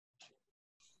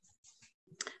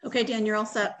Okay, Dan, you're all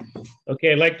set.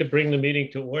 Okay, I'd like to bring the meeting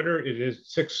to order. It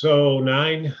is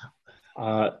 6:09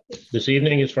 this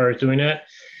evening as far as doing that.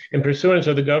 In pursuance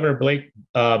of the Governor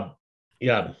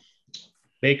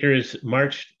Baker's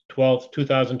March 12th,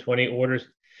 2020 orders,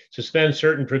 suspend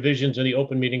certain provisions of the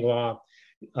open meeting law.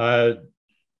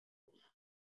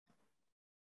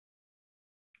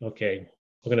 Okay,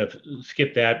 we're going to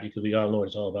skip that because we all know what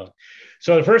it's all about.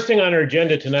 So the first thing on our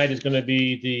agenda tonight is going to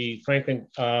be the Franklin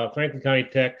County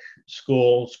Tech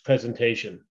Schools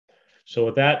presentation. So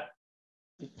with that,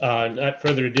 not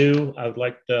further ado, I would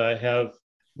like to have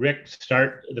Rick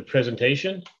start the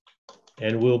presentation,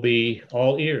 and we'll be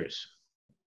all ears.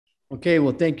 Okay,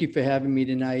 well, thank you for having me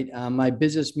tonight. My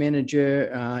business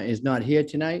manager is not here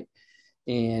tonight,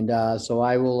 and so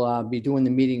I will be doing the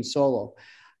meeting solo.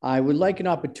 I would like an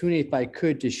opportunity, if I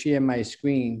could, to share my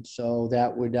screen. So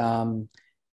that would,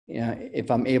 if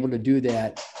I'm able to do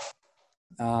that.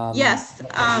 Yes,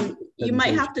 you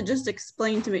might have to just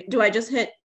explain to me. Do I just hit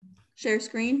share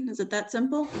screen? Is it that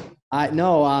simple? I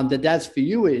know that's for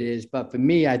you it is, but for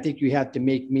me, I think you have to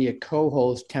make me a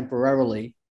co-host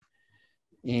temporarily.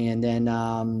 And then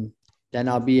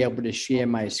I'll be able to share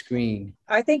my screen.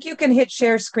 I think you can hit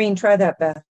share screen. Try that,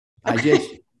 Beth. I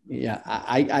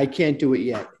can't do it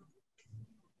yet.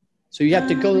 So you have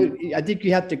to go, I think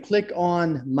you have to click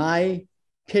on my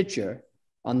picture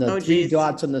on the three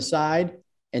dots on the side,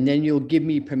 and then you'll give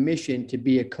me permission to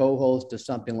be a co-host or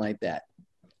something like that.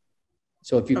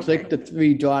 So if you click the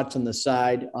three dots on the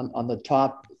side, on the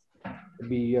top,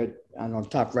 be your, on the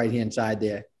top right-hand side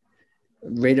there,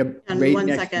 right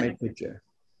next to my picture.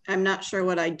 I'm not sure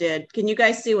what I did. Can you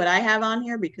guys see what I have on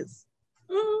here? Because,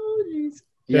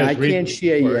 yeah, I can't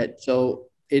share yet. So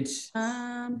it's,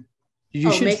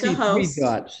 you should make see a host. 3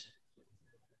 dots.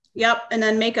 Yep. And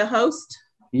then make a host.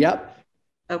 Yep.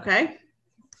 Okay.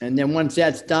 And then once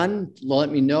that's done, let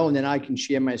me know, and then I can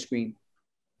share my screen.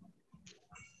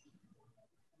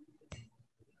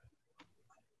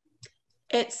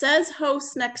 It says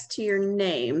host next to your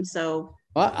name. So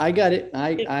I got it.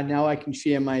 I now I can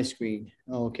share my screen.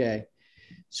 Okay.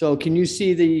 So can you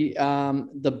see the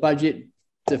budget,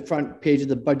 the front page of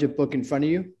the budget book in front of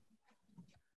you?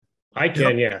 I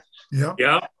can, yeah. Yep.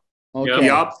 Okay.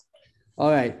 Yep. All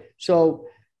right. So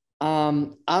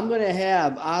I'm going to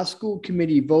have our school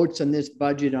committee votes on this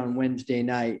budget on Wednesday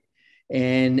night.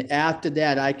 And after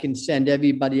that, I can send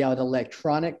everybody out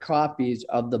electronic copies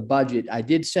of the budget. I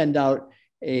did send out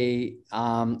a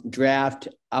draft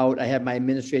out. I had my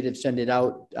administrative send it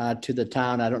out to the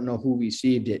town. I don't know who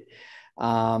received it.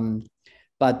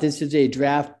 But this is a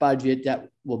draft budget that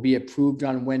will be approved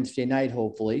on Wednesday night,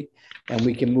 hopefully, and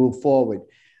we can move forward.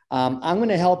 I'm going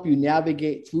to help you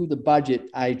navigate through the budget.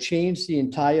 I changed the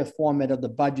entire format of the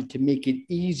budget to make it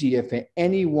easier for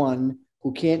anyone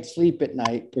who can't sleep at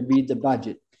night to read the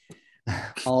budget.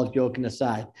 All joking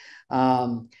aside.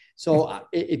 So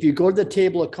if you go to the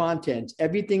table of contents,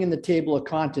 everything in the table of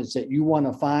contents that you want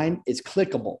to find is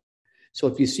clickable. So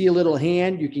if you see a little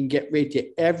hand, you can get right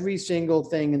to every single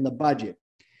thing in the budget.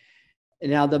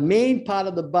 And now the main part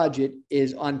of the budget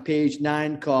is on page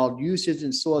 9 called Uses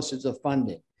and Sources of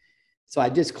Funding. So I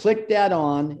just click that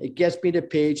on, it gets me to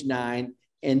page 9.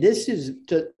 And this is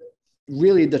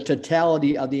really the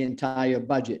totality of the entire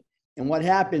budget. And what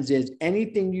happens is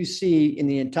anything you see in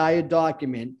the entire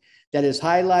document that is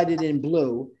highlighted in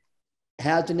blue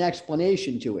has an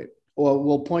explanation to it, or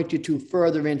will point you to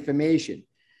further information.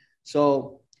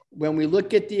 So when we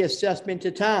look at the assessment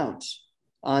to towns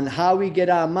on how we get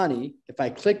our money, if I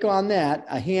click on that,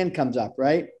 a hand comes up,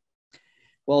 right?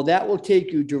 Well, that will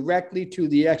take you directly to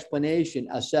the explanation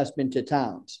assessment to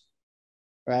towns,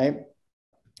 right?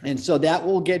 And so that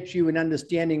will get you an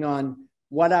understanding on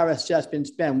what our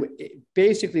assessment's been.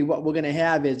 Basically, what we're going to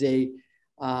have is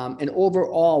an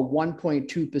overall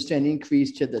 1.2%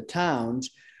 increase to the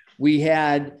towns. We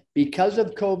had, because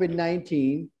of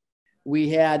COVID-19, we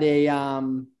had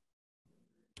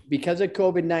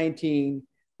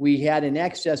an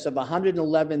excess of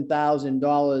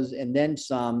 $111,000 and then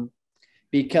some,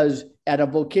 because at a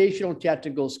vocational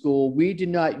technical school, we did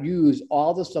not use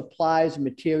all the supplies,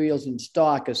 materials, and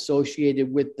stock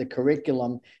associated with the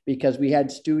curriculum, because we had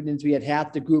students, we had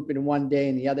half the group in one day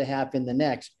and the other half in the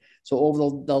next. So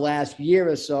over the last year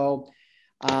or so,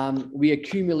 we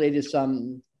accumulated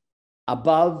some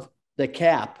above the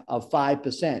cap of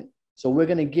 5%. So we're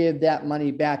going to give that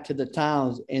money back to the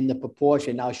towns in the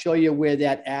proportion. I'll show you where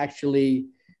that actually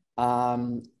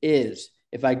is.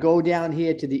 If I go down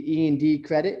here to the E&D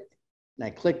credit and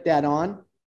I click that on,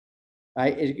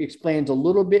 right, it explains a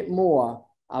little bit more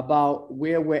about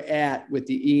where we're at with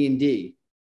the E&D.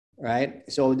 right?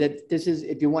 So that this is,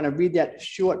 if you want to read that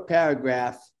short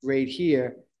paragraph right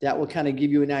here, that will kind of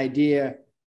give you an idea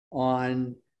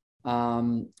on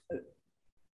that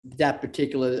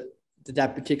particular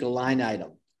line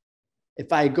item.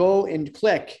 If I go and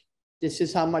click, this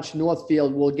is how much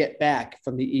Northfield will get back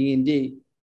from the E&D.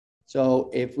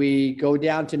 So if we go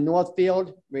down to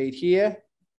Northfield right here,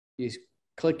 you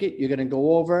click it, you're going to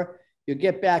go over, you'll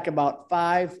get back about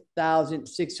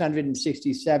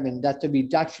 5,667. That's a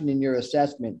reduction in your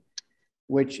assessment,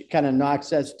 which kind of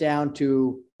knocks us down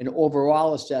to an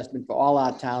overall assessment for all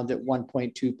our towns at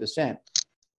 1.2%.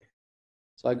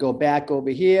 So I go back over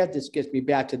here. This gets me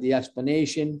back to the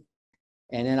explanation,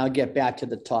 and then I'll get back to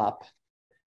the top.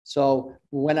 So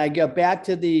when I get back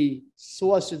to the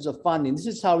sources of funding, this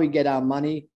is how we get our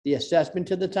money, the assessment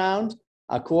to the towns.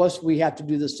 Of course, we have to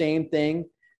do the same thing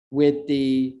with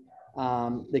the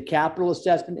capital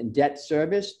assessment and debt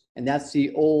service. And that's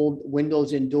the old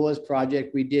windows and doors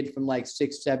project we did from like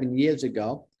 6-7 years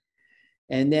ago.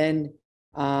 And then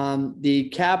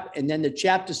the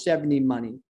chapter 70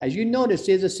 money. As you notice,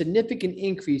 there's a significant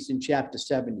increase in chapter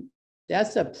 70.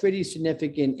 That's a pretty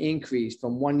significant increase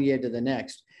from one year to the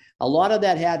next. A lot of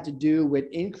that had to do with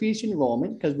increased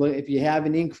enrollment, because if you have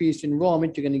an increased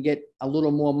enrollment, you're going to get a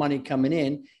little more money coming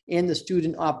in, and the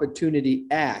Student Opportunity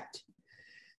Act.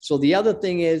 So the other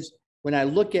thing is, when I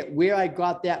look at where I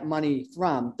got that money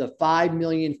from, the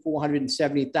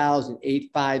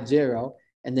 $5,470,850,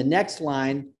 and the next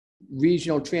line,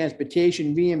 regional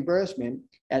transportation reimbursement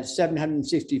at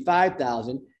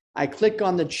 $765,000, I click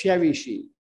on the cherry sheet.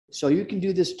 So you can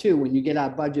do this too when you get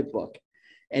our budget book,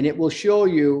 and it will show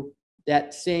you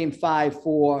that same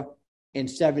 5.4 and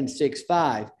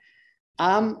 7.65.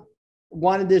 I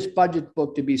wanted this budget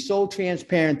book to be so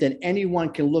transparent that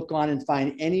anyone can look on and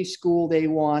find any school they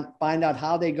want, find out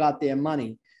how they got their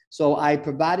money. So I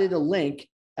provided a link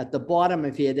at the bottom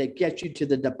of here that gets you to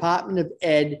the Department of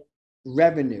Ed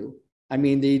revenue. I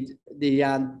mean, the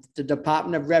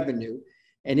Department of Revenue,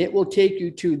 and it will take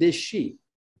you to this sheet.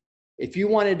 If you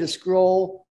wanted to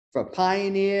scroll for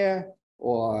Pioneer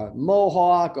or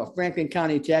Mohawk or Franklin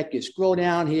County Tech, you scroll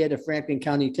down here to Franklin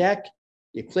County Tech,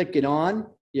 you click it on,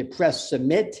 you press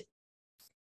submit,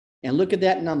 and look at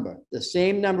that number. The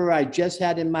same number I just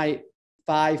had in my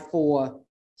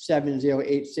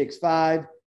 5470865,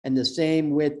 and the same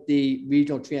with the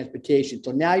regional transportation.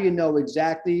 So now you know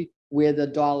exactly where the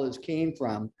dollars came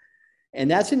from. And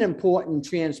that's an important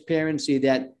transparency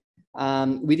that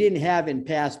we didn't have in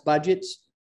past budgets.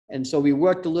 And so we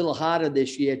worked a little harder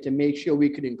this year to make sure we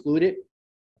could include it.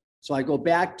 So I go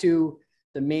back to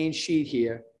the main sheet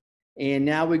here, and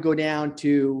now we go down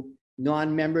to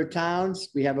non-member towns.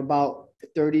 We have about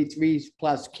 33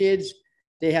 plus kids.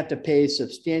 They have to pay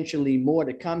substantially more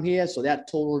to come here. So that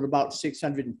totaled about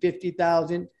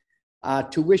 $650,000.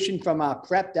 Tuition from our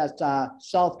prep, that's our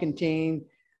self-contained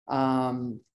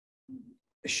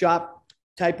shop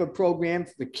type of program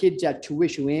for kids that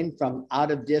tuition in from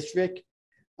out of district.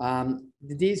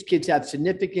 These kids have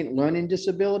significant learning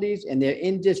disabilities, and they're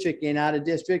in district and out of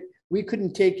district. We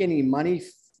couldn't take any money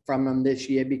from them this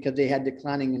year because they had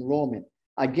declining enrollment.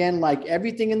 Again, like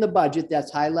everything in the budget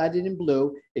that's highlighted in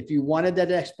blue, if you wanted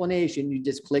that explanation, you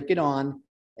just click it on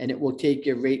and it will take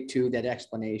you right to that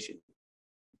explanation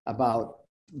about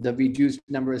the reduced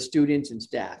number of students and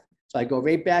staff. So I go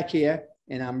right back here,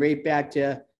 and I'm right back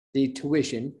to the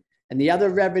tuition. And the other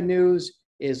revenues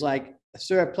is like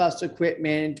surplus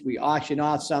equipment, we auction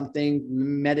off something,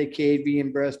 Medicaid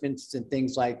reimbursements and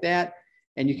things like that.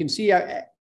 And you can see our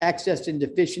excess and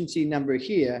deficiency number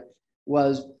here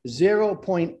was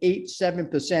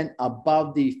 0.87%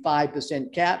 above the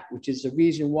 5% cap, which is the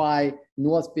reason why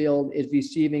Northfield is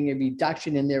receiving a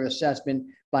reduction in their assessment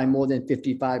by more than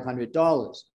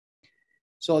 $5,500.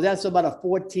 So that's about a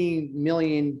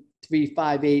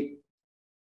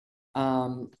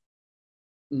 $14,358,000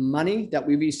 money that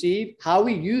we receive. How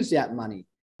we use that money?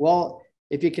 Well,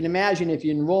 if you can imagine, if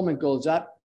your enrollment goes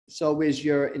up, so is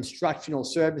your instructional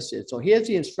services. So here's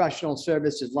the instructional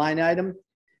services line item.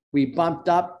 We bumped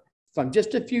up from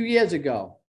just a few years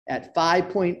ago at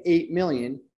 5.8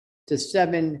 million to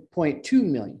 7.2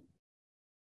 million.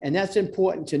 And that's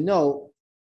important to note.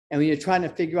 And when you're trying to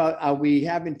figure out, are we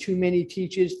having too many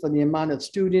teachers for the amount of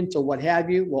students or what have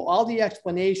you? Well, all the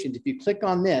explanations, if you click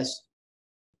on this,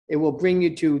 it will bring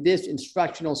you to this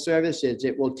instructional services.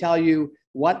 It will tell you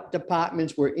what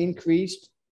departments were increased.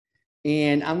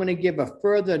 And I'm going to give a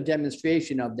further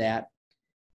demonstration of that.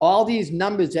 All these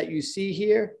numbers that you see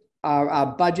here are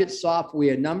our budget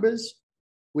software numbers,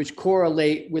 which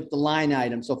correlate with the line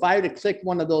item. So if I were to click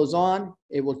one of those on,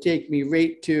 it will take me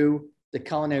right to the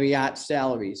culinary arts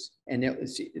salaries. And it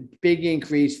was a big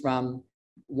increase from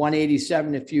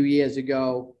 187 a few years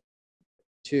ago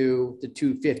to the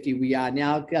 250 we are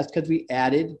now. That's because we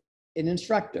added an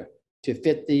instructor to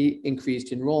fit the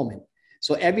increased enrollment.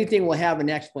 So everything will have an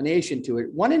explanation to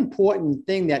it. One important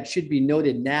thing that should be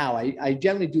noted now, I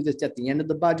generally do this at the end of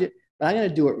the budget, but I'm going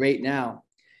to do it right now,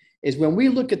 is when we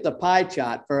look at the pie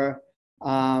chart for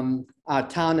our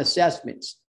town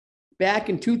assessments, back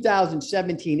in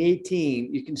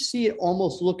 2017-18, you can see it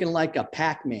almost looking like a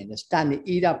Pac-Man. It's starting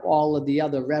to eat up all of the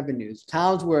other revenues.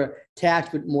 Towns were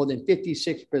taxed with more than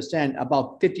 56%,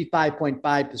 about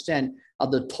 55.5%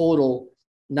 of the total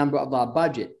number of our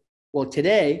budget. Well,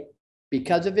 today,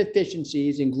 because of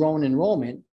efficiencies and growing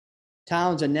enrollment,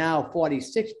 towns are now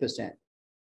 46%.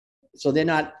 So they're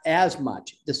not as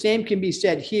much. The same can be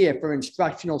said here for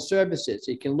instructional services.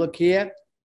 You can look here.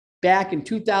 Back in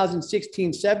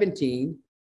 2016-17,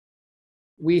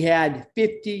 we had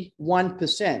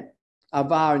 51%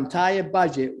 of our entire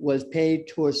budget was paid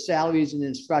towards salaries and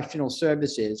instructional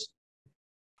services.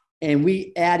 And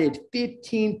we added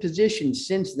 15 positions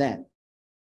since then.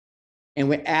 And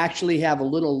we actually have a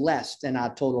little less than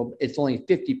our total. It's only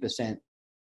 50%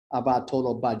 of our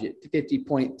total budget,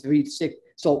 50.36.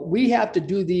 So we have to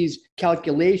do these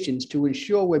calculations to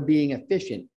ensure we're being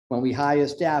efficient. When we hire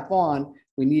staff on,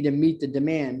 we need to meet the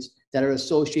demands that are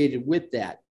associated with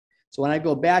that. So when I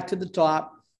go back to the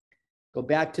top, go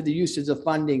back to the uses of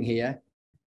funding here,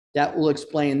 that will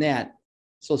explain that.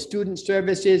 So student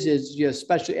services is your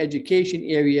special education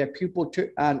area, pupil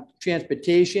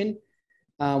transportation.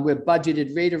 We're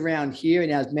budgeted right around here.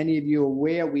 And as many of you are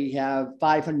aware, we have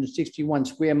 561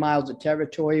 square miles of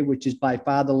territory, which is by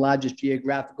far the largest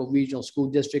geographical regional school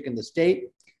district in the state.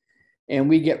 And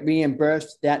we get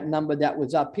reimbursed that number that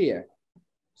was up here.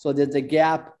 So there's a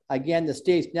gap. Again, the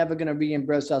state's never going to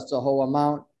reimburse us the whole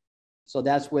amount. So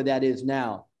that's where that is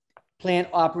now. Plant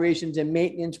operations and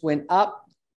maintenance went up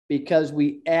because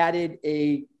we added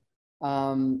a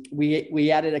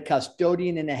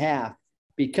custodian and a half.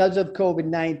 Because of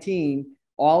COVID-19,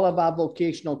 all of our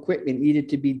vocational equipment needed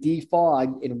to be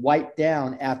defogged and wiped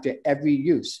down after every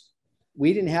use.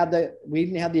 We didn't have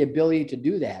the ability to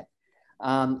do that.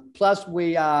 Plus,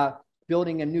 we are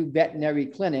building a new veterinary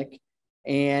clinic,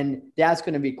 and that's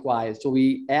going to be required. So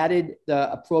we added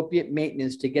the appropriate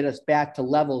maintenance to get us back to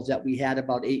levels that we had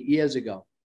about 8 years ago.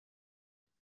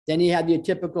 Then you have your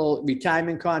typical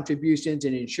retirement contributions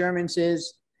and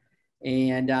insurances.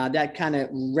 And that kind of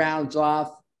rounds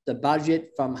off the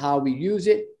budget from how we use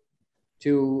it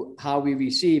to how we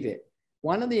receive it.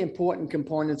 One of the important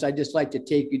components I just like to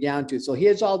take you down to. So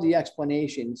here's all the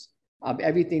explanations of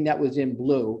everything that was in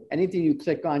blue. Anything you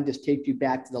click on just takes you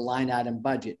back to the line item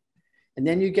budget. And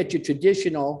then you get your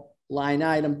traditional line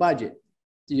item budget.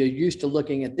 So you're used to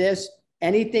looking at this.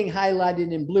 Anything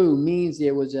highlighted in blue means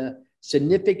there was a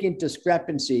significant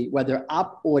discrepancy, whether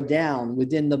up or down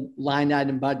within the line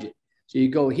item budget. So you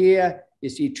go here, you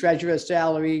see treasurer's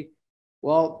salary.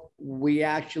 Well, we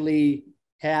actually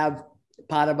have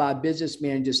part of our business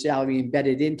manager's salary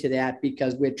embedded into that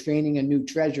because we're training a new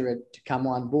treasurer to come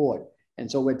on board. And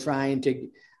so we're trying to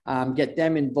get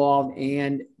them involved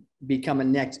and become a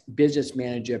next business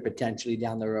manager potentially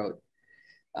down the road.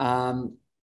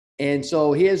 And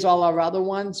so here's all our other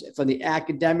ones for the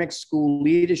academic, school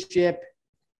leadership,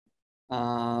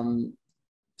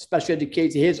 special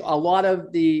education. Here's a lot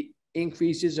of the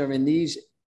increases are in these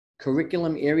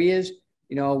curriculum areas.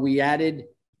 You know, we added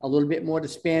a little bit more to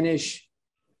Spanish,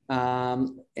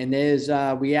 and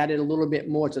we added a little bit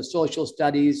more to social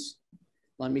studies.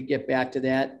 Let me get back to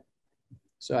that.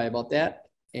 Sorry about that.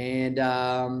 And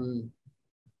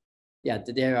yeah,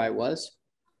 there I was.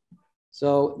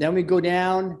 So then we go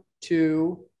down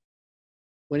to,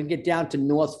 we're gonna get down to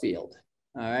Northfield.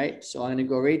 All right, so I'm gonna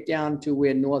go right down to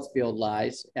where Northfield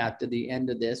lies after the end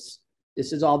of this.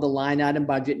 This is all the line item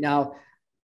budget. Now,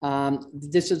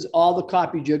 this is all the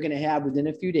copies you're going to have within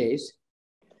a few days.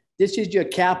 This is your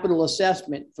capital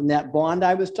assessment from that bond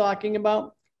I was talking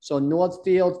about. So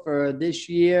Northfield for this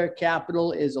year,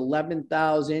 capital is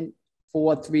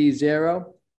 $11,430.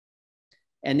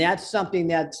 And that's something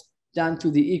that's done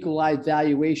through the equalized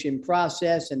valuation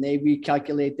process. And they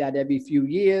recalculate that every few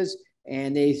years.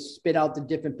 And they spit out the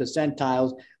different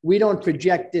percentiles. We don't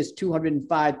project this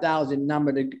 205,000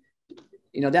 number to,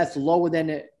 you know, that's lower than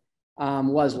it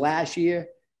was last year.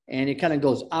 And it kind of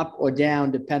goes up or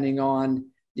down depending on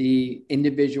the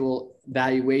individual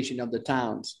valuation of the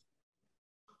towns.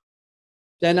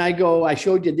 Then I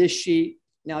showed you this sheet.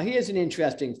 Now here's an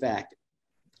interesting fact.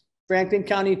 Franklin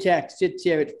County Tech sits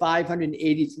here at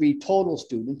 583 total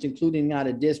students, including out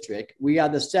of district. We are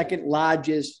the second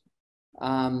largest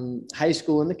high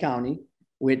school in the county,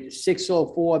 with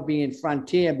 604 being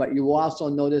Frontier, but you also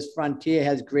notice Frontier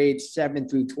has grades 7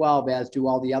 through 12, as do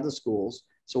all the other schools.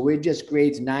 So we're just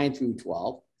grades 9 through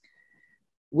 12.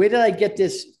 Where did I get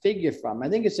this figure from? I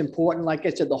think it's important. Like I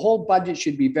said, the whole budget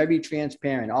should be very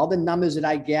transparent. All the numbers that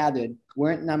I gathered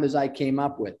weren't numbers I came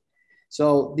up with.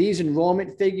 So these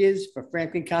enrollment figures for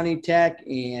Franklin County Tech,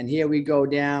 and here we go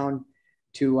down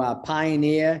to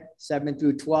Pioneer, 7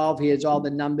 through 12. Here's all the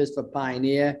numbers for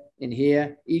Pioneer in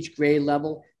here, each grade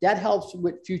level. That helps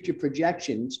with future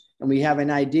projections, and we have an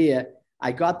idea.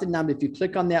 I got the number. If you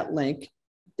click on that link,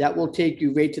 that will take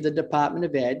you right to the Department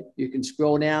of Ed. You can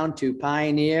scroll down to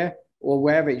Pioneer or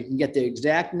wherever. You can get the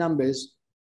exact numbers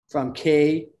from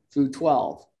K through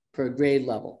 12 per grade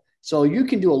level. So you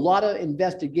can do a lot of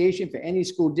investigation for any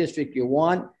school district you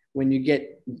want when you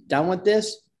get done with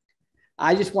this.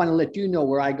 I just want to let you know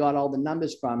where I got all the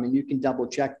numbers from, and you can double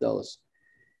check those.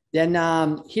 Then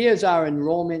here's our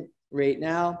enrollment rate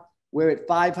now. We're at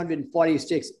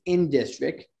 546 in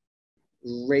district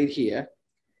right here.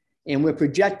 And we're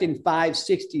projecting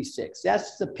 566.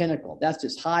 That's the pinnacle. That's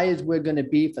as high as we're going to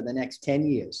be for the next 10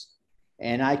 years.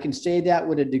 And I can say that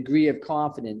with a degree of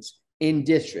confidence in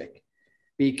district,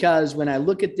 because when I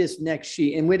look at this next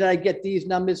sheet, and where did I get these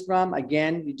numbers from?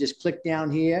 Again, you just click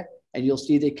down here and you'll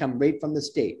see they come right from the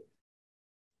state.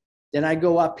 Then I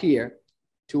go up here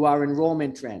to our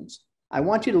enrollment trends. I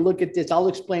want you to look at this. I'll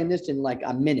explain this in like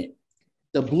a minute.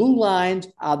 The blue lines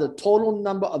are the total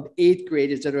number of 8th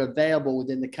graders that are available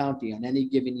within the county on any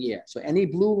given year. So any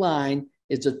blue line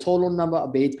is the total number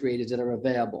of 8th graders that are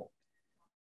available.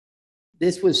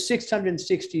 This was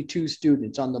 662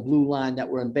 students on the blue line that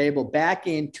were available back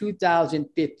in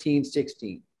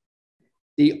 2015-16.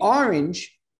 The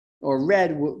orange or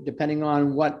red, depending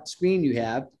on what screen you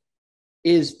have,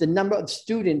 is the number of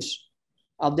students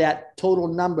of that total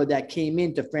number that came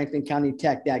into Franklin County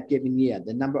Tech that given year,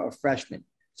 the number of freshmen.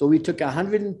 So we took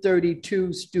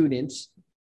 132 students.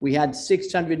 We had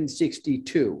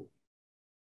 662.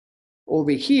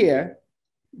 Over here,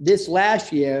 this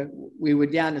last year, we were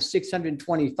down to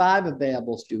 625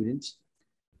 available students,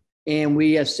 and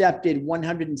we accepted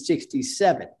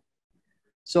 167.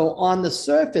 So on the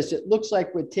surface, it looks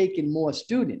like we're taking more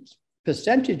students.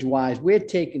 Percentage-wise, we're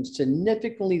taking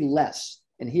significantly less,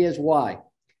 and here's why.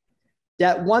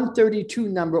 That 132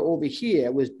 number over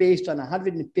here was based on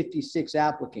 156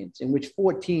 applicants, in which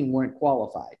 14 weren't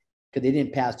qualified because they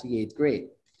didn't pass the 8th grade.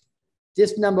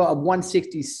 This number of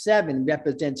 167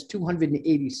 represents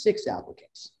 286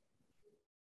 applicants,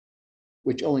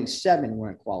 which only 7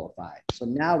 weren't qualified. So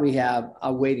now we have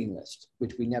a waiting list,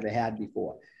 which we never had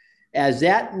before. As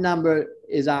that number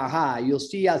is our high, you'll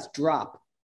see us drop.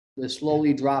 We're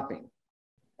slowly dropping.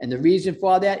 And the reason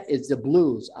for that is the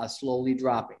blues are slowly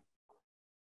dropping.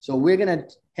 So we're going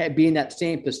to be in that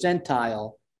same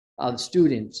percentile of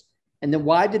students. And then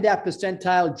why did that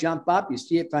percentile jump up? You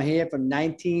see it from here from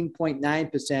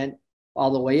 19.9% all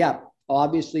the way up.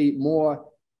 Obviously more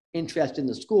interest in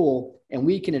the school, and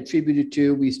we can attribute it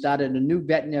to, we started a new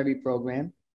veterinary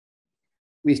program.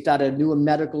 We started a new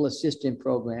medical assistant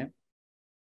program.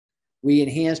 We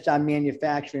enhanced our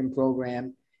manufacturing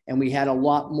program, and we had a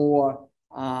lot more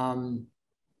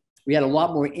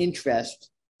interest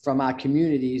from our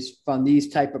communities from these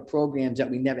type of programs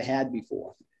that we never had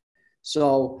before.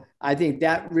 So I think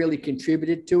that really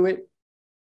contributed to it.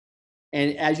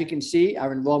 And as you can see,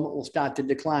 our enrollment will start to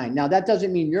decline. Now, that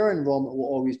doesn't mean your enrollment will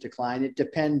always decline. It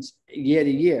depends year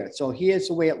to year. So here's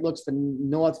the way it looks for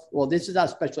well, this is our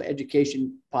special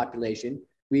education population.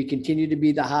 We continue to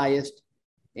be the highest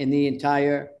in the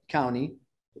entire county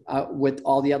with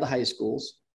all the other high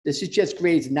schools. This is just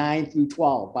grades 9 through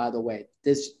 12, by the way,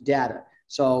 this data.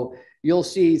 So you'll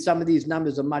see some of these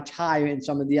numbers are much higher in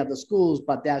some of the other schools,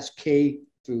 but that's K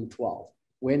through 12.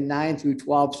 We're 9 through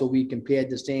 12, so we compared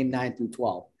the same 9 through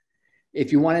 12.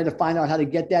 If you wanted to find out how to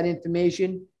get that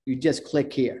information, you just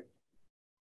click here.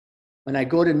 When I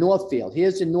go to Northfield,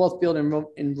 here's the Northfield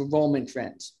enrollment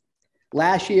trends.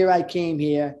 Last year I came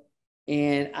here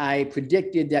and I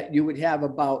predicted that you would have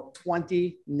about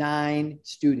 29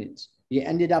 students. You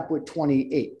ended up with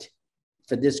 28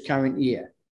 for this current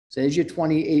year. So there's your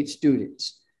 28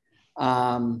 students.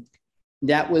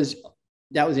 That was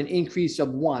an increase of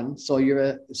 1. So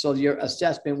your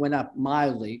assessment went up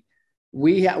mildly.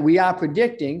 We are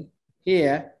predicting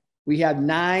here, we have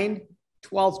 9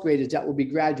 12th graders that will be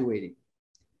graduating.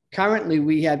 Currently,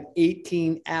 we have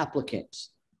 18 applicants.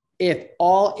 If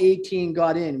all 18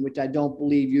 got in, which I don't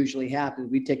believe usually happens,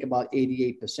 we take about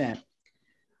 88%.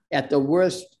 At the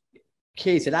worst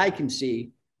case that I can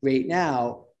see right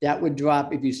now, that would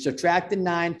drop, if you subtract the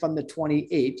 9 from the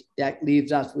 28, that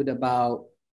leaves us with about,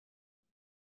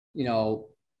 you know,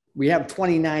 we have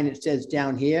 29, it says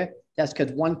down here. That's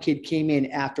because one kid came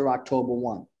in after October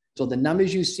 1. So the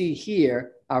numbers you see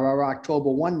here are our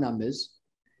October 1 numbers,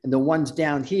 and the ones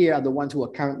down here are the ones who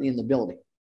are currently in the building.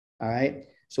 All right.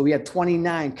 So we have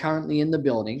 29 currently in the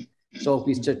building. So if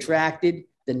we subtracted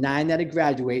the 9 that are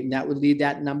graduating, that would leave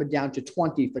that number down to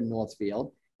 20 for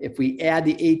Northfield. If we add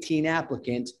the 18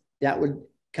 applicants, that would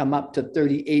come up to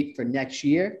 38 for next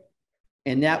year.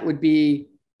 And that would be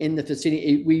in the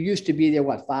vicinity. We used to be there,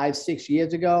 what, 5-6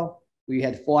 years ago? We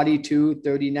had 42,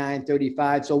 39,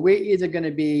 35. So we're either going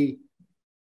to be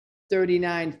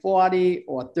 39, 40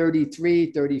 or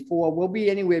 33, 34. We'll be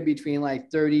anywhere between like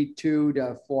 32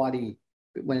 to 40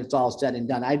 when it's all said and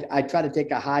done. I try to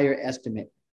take a higher estimate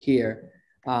here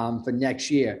for next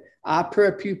year. Our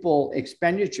per pupil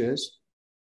expenditures,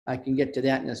 I can get to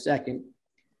that in a second.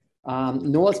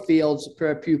 Northfield's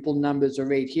per pupil numbers are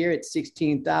right here at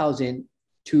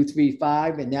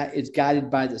 16,235, and that is guided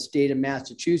by the state of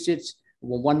Massachusetts, a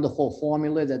wonderful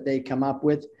formula that they come up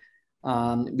with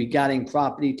regarding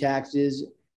property taxes,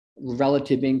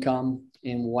 relative income,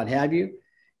 and what have you.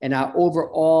 And our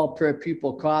overall per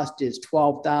pupil cost is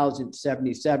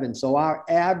 $12,077. So our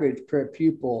average per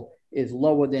pupil is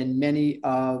lower than many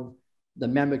of the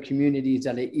member communities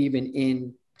that are even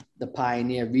in the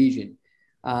Pioneer region.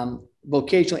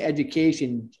 Vocational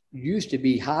education used to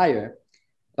be higher,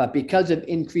 but because of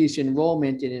increased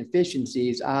enrollment and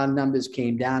efficiencies, our numbers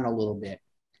came down a little bit.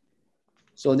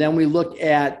 So then we look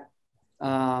at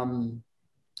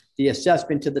the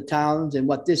assessment to the towns, and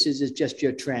what this is just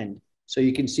your trend. So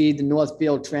you can see the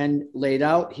Northfield trend laid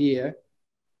out here,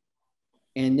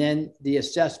 and then the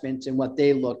assessments and what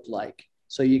they looked like.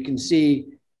 So you can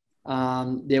see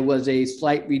there was a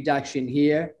slight reduction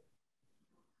here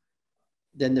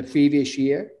than the previous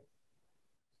year,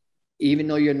 even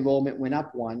though your enrollment went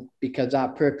up 1, because our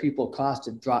per pupil cost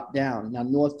had dropped down. Now,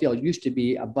 Northfield used to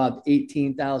be above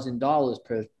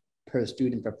 $18,000 per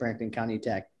student for Franklin County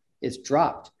Tech. It's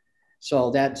dropped.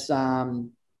 So that's, so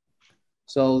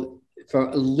for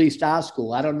at least our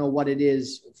school, I don't know what it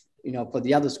is, you know, for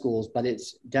the other schools, but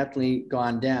it's definitely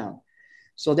gone down.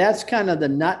 So that's kind of the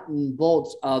nut and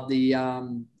bolts of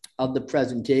the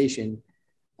presentation.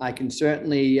 I can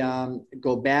certainly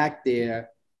go back there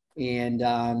and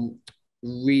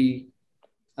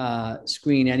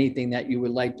screen anything that you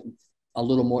would like a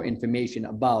little more information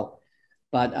about.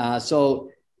 But so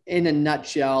in a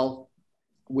nutshell,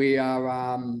 we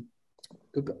have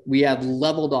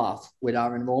leveled off with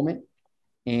our enrollment,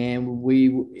 and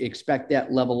we expect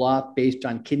that level off based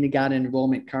on kindergarten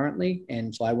enrollment currently.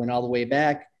 And so I went all the way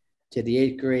back to the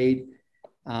 8th grade.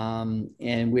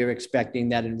 And we're expecting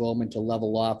that enrollment to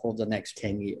level off over the next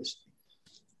 10 years.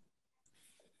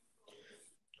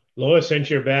 Lois,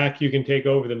 since you're back, you can take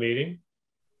over the meeting.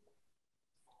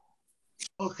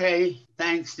 Okay,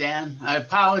 thanks, Dan. I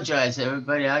apologize,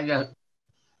 everybody. I got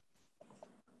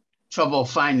trouble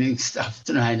finding stuff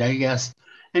tonight, I guess.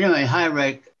 Anyway, hi,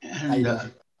 Rick.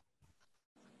 And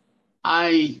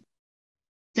I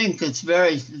think it's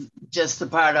just the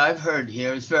part I've heard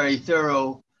here is very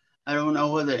thorough. I don't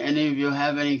know whether any of you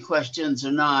have any questions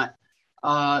or not.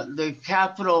 The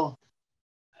capital,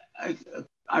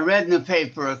 I read in the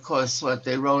paper, of course, what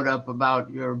they wrote up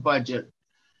about your budget,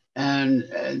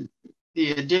 and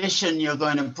the addition you're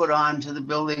going to put on to the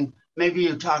building. Maybe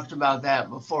you talked about that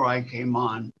before I came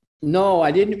on. No,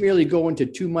 I didn't really go into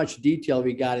too much detail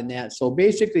regarding that. So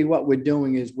basically what we're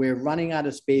doing is we're running out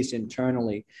of space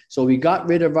internally. So we got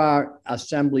rid of our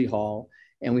assembly hall,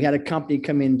 and we had a company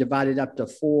come in, divided up to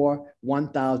 4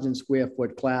 1,000 square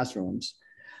foot classrooms.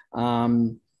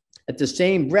 At the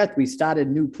same breath, we started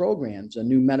new programs, a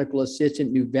new medical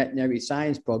assistant, new veterinary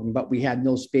science program, but we had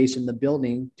no space in the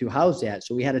building to house that.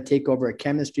 So we had to take over a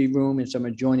chemistry room and some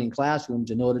adjoining classrooms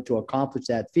in order to accomplish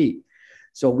that feat.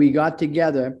 So we got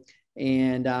together,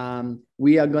 and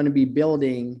we are going to be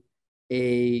building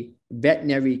a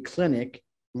veterinary clinic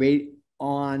right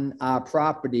on our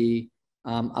property,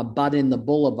 abutting the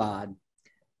boulevard.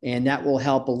 And that will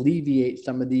help alleviate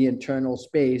some of the internal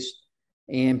space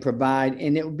and provide,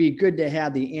 and it would be good to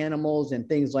have the animals and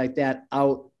things like that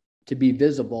out to be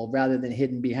visible rather than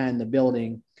hidden behind the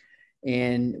building.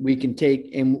 And we can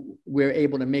take, and we're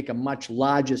able to make a much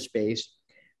larger space.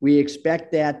 We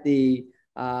expect that the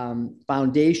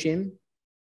foundation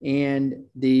and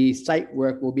the site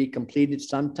work will be completed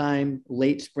sometime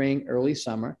late spring, early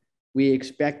summer. We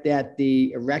expect that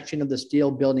the erection of the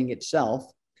steel building itself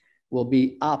will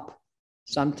be up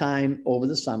sometime over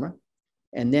the summer.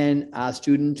 And then our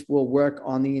students will work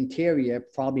on the interior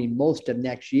probably most of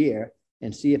next year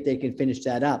and see if they can finish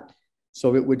that up.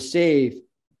 So it would save,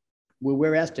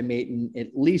 we're estimating at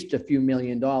least a few $1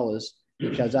 million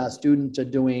because our students are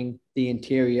doing the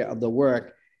interior of the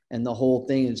work, and the whole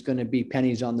thing is going to be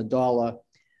pennies on the dollar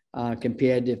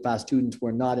compared to if our students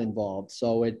were not involved.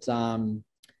 So it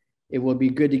will be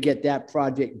good to get that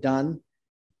project done,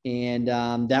 and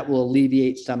that will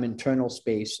alleviate some internal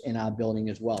space in our building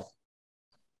as well.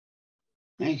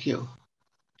 Thank you.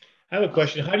 I have a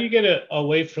question. How do you get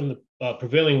away from the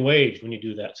prevailing wage when you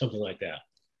do that, something like that?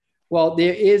 Well,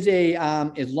 there is a,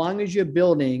 as long as your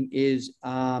building is,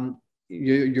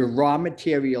 your raw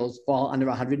materials fall under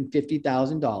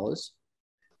 $150,000,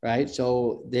 right?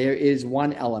 So there is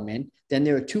one element. Then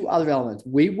there are two other elements.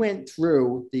 We went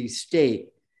through the state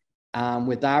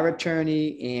with our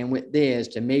attorney and with theirs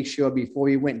to make sure before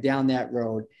we went down that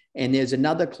road. And there's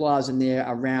another clause in there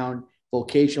around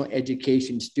vocational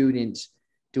education students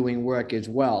doing work as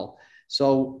well.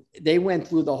 So they went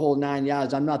through the whole 9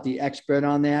 yards. I'm not the expert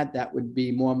on that. That would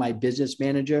be more my business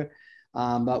manager.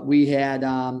 But we had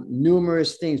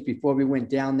numerous things before we went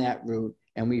down that route.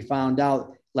 And we found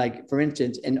out, like, for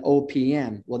instance, an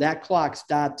OPM. Well, that clock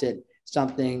starts at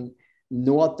something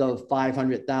north of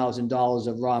 $500,000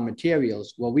 of raw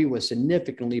materials. Well, we were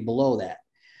significantly below that.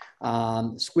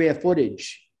 Square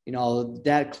footage, you know,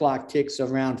 that clock ticks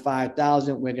around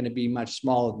 5,000. We're going to be much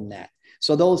smaller than that.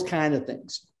 So those kind of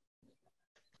things.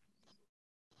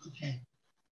 Okay.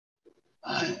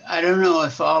 I don't know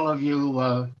if all of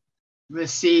you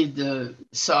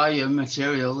saw your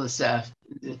material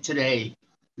today.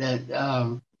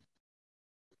 That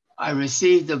I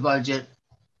received the budget,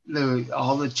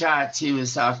 all the charts he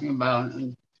was talking about,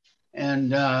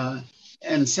 and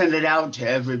sent it out to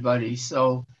everybody.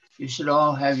 So you should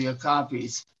all have your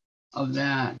copies of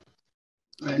that.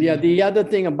 Right. Yeah, the other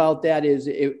thing about that is,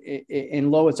 and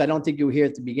Lois, I don't think you were here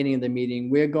at the beginning of the meeting.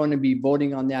 We're going to be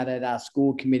voting on that at our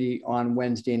school committee on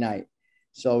Wednesday night.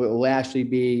 So it will actually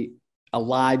be a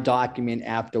live document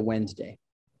after Wednesday.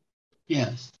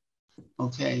 Yes.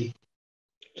 Okay.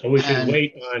 So we should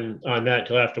wait on that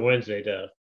till after Wednesday to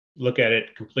look at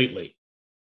it completely.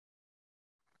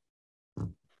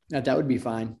 That would be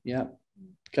fine. Yeah.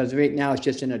 Because right now it's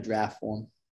just in a draft form.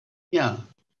 Yeah.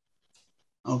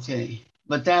 Okay.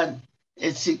 But that,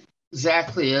 it's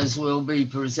exactly as will be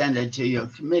presented to your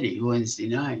committee Wednesday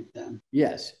night then.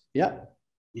 Yes. Yep.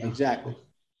 Yeah. Exactly.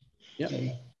 Yep.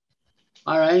 Okay.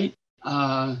 All right.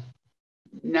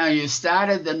 Now you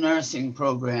started the nursing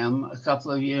program a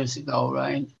couple of years ago,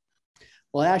 right?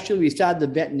 Well, actually, we started the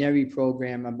veterinary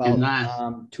program about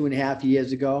 2.5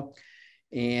 years ago,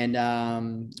 and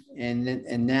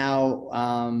now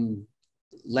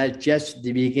just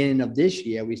the beginning of this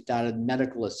year, we started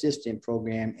medical assistant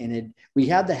program, and we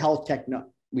have the health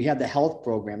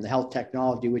program, the health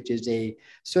technology, which is a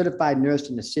certified nurse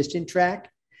and assistant track.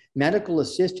 Medical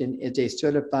assistant is a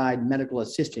certified medical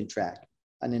assistant track,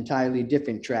 an entirely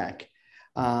different track.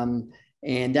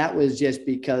 And that was just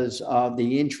because of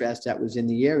the interest that was in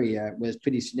the area. It was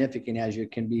pretty significant, as you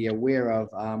can be aware of,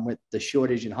 with the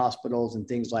shortage in hospitals and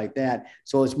things like that.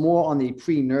 So it's more on the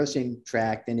pre-nursing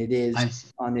track than it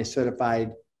is on the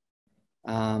certified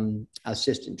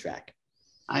assistant track.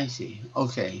 I see.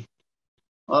 Okay.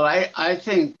 Well, I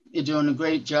think you're doing a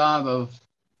great job of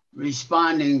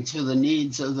responding to the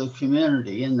needs of the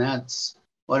community, and that's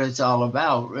what it's all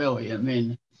about, really. I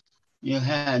mean, you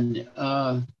had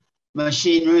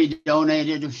machinery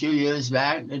donated a few years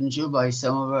back, didn't you, by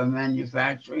some of our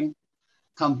manufacturing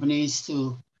companies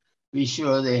to be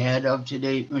sure they had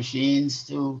up-to-date machines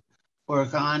to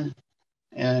work on.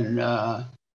 And I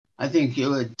think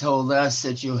you had told us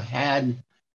that you had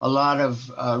a lot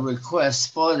of requests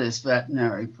for this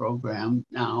veterinary program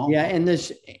now. Yeah, and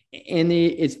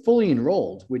it's fully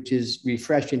enrolled, which is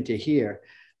refreshing to hear.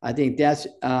 I think that's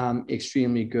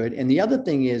extremely good. And the other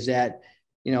thing is that,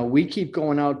 you know, we keep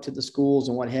going out to the schools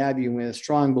and what have you, and we're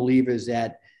strong believers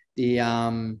that the,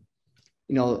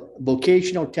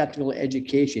 vocational technical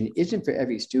education isn't for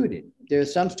every student. There are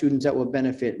some students that will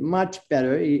benefit much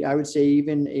better. I would say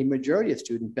even a majority of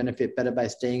students benefit better by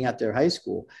staying at their high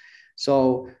school.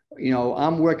 So, you know,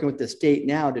 I'm working with the state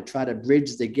now to try to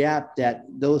bridge the gap that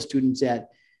those students that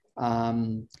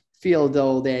feel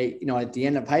though they, you know, at the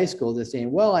end of high school, they're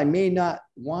saying, well, I may not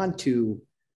want to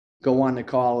go on to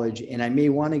college and I may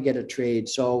want to get a trade.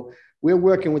 So we're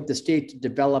working with the state to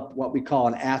develop what we call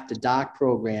an after dark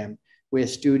program, where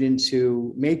students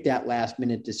who make that last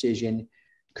minute decision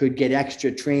could get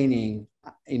extra training,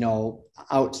 you know,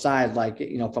 outside, like,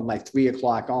 you know, from like 3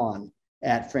 o'clock on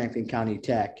at Franklin County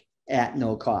Tech at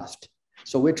no cost.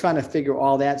 So we're trying to figure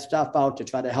all that stuff out to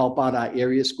try to help out our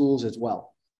area schools as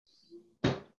well.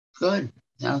 Good,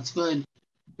 sounds good.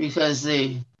 Because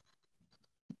the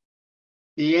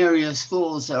area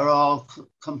schools are all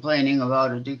complaining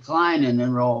about a decline in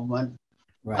enrollment.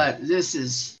 Right. But this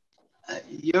is,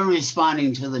 you're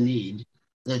responding to the need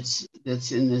that's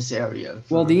in this area.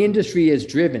 Well, the industry has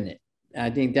driven it. I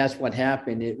think that's what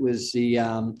happened. It was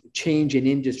the change in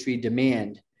industry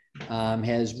demand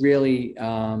has really,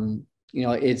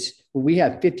 we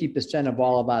have 50% of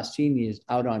all of our seniors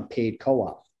out on paid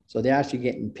co-op. So they're actually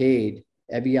getting paid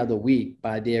every other week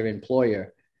by their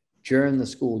employer during the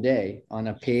school day on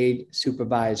a paid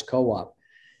supervised co-op.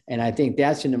 And I think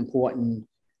that's an important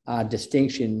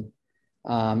distinction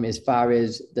as far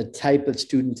as the type of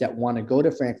students that want to go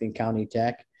to Franklin County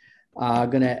Tech are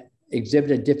going to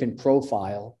exhibit a different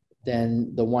profile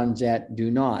than the ones that do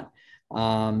not.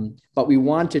 But we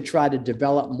want to try to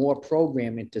develop more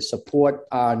programming to support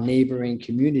our neighboring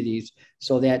communities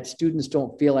so that students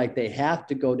don't feel like they have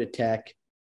to go to tech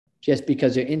just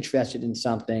because they're interested in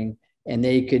something, and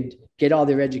they could get all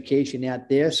their education at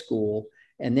their school.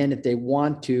 And then if they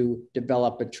want to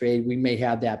develop a trade, we may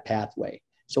have that pathway.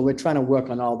 So we're trying to work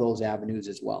on all those avenues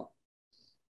as well.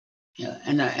 Yeah,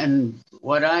 and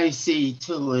what I see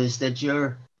too is that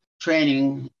you're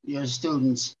training your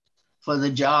students for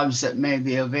the jobs that may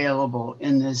be available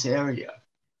in this area.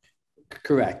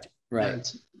 Correct,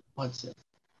 right. What's it?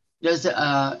 Does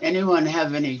anyone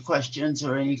have any questions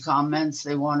or any comments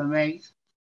they want to make?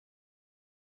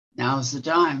 Now's the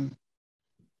time.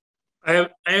 I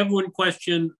have one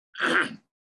question.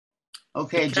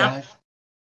 Okay, Josh.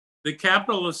 The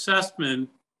capital assessment,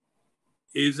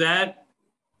 is that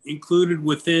included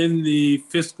within the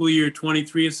fiscal year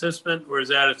 23 assessment, or is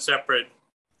that a separate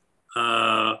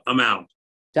amount?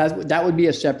 That would be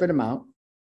a separate amount.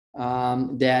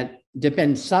 That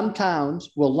depends. Some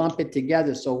towns will lump it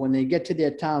together. So when they get to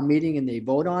their town meeting and they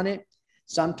vote on it,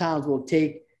 some towns will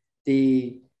take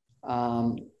the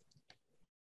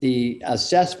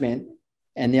assessment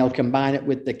and they'll combine it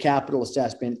with the capital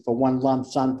assessment for one lump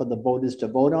sum for the voters to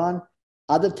vote on.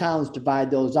 Other towns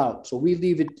divide those out. So we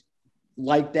leave it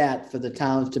like that for the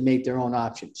towns to make their own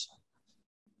options.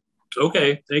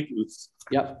 Okay, thank you.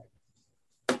 Yep.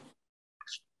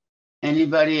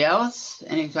 Anybody else?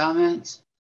 Any comments?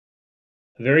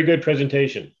 Very good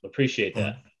presentation. Appreciate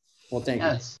that. Well, thank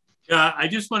you. Yeah, I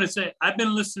just want to say, I've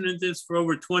been listening to this for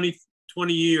over 20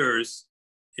 years,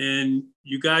 and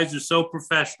you guys are so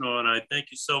professional, and I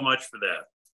thank you so much for that.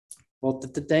 Well,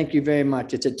 thank you very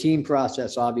much. It's a team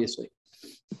process, obviously.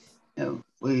 Yeah,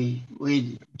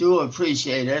 we do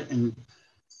appreciate it, and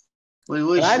we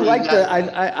wish.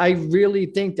 I really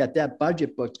think that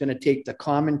budget book's going to take the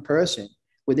common person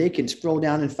where they can scroll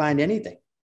down and find anything,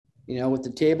 with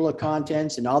the table of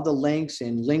contents and all the links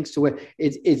to it.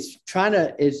 It's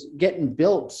getting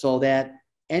built so that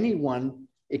anyone,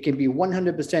 it can be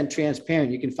 100%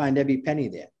 transparent. You can find every penny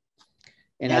there.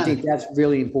 And I think that's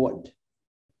really important.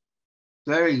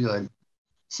 Very good.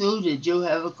 Sue, did you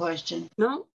have a question?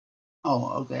 No.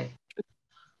 Oh, okay.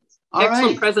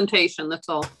 Excellent presentation, that's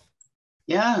all.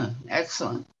 Yeah,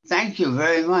 excellent. Thank you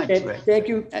very much, Rick. Thank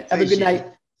you. Have a good night.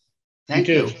 Thank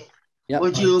you. Yep.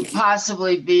 Would you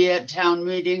possibly be at town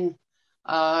meeting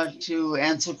to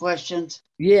answer questions?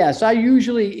 Yes, I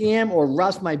usually am, or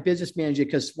Russ, my business manager,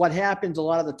 because what happens a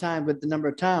lot of the time with the number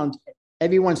of towns,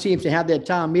 everyone seems to have their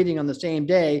town meeting on the same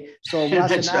day. So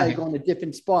Russ and I are going to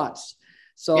different spots.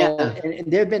 So,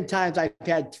 and there have been times I've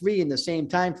had 3 in the same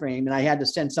time frame and I had to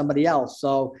send somebody else.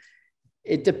 So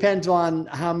it depends on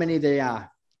how many they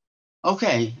are.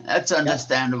 Okay, that's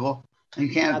understandable. You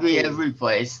can't be every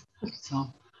place.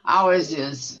 So ours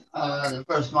is the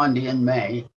first Monday in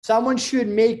May. Someone should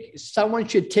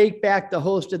take back the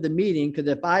host of the meeting, because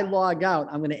if I log out,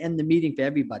 I'm going to end the meeting for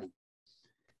everybody.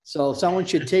 So someone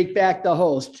should take back the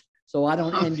host so I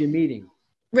don't end your meeting.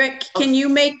 Rick, can you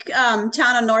make Town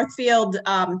of Northfield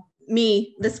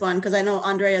me this one? Because I know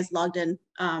Andrea's logged in,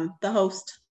 the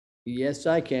host. Yes,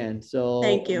 I can. So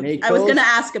thank you. I was going to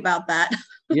ask about that.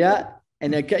 Yeah.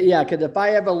 And because if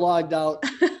I ever logged out,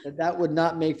 that would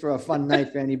not make for a fun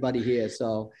night for anybody here.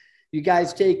 So you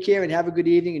guys take care and have a good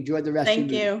evening. Enjoy the rest of your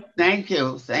you. meeting. Thank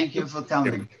you. Thank you for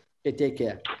coming. Okay, take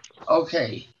care.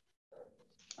 Okay.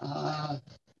 I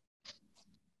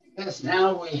guess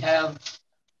now we have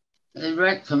the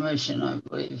Rec Commission, I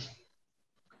believe.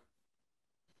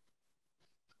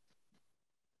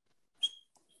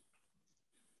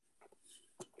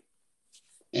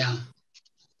 Yeah.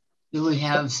 Do we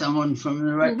have someone from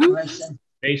the Rec Commission?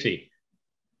 Casey.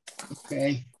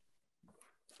 Okay.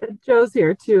 Joe's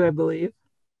here too, I believe.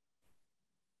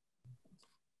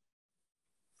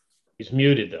 He's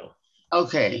muted though.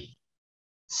 Okay.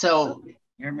 So,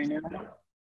 Hear me now?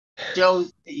 Joe,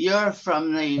 you're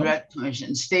from the Rec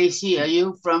Commission. Stacy, are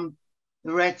you from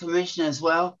the Rec Commission as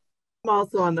well? I'm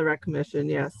also on the Rec Commission,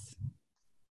 yes.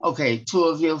 Okay, two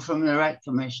of you from the Rec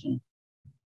Commission.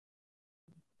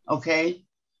 Okay.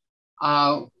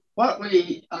 What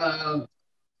we,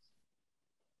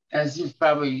 as you've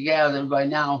probably gathered by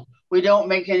now, we don't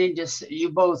make any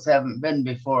you both haven't been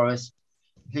before us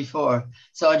before.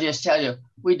 So I'll just tell you,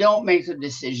 we don't make a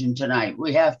decision tonight.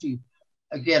 We have to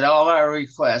get all our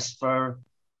requests for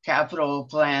capital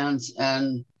plans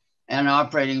and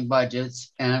operating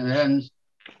budgets, and then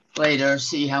later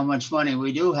see how much money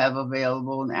we do have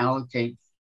available and allocate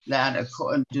that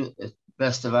according to the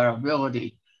best of our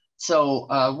ability. So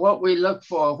what we look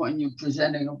for when you're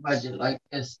presenting a budget like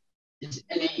this is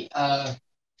any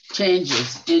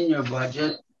changes in your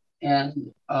budget,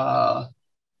 and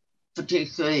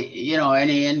particularly, you know,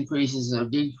 any increases or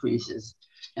decreases.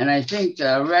 And I think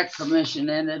the Rec Commission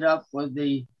ended up with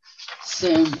the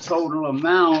same total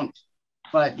amount,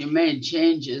 but you made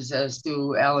changes as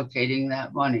to allocating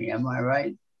that money. Am I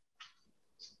right?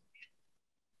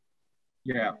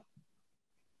 Yeah.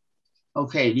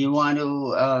 Okay, do you want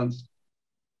to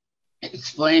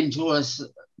explain to us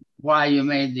why you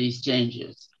made these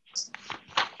changes?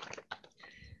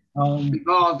 We've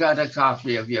all got a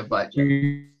copy of your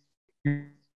budget.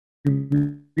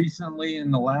 Recently,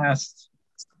 in the last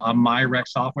MyRec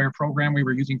software program we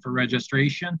were using for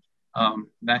registration,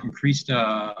 that increased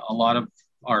a lot of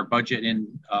our budget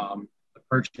in the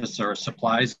purchase or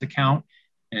supplies account.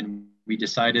 And we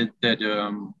decided that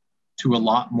to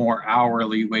allot more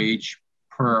hourly wage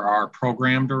per our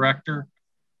program director,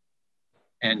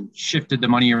 and shifted the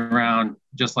money around,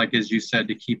 just like as you said,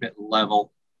 to keep it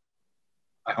level.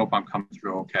 I hope I'm coming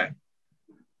through okay.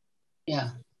 Yeah.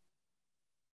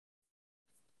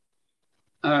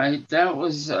 All right, that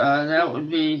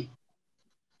would be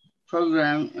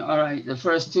program. All right, the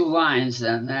first two lines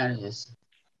then, that is.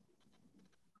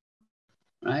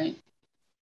 Right?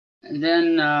 And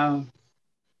then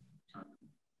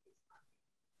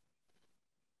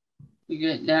you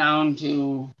get down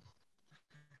to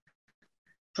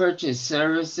purchase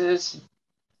services.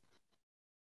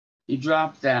 You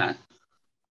drop that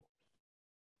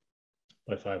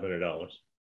by $500.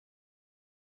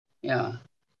 Yeah.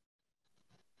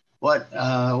 What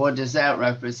does that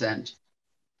represent?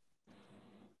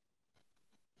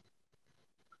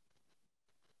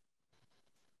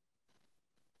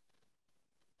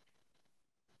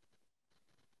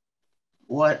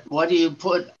 What do you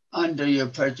put under your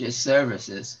purchase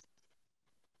services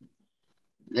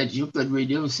that you could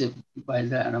reduce it by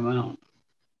that amount?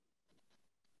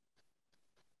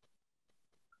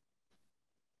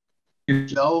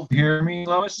 Joe? Hear me,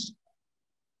 Lois?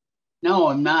 No,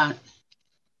 I'm not.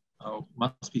 Oh,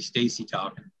 must be Stacy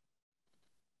talking.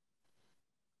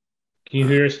 Can you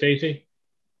hear us, Stacy?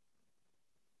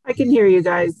 I can hear you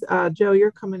guys. Joe, you're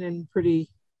coming in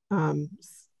pretty,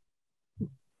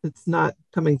 it's not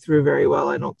coming through very well,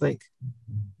 I don't think.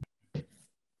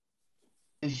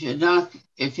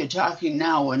 If you're talking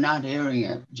now, we're not hearing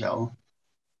it, Joe.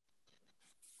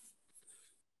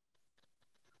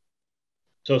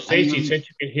 So Stacy, since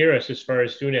you can hear us as far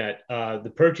as doing that, the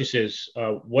purchases,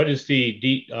 what does the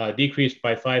decrease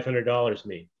by $500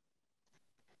 mean?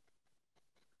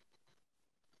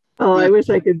 Oh, I wish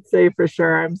I could say for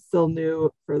sure. I'm still new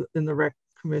in the Rec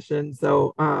Commission,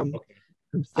 so Okay.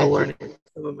 I'm still learning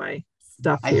some of my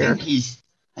stuff here.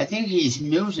 I think he's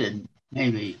muted,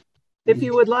 maybe. If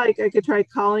you would like, I could try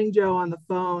calling Joe on the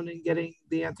phone and getting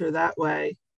the answer that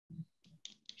way.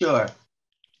 Sure.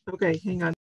 Okay, hang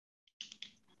on.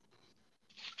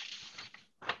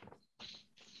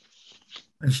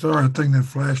 I saw a thing that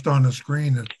flashed on the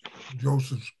screen that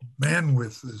Joseph's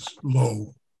bandwidth is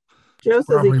low. Joe says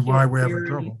probably why we're having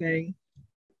trouble. Anything.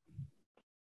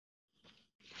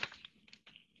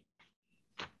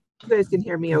 You guys can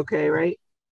hear me okay, right?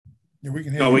 Yeah, we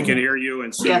can hear no, you. we can hear you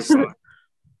and see yes. you.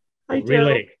 Hi, Joe.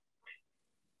 Relay.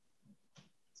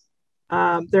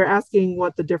 They're asking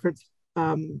what the difference,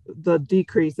 the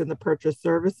decrease in the purchase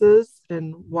services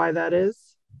and why that is.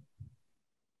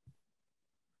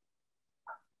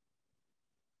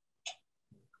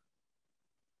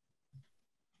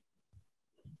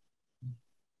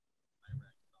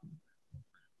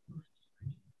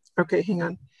 Okay, hang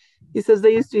on. He says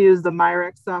they used to use the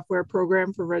MyRec software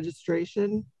program for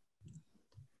registration.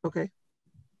 Okay.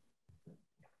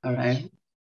 All right.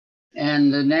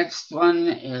 And the next one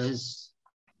is,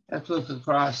 let's look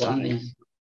across on the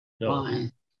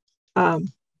line.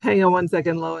 Hang on one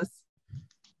second, Lois.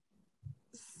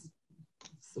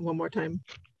 One more time.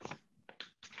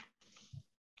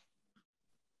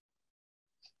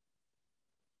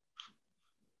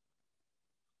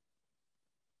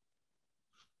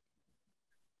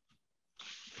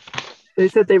 They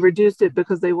said they reduced it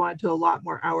because they wanted to allot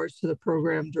more hours to the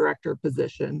program director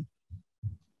position.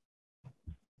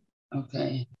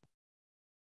 Okay.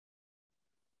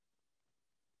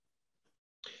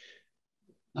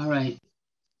 All right.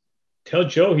 Tell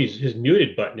Joe his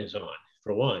muted button is on,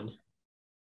 for one.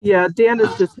 Yeah, Dan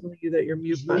is just telling you that your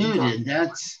mute button's muted. on.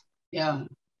 That's, yeah.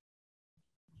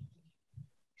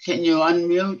 Can you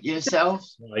unmute yourself?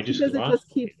 Well, I just Because it just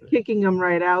keeps kicking them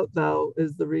right out, though,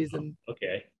 is the reason. Oh,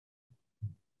 okay.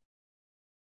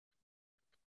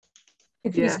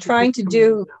 If he's trying to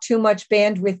do too much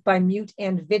bandwidth by mute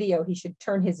and video, he should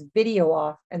turn his video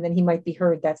off and then he might be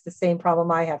heard. That's the same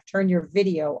problem I have. Turn your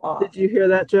video off. Did you hear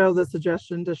that, Joe? The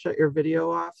suggestion to shut your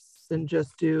video off and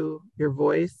just do your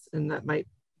voice, and that might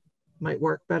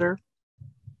work better.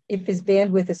 If his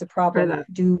bandwidth is a problem,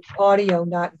 do audio,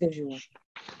 not visual.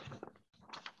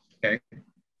 Okay.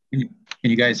 Can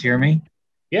you guys hear me?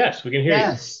 Yes, we can hear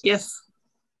you. Yes.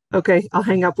 Okay, I'll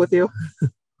hang up with you.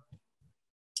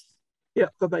 Yeah,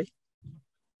 bye-bye.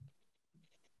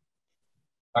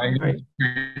 Right.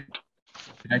 Good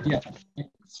idea,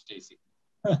 Stacy.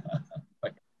 I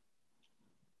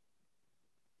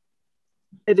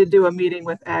did do a meeting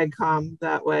with AgCom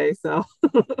that way, so.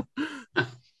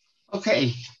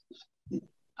 Okay.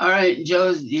 All right,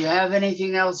 Joe, do you have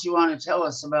anything else you want to tell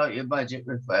us about your budget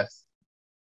request?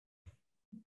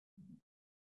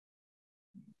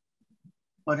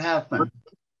 What happened?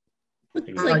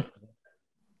 Looks like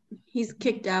he's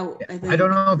kicked out, I think. I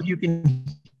don't know if you can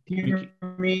hear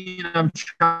me. I'm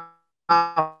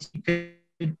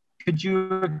could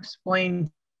you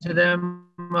explain to them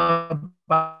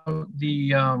about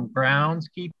the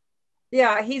groundskeeping?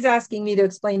 Yeah, he's asking me to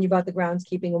explain you about the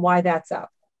groundskeeping and why that's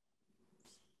up.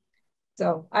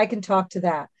 So I can talk to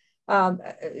that.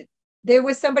 There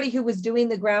was somebody who was doing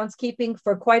the groundskeeping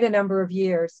for quite a number of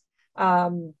years.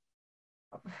 It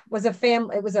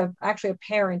was actually a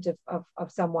parent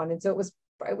of someone. And so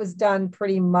it was done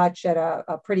pretty much at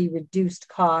a pretty reduced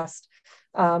cost.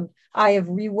 I have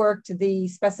reworked the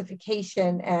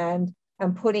specification and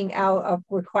I'm putting out a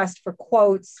request for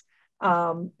quotes.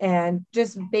 And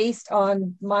just based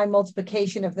on my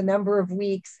multiplication of the number of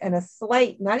weeks and a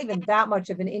slight, not even that much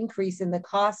of an increase in the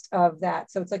cost of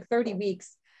that. So it's like 30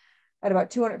 weeks at about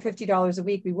 $250 a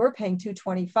week. We were paying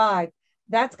 $225.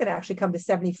 That's going to actually come to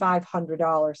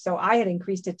 $7,500. So I had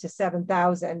increased it to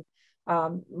 $7,000.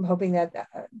 I'm hoping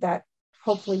that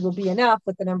hopefully will be enough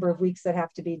with the number of weeks that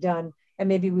have to be done. And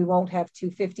maybe we won't have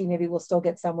 250. Maybe we'll still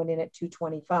get someone in at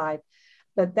 225.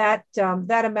 But that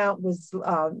amount was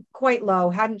quite low,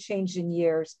 hadn't changed in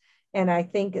years. And I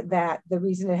think that the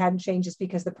reason it hadn't changed is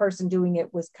because the person doing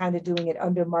it was kind of doing it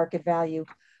under market value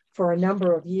for a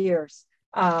number of years.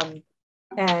 And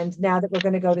now that we're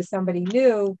going to go to somebody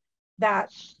new,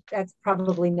 that's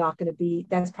probably not going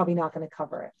to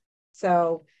cover it.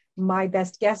 So my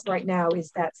best guess right now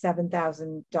is that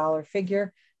 $7,000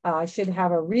 figure. I should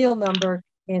have a real number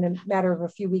in a matter of a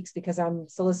few weeks because I'm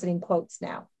soliciting quotes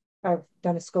now. I've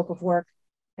done a scope of work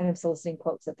and I'm soliciting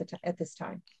quotes at this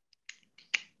time.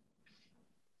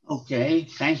 Okay,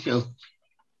 thank you.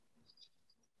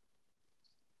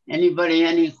 Anybody,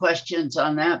 any questions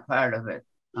on that part of it,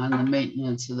 on the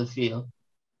maintenance of the field?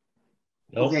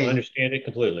 Nope, okay. I understand it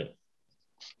completely.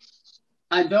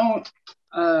 I don't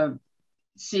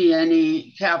see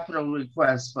any capital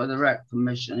requests for the Rec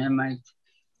Commission. Am I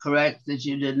correct that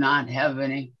you did not have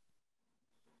any?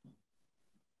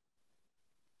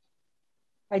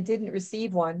 I didn't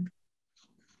receive one.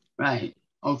 Right,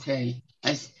 okay.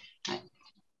 Is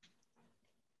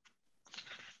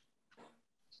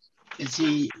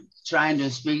he trying to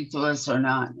speak to us or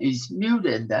not? He's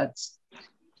muted. That's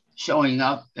showing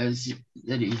up as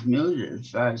that he's muted as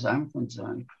far as I'm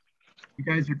concerned. You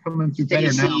guys are coming through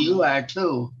better now. You are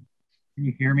too. Can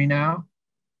you hear me now?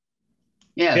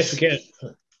 Yes. Yes, we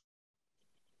can.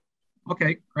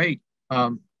 Okay, great. I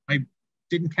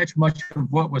didn't catch much of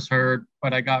what was heard,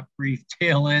 but I got brief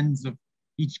tail ends of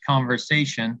each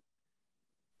conversation.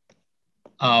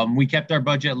 We kept our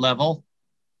budget level.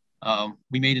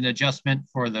 We made an adjustment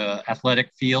for the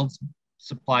athletic fields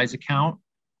supplies account.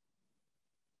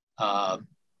 I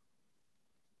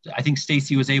think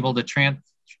Stacy was able to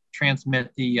transmit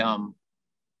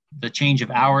the change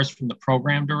of hours from the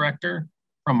program director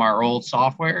from our old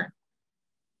software.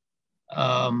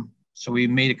 So we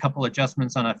made a couple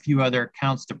adjustments on a few other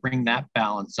accounts to bring that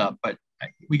balance up. But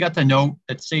we got the note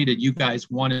that stated you guys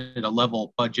wanted a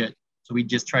level budget. So we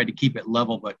just tried to keep it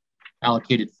level, but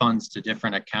allocated funds to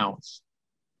different accounts.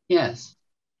 Yes.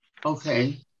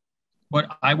 Okay.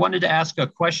 But I wanted to ask a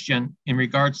question in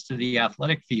regards to the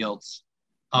athletic fields.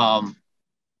 Now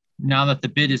that the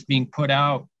bid is being put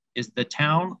out, is the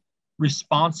town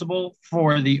responsible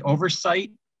for the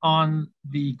oversight on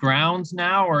the grounds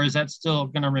now, or is that still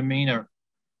going to remain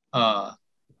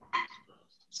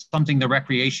something the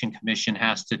Recreation Commission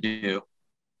has to do?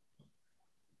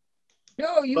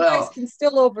 No, you guys can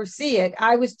still oversee it.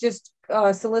 I was just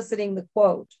soliciting the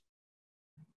quote.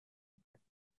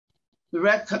 The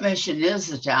Rec Commission is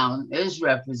the town, is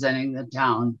representing the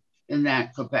town in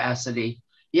that capacity.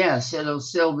 Yes, it'll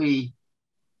still be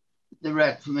the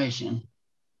Rec Commission.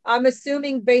 I'm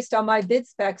assuming based on my bid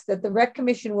specs that the Rec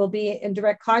Commission will be in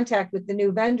direct contact with the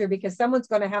new vendor, because someone's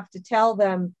going to have to tell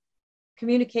them,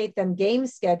 communicate them game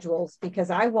schedules, because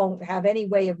I won't have any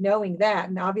way of knowing that.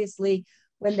 And obviously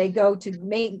when they go to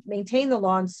maintain the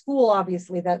lawn, school,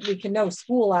 obviously that we can know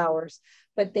school hours,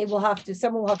 but they will have to,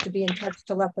 someone will have to be in touch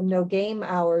to let them know game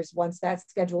hours once that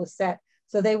schedule is set.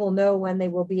 So they will know when they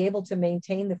will be able to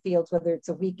maintain the fields, whether it's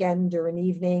a weekend or an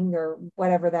evening or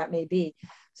whatever that may be.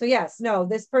 So yes, no,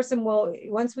 this person will,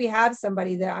 once we have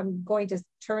somebody, that I'm going to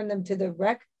turn them to the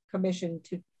Rec Commission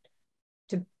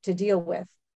to deal with,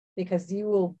 because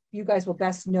you guys will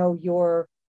best know your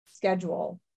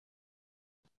schedule.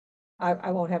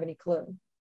 I won't have any clue.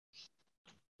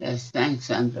 Yes, thanks,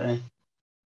 Andre.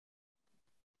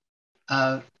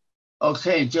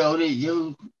 Okay, Jody,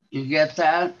 you get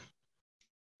that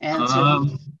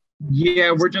answer?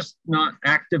 Yeah, we're just not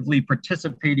actively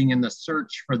participating in the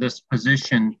search for this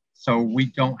position, so we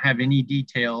don't have any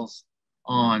details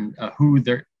on who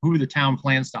the town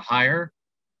plans to hire,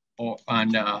 or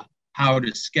on how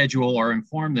to schedule or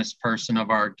inform this person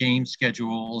of our game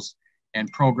schedules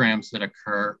and programs that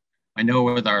occur. I know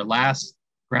with our last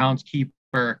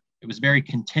groundskeeper, it was very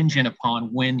contingent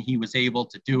upon when he was able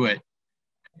to do it,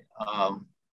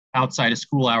 outside of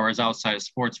school hours, outside of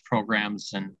sports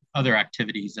programs and other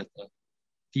activities at the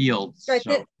field. Right,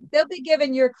 so, they'll be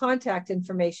given your contact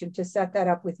information to set that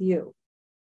up with you.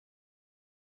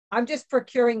 I'm just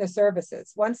procuring the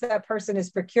services. Once that person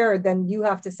is procured, then you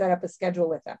have to set up a schedule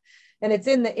with them. And it's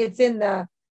in the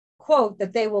quote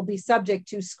that they will be subject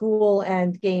to school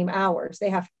and game hours.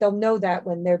 They'll know that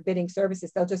when they're bidding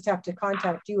services. They'll just have to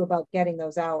contact you about getting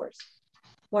those hours.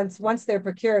 Once they're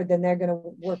procured, then they're going to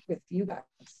work with you guys.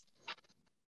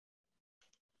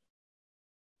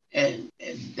 And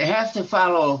they have to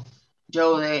follow,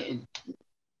 Joe, they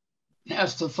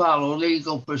have to follow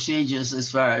legal procedures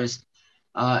as far as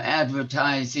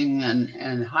advertising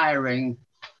and hiring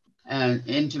and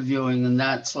interviewing and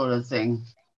that sort of thing.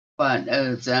 But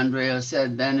as Andrea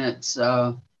said, then it's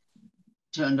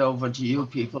turned over to you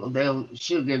people.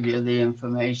 She'll give you the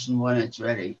information when it's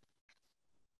ready.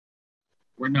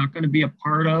 We're not going to be a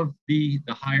part of the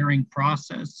hiring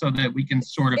process, so that we can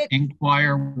sort of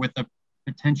inquire with the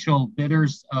potential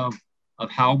bidders of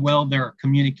how well their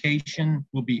communication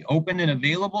will be open and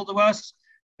available to us,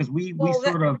 because we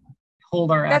sort of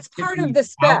hold our that's part of the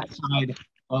spec outside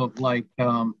of like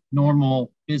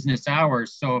normal business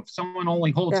hours. So if someone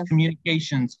only holds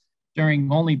communications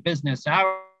during only business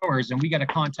hours, and we got to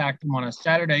contact them on a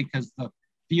Saturday because the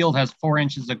field has 4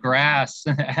 inches of grass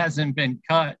and it hasn't been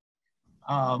cut,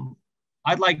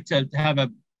 I'd like to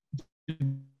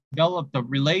develop the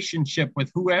relationship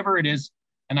with whoever it is,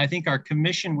 and I think our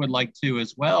commission would like to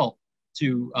as well,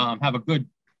 to have a good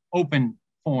open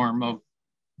form of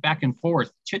back and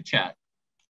forth chit chat.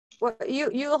 Well,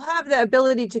 you'll have the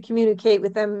ability to communicate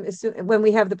with them when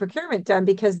we have the procurement done,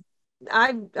 because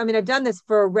I've done this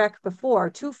for a rec before,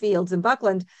 2 fields in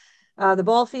Buckland, the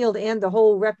ball field and the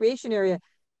whole recreation area.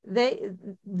 They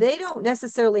don't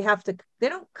necessarily they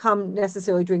don't come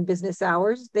necessarily during business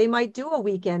hours. They might do a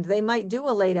weekend. They might do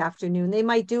a late afternoon. They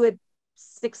might do it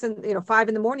 5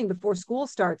 in the morning before school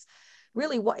starts.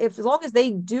 Really, as long as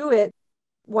they do it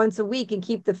once a week and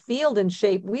keep the field in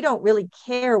shape, we don't really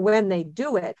care when they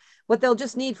do it. What they'll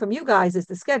just need from you guys is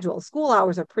the schedule. School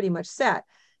hours are pretty much set.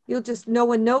 No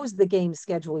one knows the game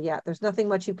schedule yet. There's nothing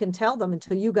much you can tell them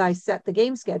until you guys set the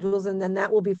game schedules, and then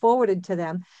that will be forwarded to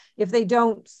them. If they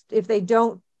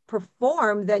don't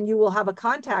perform, then you will have a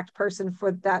contact person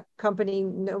for that company,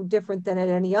 no different than at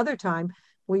any other time,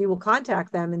 where you will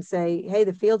contact them and say, hey,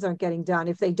 the fields aren't getting done.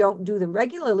 If they don't do them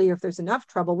regularly, or if there's enough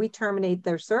trouble, we terminate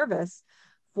their service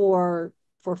for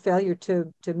failure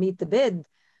to meet the bid.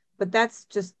 But that's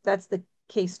the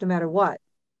case no matter what.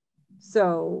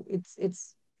 So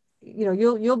it's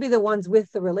you'll be the ones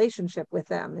with the relationship with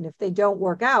them, and if they don't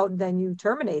work out, then you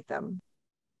terminate them.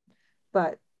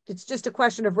 But it's just a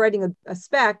question of writing a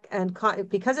spec, and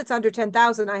because it's under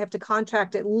 10,000, I have to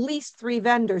contract at least 3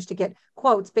 vendors to get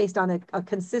quotes based on a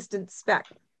consistent spec.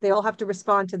 They all have to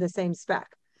respond to the same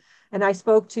spec. And I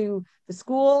spoke to the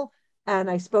school, And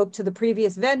I spoke to the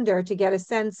previous vendor to get a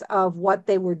sense of what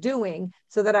they were doing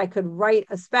so that I could write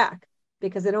a spec,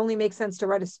 because it only makes sense to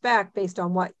write a spec based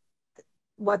on what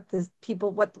the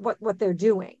people, what they're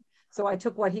doing. So I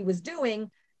took what he was doing,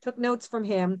 took notes from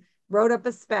him, wrote up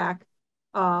a spec,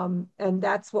 and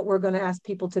that's what we're going to ask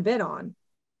people to bid on,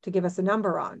 to give us a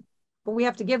number on. But we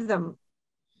have to give them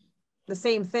the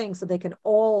same thing so they can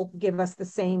all give us the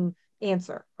same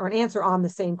answer, or an answer on the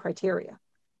same criteria.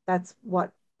 That's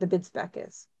what the bid spec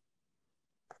is.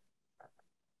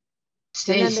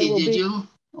 Stacy, did you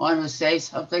want to say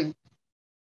something?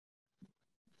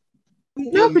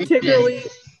 Not particularly.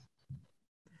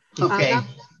 Okay.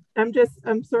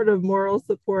 I'm sort of moral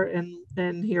support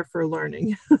and here for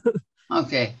learning.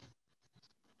 Okay.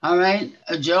 All right,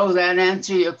 Joe, that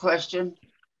answer your question?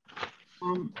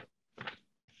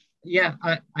 Yeah,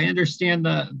 I understand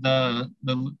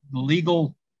the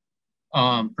legal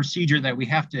procedure that we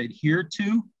have to adhere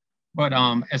to, but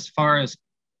as far as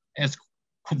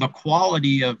the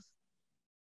quality of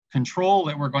control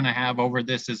that we're going to have over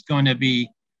this is going to be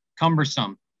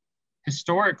cumbersome.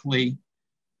 Historically,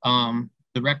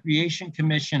 the Recreation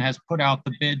Commission has put out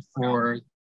the bid for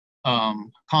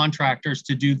contractors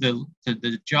to do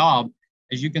the job.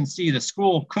 As you can see, the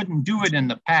school couldn't do it in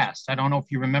the past. I don't know if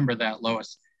you remember that,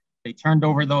 Lois. They turned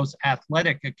over those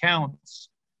athletic accounts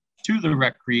to the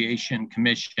Recreation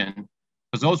Commission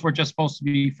because those were just supposed to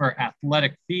be for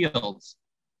athletic fields.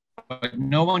 But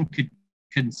no one could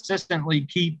consistently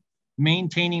keep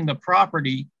maintaining the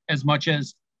property as much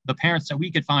as the parents that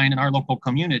we could find in our local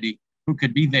community who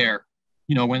could be there,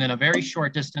 you know, within a very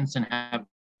short distance and have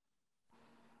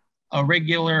a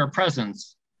regular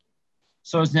presence.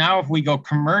 So as now if we go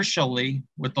commercially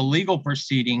with the legal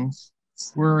proceedings,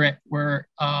 we're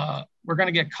going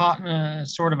to get caught in a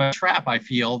sort of a trap, I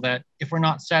feel, that if we're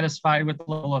not satisfied with the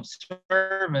level of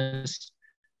service,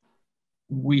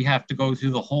 we have to go through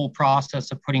the whole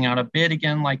process of putting out a bid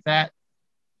again like that,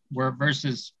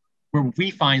 versus where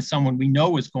we find someone we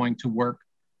know is going to work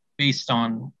based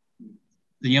on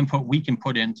the input we can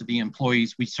put into the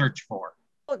employees we search for.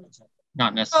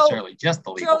 Not necessarily just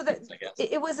the legal things, I guess.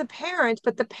 It was a parent,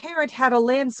 but the parent had a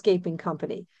landscaping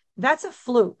company. That's a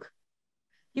fluke.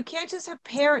 You can't just have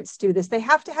parents do this. They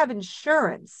have to have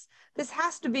insurance. This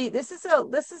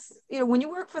is, you know, when you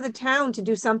work for the town to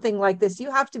do something like this,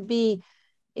 you have to be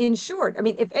insured. I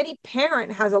mean, if any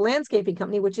parent has a landscaping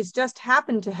company, which has just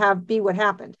happened to be what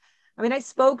happened. I mean, I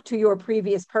spoke to your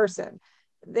previous person.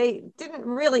 They didn't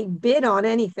really bid on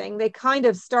anything. They kind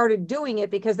of started doing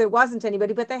it because there wasn't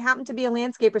anybody, but they happened to be a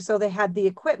landscaper. So they had the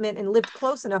equipment and lived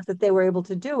close enough that they were able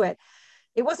to do it.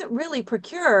 It wasn't really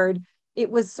procured. It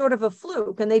was sort of a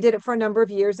fluke, and they did it for a number of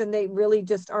years, and they really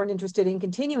just aren't interested in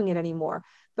continuing it anymore.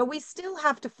 But we still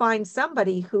have to find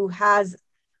somebody who has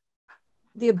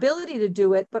the ability to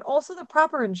do it, but also the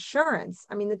proper insurance.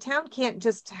 I mean, the town can't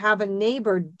just have a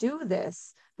neighbor do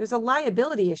this. There's a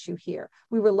liability issue here.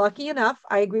 We were lucky enough,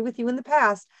 I agree with you in the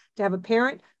past, to have a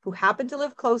parent who happened to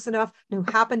live close enough and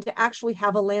who happened to actually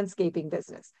have a landscaping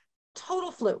business.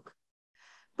 Total fluke.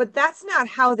 But that's not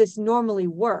how this normally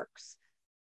works.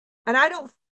 And I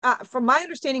don't, from my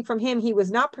understanding from him, he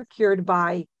was not procured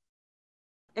by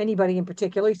anybody in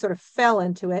particular. He sort of fell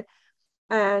into it.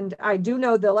 And I do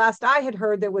know the last I had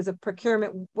heard, there was a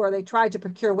procurement where they tried to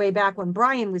procure way back when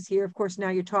Brian was here. Of course, now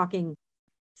you're talking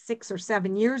 6 or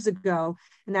 7 years ago.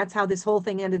 And that's how this whole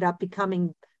thing ended up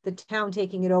becoming the town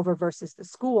taking it over versus the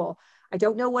school. I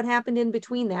don't know what happened in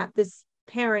between that. This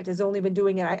parent has only been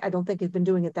doing it, I don't think has been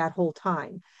doing it that whole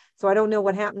time. So I don't know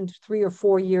what happened 3 or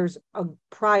 4 years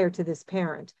prior to this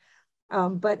parent.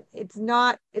 But it's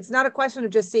not a question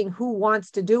of just seeing who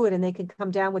wants to do it and they can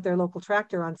come down with their local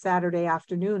tractor on Saturday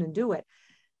afternoon and do it.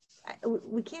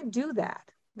 We can't do that.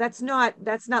 That's not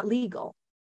legal.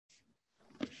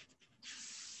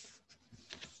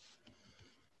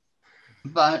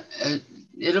 But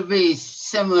it'll be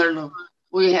similar to,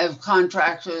 we have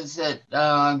contractors that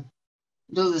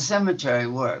do the cemetery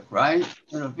work, right?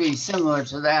 It'll be similar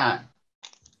to that.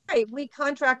 Right, we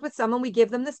contract with someone, we give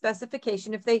them the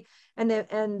specification if they,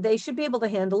 and they should be able to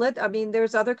handle it. I mean,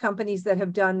 there's other companies that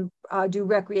have do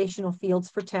recreational fields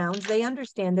for towns. They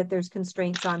understand that there's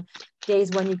constraints on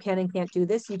days when you can and can't do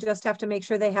this. You just have to make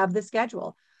sure they have the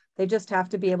schedule. They just have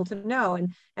to be able to know,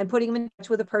 and putting them in touch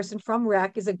with a person from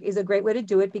rec is a great way to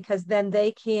do it, because then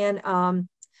they can,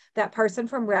 that person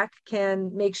from rec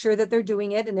can make sure that they're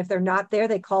doing it. And if they're not there,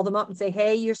 they call them up and say,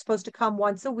 hey, you're supposed to come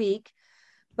once a week.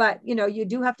 But, you know, you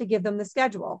do have to give them the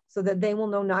schedule so that they will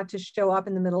know not to show up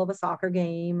in the middle of a soccer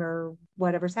game or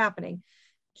whatever's happening.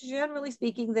 Generally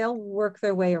speaking, they'll work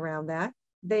their way around that.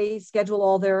 They schedule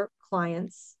all their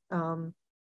clients.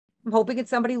 I'm hoping it's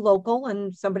somebody local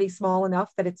and somebody small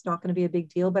enough that it's not going to be a big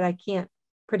deal, but I can't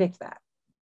predict that.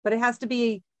 But it has to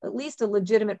be at least a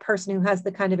legitimate person who has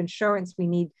the kind of insurance we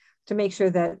need to make sure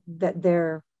that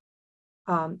they're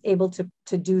able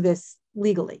to do this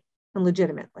legally and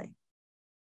legitimately.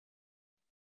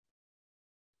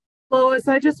 Lois,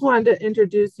 I just wanted to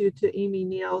introduce you to Amy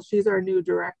Neal. She's our new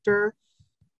director.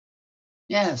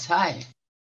 Yes, hi.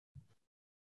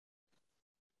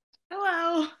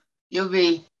 Hello. You'll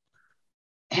be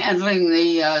handling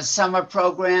the summer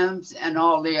programs and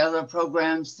all the other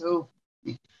programs too.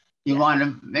 You want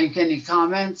to make any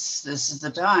comments? This is the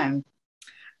time.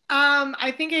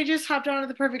 I think I just hopped on at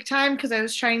the perfect time because I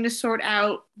was trying to sort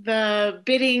out the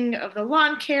bidding of the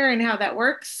lawn care and how that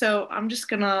works. So I'm just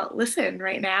gonna listen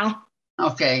right now.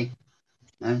 Okay.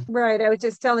 Right. I was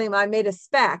just telling him I made a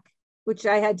spec, which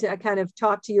I had to kind of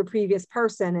talk to your previous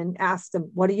person and ask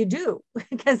them, what do you do?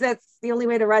 Because that's the only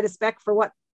way to write a spec for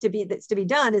what that's to be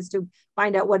done is to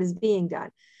find out what is being done.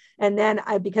 And then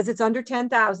because it's under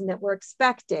 10,000 that we're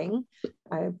expecting,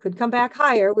 I could come back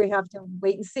higher. We have to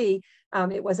wait and see.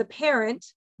 It was a parent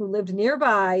who lived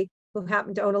nearby who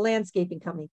happened to own a landscaping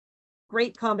company.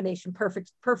 Great combination,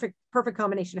 perfect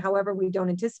combination. However, we don't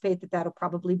anticipate that that'll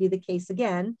probably be the case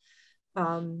again.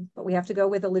 But we have to go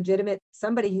with a legitimate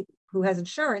somebody who has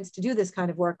insurance to do this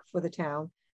kind of work for the town.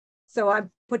 So I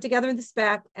put together the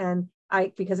spec, and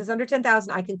because it's under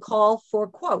 10,000, I can call for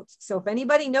quotes. So if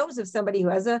anybody knows of somebody who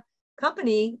has a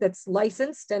company that's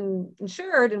licensed and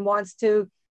insured and wants to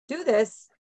do this,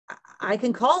 I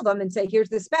can call them and say, here's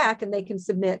the spec, and they can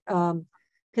submit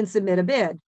a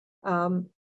bid.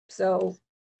 So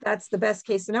that's the best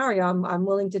case scenario. I'm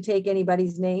willing to take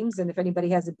anybody's names, and if anybody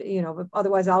has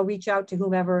otherwise I'll reach out to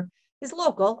whomever is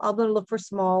local. I'm going to look for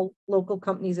small local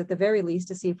companies at the very least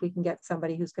to see if we can get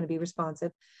somebody who's going to be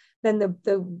responsive. Then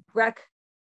the rec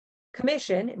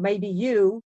commission, it may be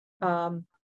you,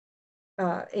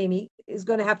 Amy, is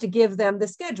going to have to give them the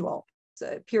schedule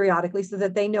periodically so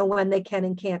that they know when they can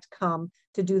and can't come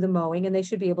to do the mowing, and they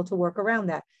should be able to work around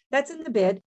that. That's in the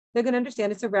bid. They're going to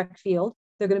understand it's a rec field.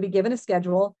 They're going to be given a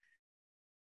schedule.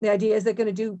 The idea is they're going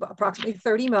to do approximately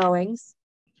 30 mowings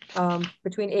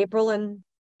between April and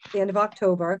the end of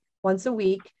October, once a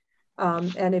week.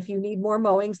 And if you need more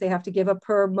mowings, they have to give a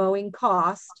per mowing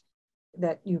cost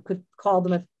that you could call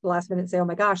them at the last minute and say, oh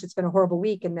my gosh, it's been a horrible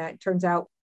week. And that turns out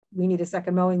we need a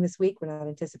second mowing this week. We're not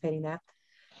anticipating that.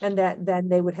 And that then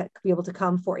they would be able to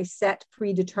come for a set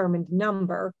predetermined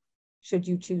number should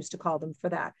you choose to call them for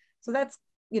that. So that's,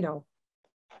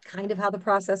 kind of how the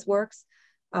process works.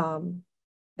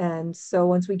 And so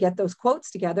once we get those quotes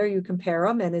together, you compare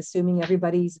them, and assuming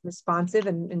everybody's responsive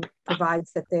and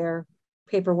provides that their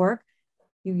paperwork,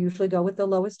 you usually go with the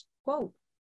lowest quote.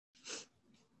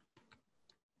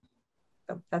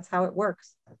 So that's how it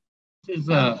works. This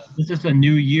is a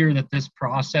new year that this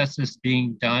process is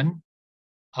being done.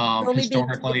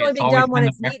 Historically, it's always been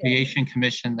the Recreation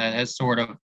Commission that has sort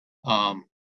of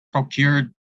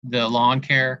procured the lawn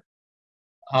care.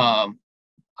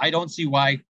 I don't see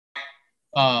why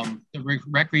the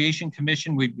Recreation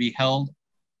Commission would be held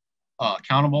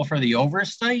accountable for the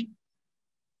oversight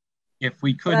if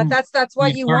we couldn't. That's why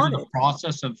you want the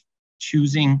process of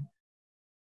choosing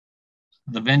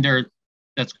the vendor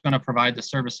that's going to provide the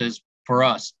services for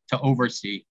us to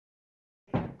oversee.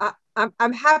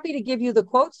 I'm happy to give you the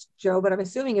quotes, Joe, but I'm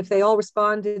assuming if they all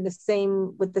respond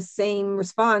with the same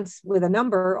response with a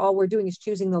number, all we're doing is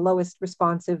choosing the lowest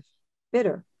responsive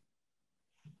bidder.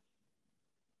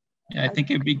 Yeah, I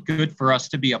think it'd be good for us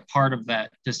to be a part of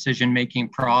that decision-making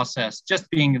process, just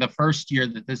being the first year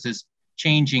that this is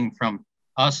changing from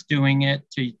us doing it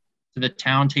to the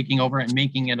town taking over and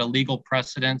making it a legal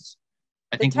precedence.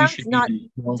 I think we should not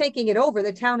taking it over.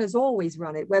 The town has always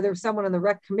run it. Whether someone on the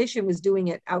rec commission was doing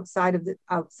it outside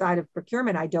of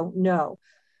procurement, I don't know.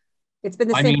 It's been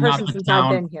the same person since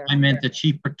I've been here. I meant the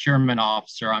chief procurement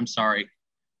officer. I'm sorry.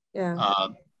 Yeah.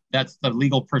 That's the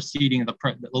legal proceeding, the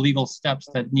legal steps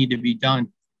that need to be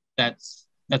done. That's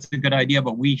a good idea,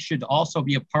 but we should also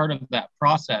be a part of that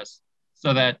process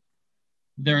so that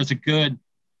there's a good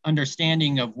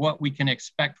understanding of what we can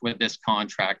expect with this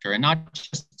contractor and not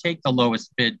just take the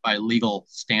lowest bid by legal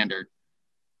standard.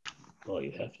 Well,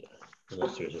 you have to,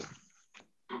 unless there's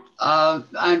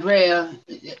Andrea,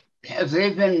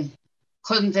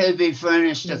 couldn't they be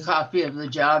furnished a copy of the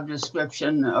job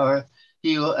description or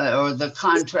the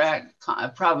contract,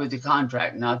 probably the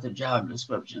contract, not the job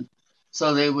description,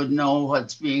 so they would know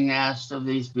what's being asked of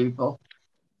these people?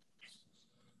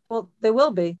 Well, they will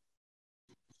be.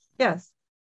 Yes.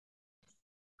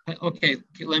 Okay,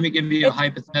 let me give you a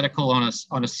hypothetical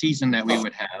on a season that we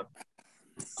would have.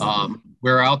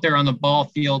 We're out there on the ball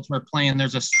fields, we're playing,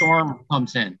 there's a storm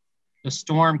comes in. The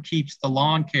storm keeps the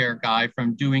lawn care guy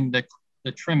from doing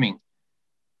the trimming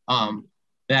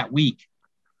that week.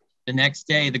 The next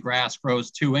day, the grass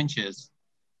grows 2 inches.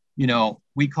 You know,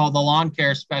 we call the lawn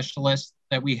care specialist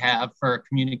that we have for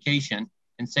communication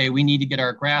and say, we need to get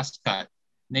our grass cut.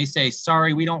 And they say,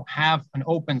 sorry, we don't have an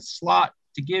open slot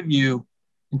to give you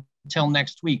until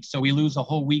next week. So we lose a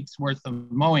whole week's worth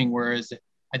of mowing. Whereas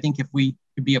I think if we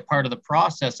could be a part of the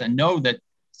process and know that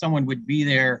someone would be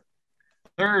there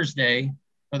Thursday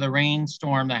for the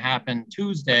rainstorm that happened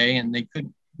Tuesday and they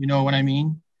couldn't, you know what I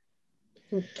mean?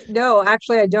 No,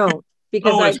 actually I don't,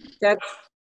 because that's.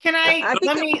 Can I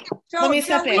think let me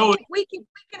step in. We can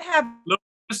have. Look,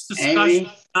 this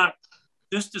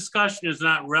discussion is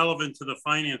not relevant to the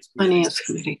finance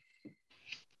committee.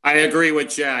 I agree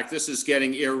with Jack. This is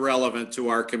getting irrelevant to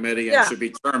our committee and should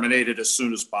be terminated as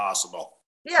soon as possible.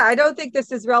 Yeah, I don't think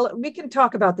this is relevant. We can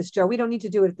talk about this, Joe. We don't need to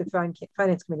do it at the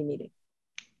finance committee meeting.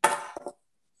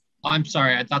 I'm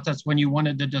sorry. I thought that's when you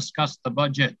wanted to discuss the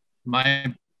budget.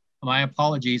 My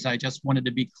apologies. I just wanted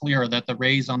to be clear that the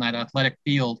raise on that athletic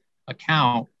field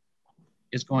account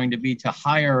is going to be to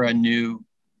hire a new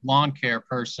lawn care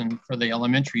person for the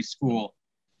elementary school.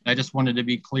 I just wanted to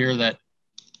be clear that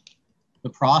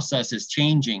the process is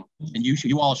changing, and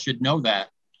you all should know that,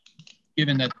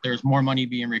 given that there's more money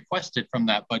being requested from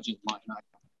that budget line item.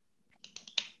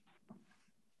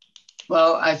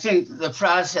 Well, I think the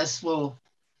process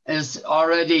is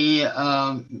already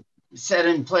set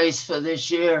in place for this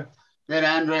year, that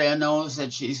Andrea knows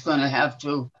that she's going to have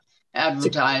to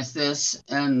advertise this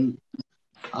and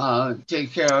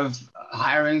take care of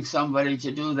hiring somebody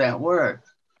to do that work.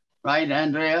 Right,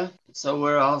 Andrea? So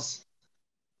we're all...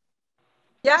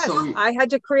 Yes, so, I had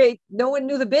to create, no one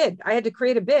knew the bid. I had to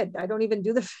create a bid. I don't even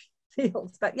do the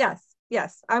fields, but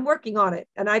yes, I'm working on it.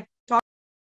 And I talked.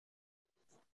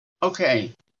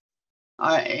 Okay.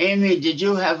 Amy, did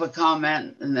you have a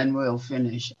comment? And then we'll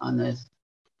finish on this.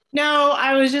 No,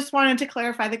 I was just wanting to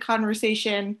clarify the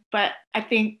conversation, but I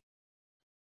think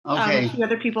a few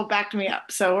other people backed me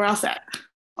up. So we're all set.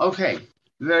 Okay,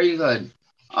 very good.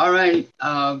 All right.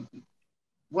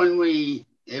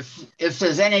 If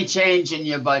there's any change in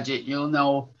your budget, you'll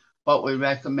know what we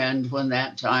recommend when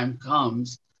that time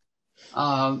comes.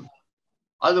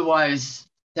 Otherwise,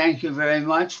 thank you very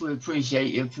much. We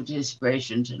appreciate your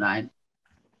participation tonight.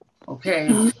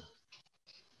 Okay.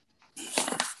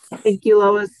 Thank you,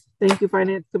 Lois. Thank you,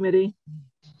 Finance Committee.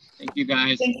 Thank you,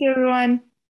 guys. Thank you, everyone.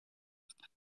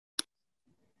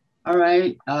 All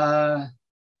right.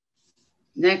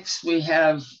 Next, we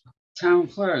have Town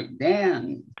Clerk,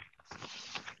 Dan.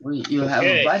 You have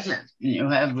a budget and you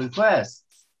have requests.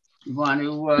 You want to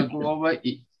go over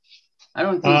it? I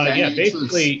don't think I need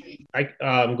basically,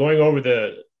 I'm going over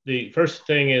the first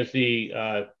thing is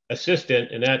the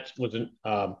assistant, and that was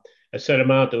a set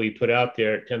amount that we put out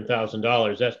there at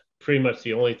 $10,000. That's pretty much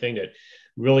the only thing that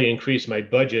really increased my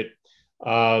budget.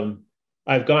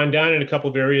 I've gone down in a couple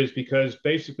of areas because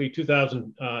basically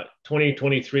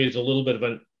 2023 is a little bit of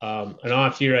an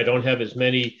off year. I don't have as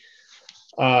many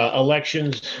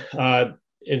elections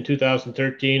in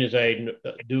 2013 as I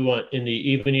do in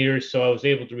the even years. So I was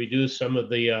able to reduce some of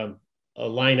the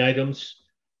line items.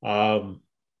 Let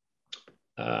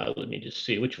me just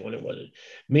see which one it was.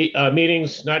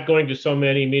 Meetings, not going to so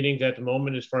many meetings at the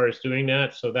moment as far as doing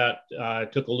that. So that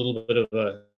took a little bit of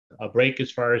a break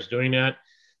as far as doing that.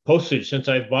 Postage, since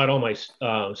I've bought all my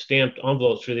stamped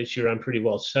envelopes for this year, I'm pretty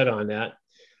well set on that.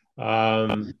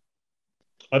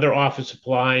 Other office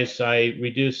supplies, I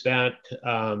reduced that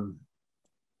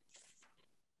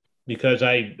because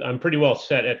I'm pretty well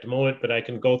set at the moment, but I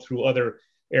can go through other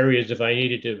areas if I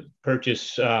needed to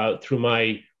purchase through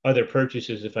my other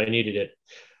purchases if I needed it.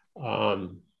 So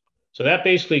that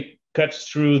basically cuts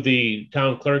through the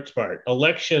town clerk's part.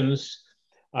 Elections,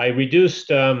 I reduced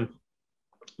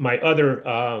my other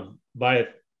by,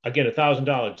 again,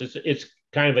 $1,000. It's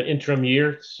kind of an interim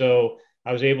year, so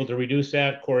I was able to reduce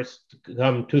that. Of course,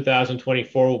 come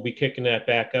 2024, we'll be kicking that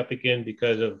back up again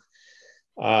because of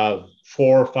 4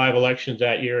 or 5 elections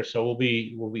that year. So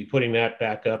we'll be putting that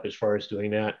back up as far as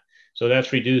doing that. So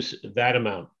that's reduced that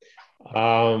amount.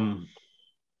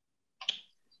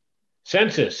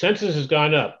 Census has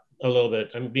gone up a little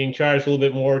bit. I'm being charged a little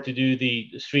bit more to do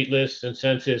the street lists and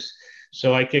census.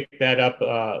 So I kicked that up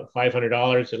 $500,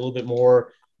 a little bit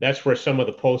more. That's where some of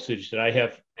the postage that I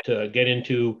have to get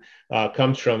into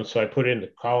comes from. So I put in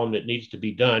the column that needs to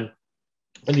be done.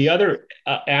 And the other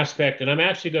aspect, and I'm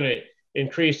actually going to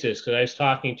increase this because I was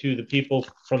talking to the people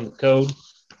from the code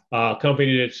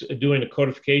company that's doing the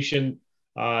codification.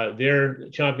 They're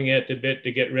chomping at the bit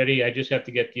to get ready. I just have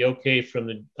to get the okay from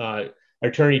the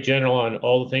Attorney General on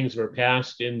all the things that were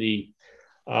passed in the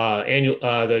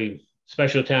the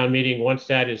special town meeting. Once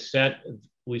that is set,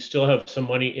 we still have some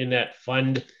money in that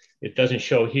fund. It doesn't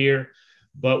show here,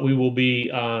 but we will be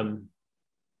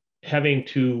having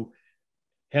to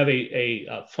have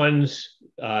a funds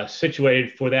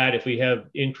situated for that if we have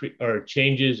increase or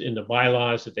changes in the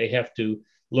bylaws that they have to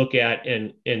look at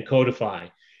and codify.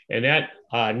 And that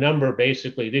number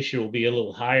basically this year will be a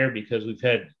little higher because we've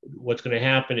had, what's going to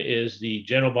happen is the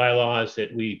general bylaws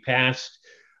that we passed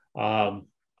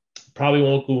probably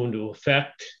won't go into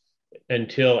effect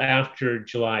until after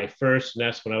July 1st. And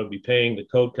that's when I would be paying the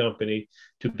code company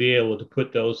to be able to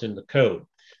put those in the code.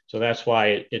 So that's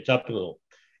why it's up a little.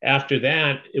 After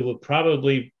that, it will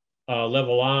probably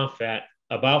level off at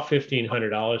about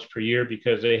 $1,500 per year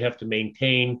because they have to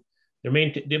maintain,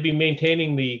 they'll be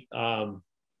maintaining the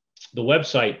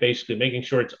website, basically making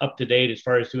sure it's up to date as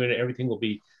far as doing it. Everything will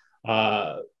be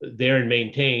there and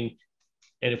maintained.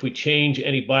 And if we change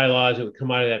any bylaws, it would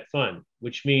come out of that fund,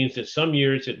 which means that some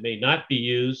years it may not be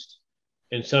used,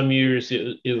 and some years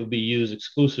it will be used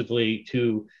exclusively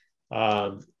to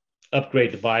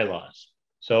upgrade the bylaws.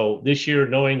 So this year,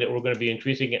 knowing that we're going to be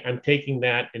increasing it, I'm taking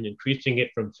that and increasing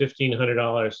it from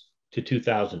 $1,500 to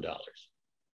 $2,000.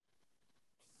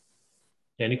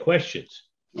 Any questions?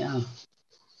 Yeah.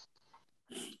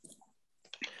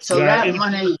 So that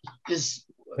money is,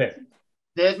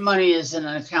 that money is in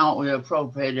an account we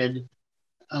appropriated.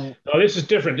 No, this is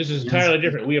different. This is entirely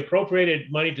different. We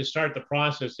appropriated money to start the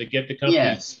process to get the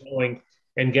company going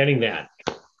and getting that.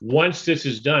 Once this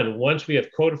is done, once we have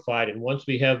codified and once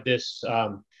we have this,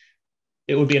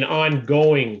 it would be an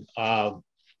ongoing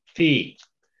fee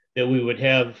that we would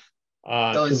have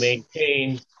to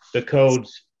maintain the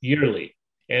codes yearly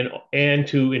and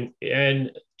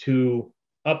to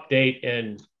update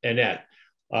and that.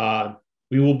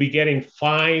 We will be getting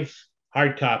 5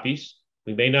 hard copies.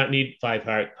 We may not need 5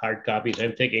 hard copies.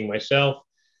 I'm thinking myself,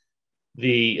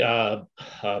 the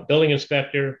building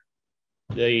inspector,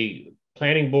 the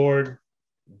planning board,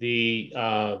 the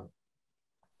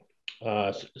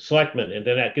selectmen, and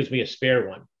then that gives me a spare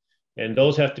one. And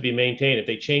those have to be maintained. If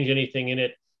they change anything in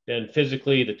it, then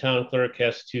physically the town clerk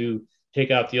has to take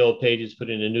out the old pages, put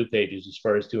in the new pages as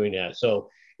far as doing that. So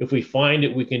if we find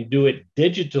that we can do it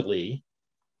digitally,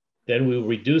 then we'll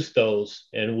reduce those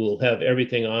and we'll have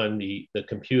everything on the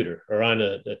computer or on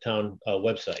the town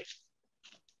website.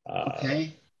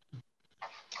 Okay.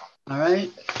 All right.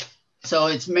 So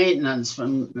it's maintenance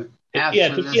from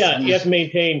after this. Yes,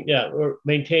 maintain. Yeah, we're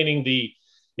maintaining the,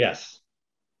 yes.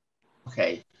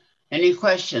 Okay. Any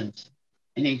questions?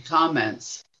 Any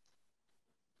comments?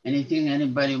 Anything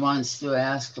anybody wants to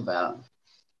ask about?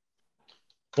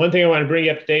 One thing I want to bring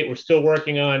you up to date, we're still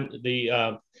working on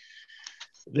the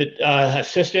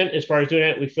assistant as far as doing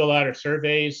it. We fill out our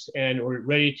surveys and we're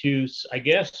ready to, I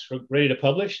guess, we're ready to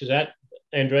publish. Is that,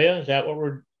 Andrea, is that what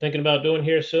we're thinking about doing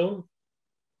here soon?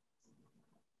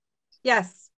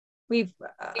 Yes, we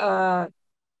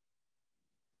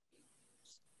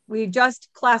just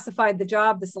classified the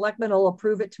job. The selectmen will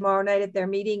approve it tomorrow night at their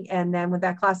meeting. And then with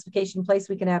that classification in place,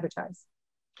 we can advertise.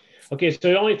 Okay, so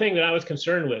the only thing that I was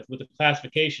concerned with the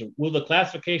classification, will the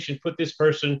classification put this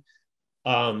person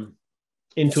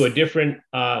into a different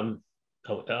cost,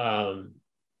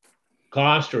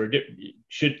 or is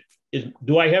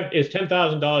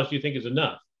 $10,000 do you think is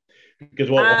enough? Because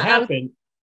what will happen?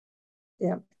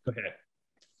 Yeah. Go ahead.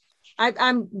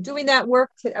 I'm doing that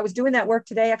work. I was doing that work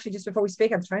today, actually, just before we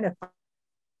speak. I'm trying to.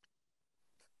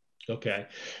 Okay.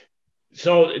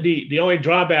 So the only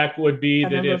drawback would be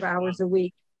that if hours a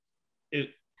week,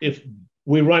 if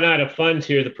we run out of funds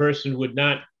here, the person would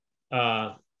not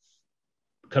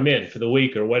come in for the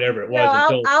week or whatever it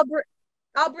was. No,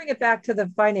 I'll bring it back to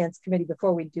the finance committee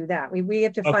before we do that. We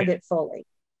have to fund it fully.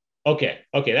 Okay.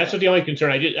 That's the only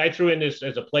concern. I threw in this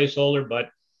as a placeholder, but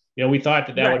we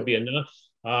thought that would be enough.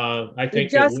 I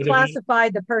think we just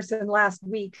classified the person last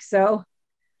week, so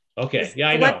okay. Yeah,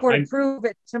 I know. Select board approve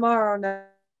it tomorrow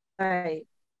night.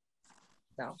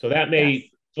 So that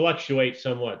may fluctuate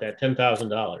somewhat. That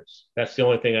 $10,000. That's the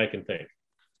only thing I can think.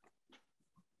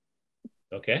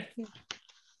 Okay.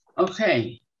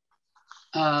 Okay.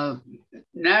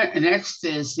 Next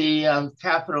is the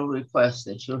capital request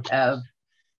that you have,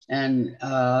 and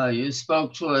you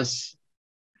spoke to us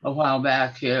a while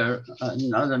back here in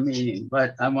another meeting,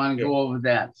 but I want to go over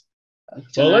that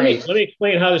tonight. Well, let me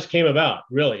explain how this came about,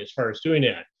 really, as far as doing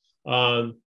that.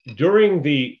 during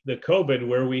the COVID,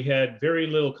 where we had very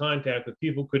little contact with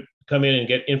people could come in and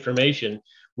get information,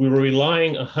 we were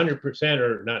relying 100%,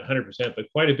 or not 100%,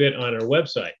 but quite a bit on our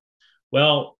website.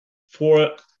 Well,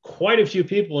 for quite a few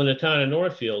people in the town of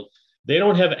Northfield, they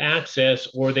don't have access,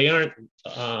 or they aren't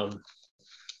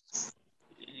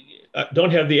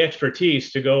don't have the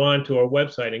expertise to go onto our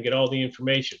website and get all the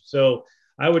information. So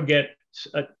I would get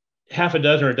half a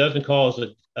dozen or a dozen calls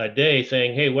a day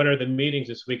saying, "Hey, what are the meetings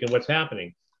this week and what's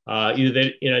happening?"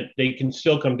 Either they can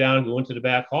still come down, go into the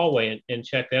back hallway and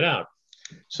check that out.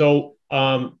 So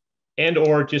and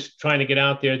or just trying to get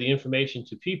out there the information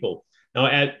to people. Now,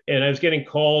 and I was getting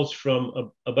calls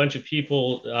from a bunch of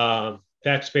people,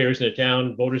 taxpayers in the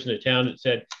town, voters in the town, that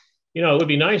said, you know, it would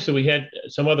be nice if we had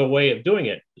some other way of doing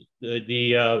it.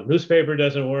 The newspaper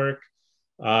doesn't work.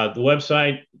 The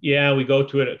website, yeah, we go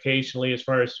to it occasionally as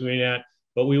far as doing that,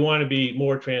 but we want to be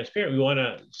more transparent. We want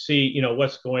to see, you know,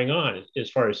 what's going on as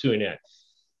far as doing that.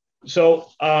 So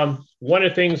one of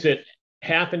the things that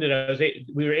happened that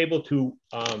we were able to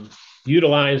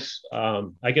utilize,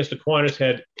 I guess the Kiwanis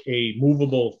had a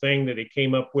movable thing that they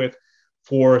came up with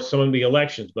for some of the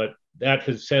elections, but that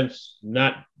has since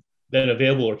not been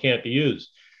available or can't be used.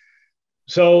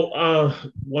 So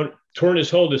during this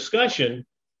whole discussion,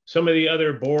 some of the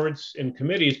other boards and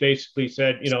committees basically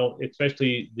said, you know,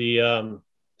 especially the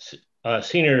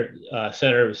senior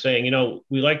center was saying, you know,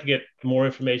 we like to get more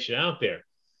information out there.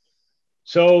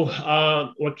 So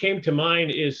what came to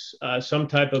mind is some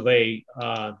type of a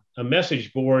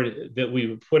message board that we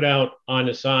would put out on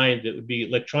the sign that would be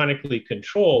electronically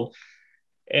controlled.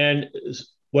 And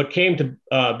what came to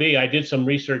be, I did some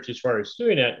research as far as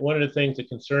doing that. One of the things that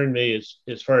concerned me is,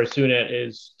 as far as doing that,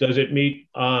 is does it meet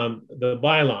the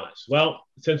bylaws? Well,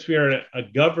 since we are a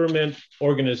government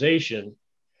organization,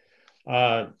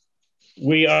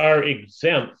 we are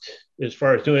exempt as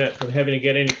far as doing that from having to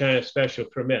get any kind of special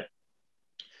permit.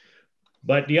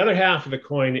 But the other half of the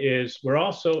coin is we're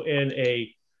also in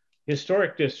a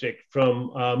historic district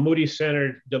from Moody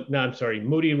Center, no, I'm sorry,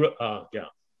 Moody, yeah.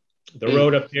 The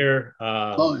road up there,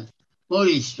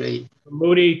 Moody Street,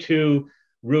 Moody to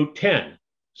Route 10.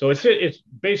 So it's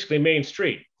basically Main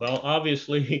Street. Well,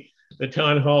 obviously the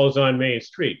town hall is on Main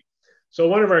Street. So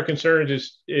one of our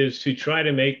concerns is to try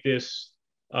to make this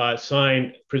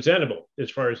sign presentable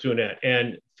as far as doing that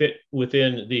and fit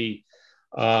within the,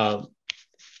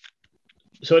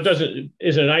 so it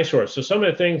isn't an eyesore. So some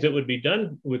of the things that would be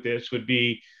done with this would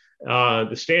be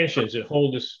the stanchions that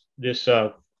hold this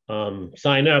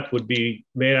sign up would be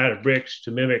made out of bricks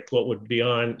to mimic what would be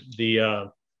on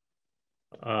the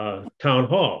town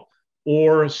hall,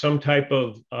 or some type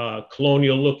of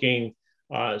colonial looking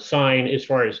sign as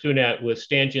far as doing that with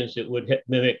stanchions that would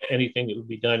mimic anything that would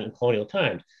be done in colonial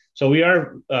times. So we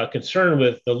are concerned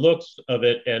with the looks of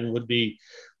it and would be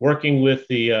working with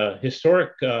the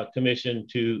Historic Commission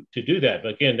to do that.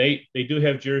 But again, they do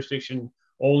have jurisdiction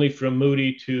only from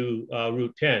Moody to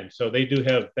Route 10. So they do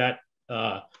have that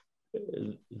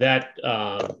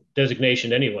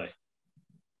designation anyway.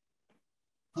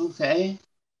 Okay.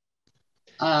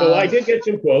 So I did get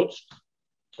some quotes,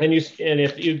 and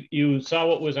if you saw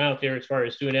what was out there as far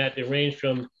as doing that, they range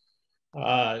from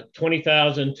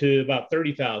 20,000 to about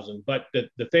 30,000. But the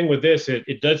thing with this,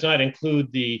 it does not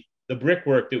include the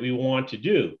brickwork that we want to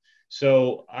do.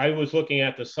 So I was looking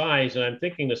at the size, and I'm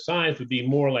thinking the size would be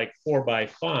more like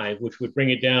 4x5, which would bring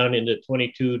it down into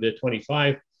 $22,000 to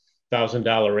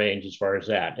 $25,000 range as far as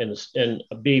that, and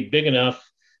be big enough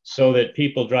so that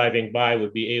people driving by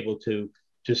would be able to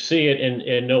see it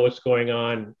and know what's going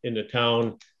on in the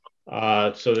town.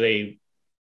 So they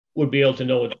would be able to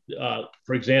know,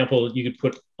 for example, you could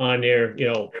put on there, you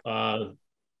know,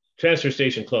 transfer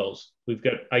station closed.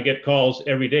 I get calls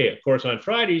every day. Of course, on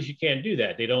Fridays, you can't do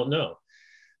that. They don't know.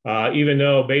 Even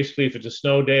though basically if it's a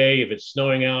snow day, if it's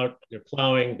snowing out, they're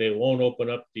plowing, they won't open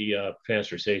up the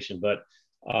transfer station. But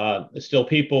still,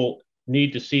 people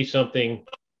need to see something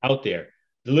out there.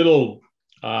 The little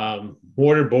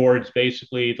border boards,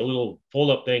 basically, the little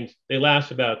fold-up things, they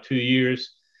last about 2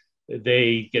 years.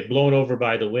 They get blown over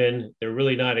by the wind. They're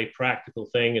really not a practical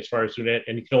thing as far as doing that,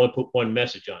 and you can only put one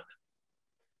message on them.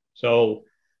 So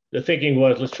the thinking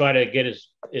was, let's try to get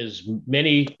as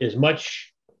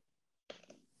much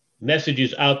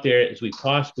messages out there as we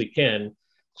possibly can,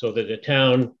 so that the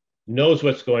town knows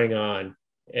what's going on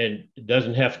and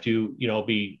doesn't have to, you know,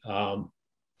 be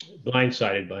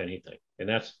blindsided by anything. And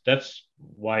that's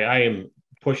why I am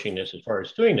pushing this as far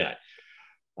as doing that.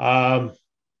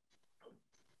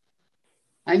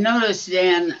 I noticed,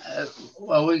 Dan,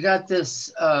 well, we got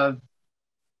this, an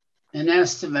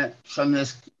estimate from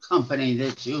this company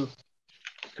that you...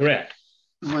 Correct.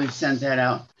 We sent that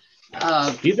out.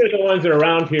 These are the ones that are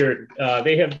around here.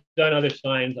 They have done other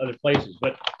signs, other places,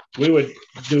 but we would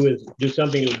do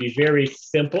something that would be very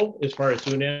simple as far as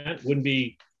doing that. Wouldn't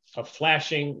be a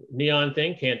flashing neon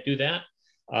thing. Can't do that.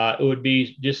 It would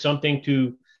be just something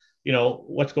to,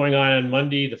 what's going on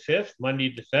Monday the 5th,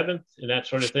 Monday the 7th, and that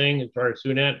sort of thing as far as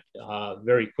doing that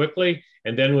very quickly.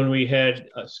 And then when we had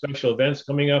special events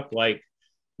coming up, like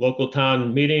local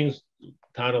town meetings,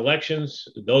 town elections,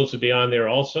 those would be on there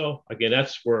also. Again,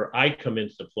 that's where I come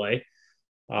into play.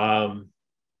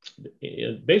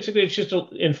 Basically, it's just to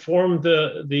inform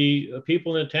the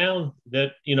people in the town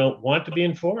that, want to be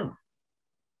informed.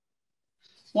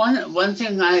 One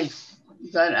thing I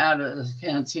got out of,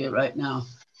 can't see it right now,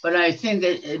 but I think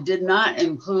it did not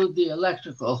include the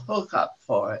electrical hookup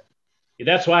for it.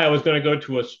 That's why I was going to go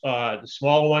to a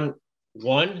small one,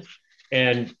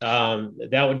 and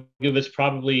that would give us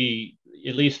probably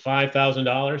at least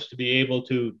 $5,000 to be able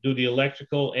to do the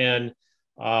electrical and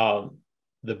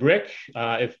the brick.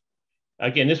 If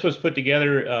again, this was put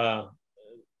together,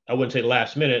 I wouldn't say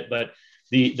last minute, but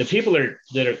the people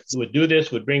that would do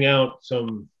this would bring out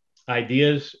some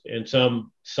ideas and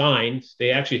some signs.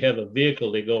 They actually have a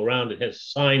vehicle they go around that has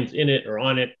signs in it or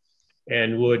on it,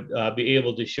 and would be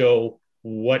able to show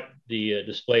what the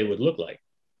display would look like.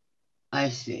 I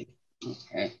see.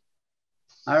 Okay.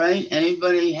 All right.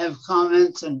 Anybody have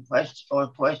comments and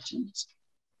questions?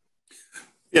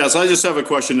 Yes, I just have a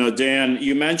question. Dan,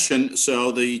 you mentioned,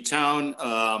 so the town,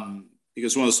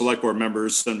 because one of the select board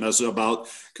members sent us about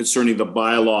concerning the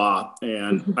bylaw,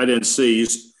 and I didn't see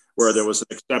where there was an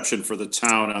exception for the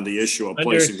town on the issue of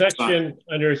placing the sign.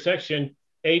 Under section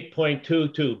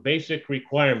 8.22, basic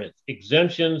requirements,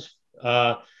 exemptions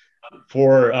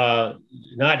for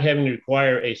not having to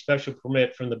require a special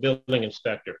permit from the building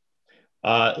inspector.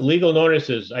 Legal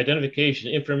notices, identification,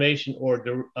 information,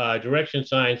 or direction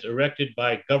signs erected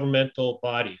by governmental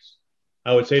bodies.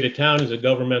 I would say the town is a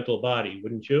governmental body,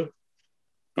 wouldn't you?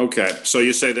 Okay, so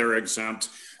you say they're exempt.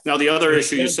 Now, the other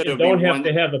issue you said, don't have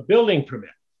to have a building permit.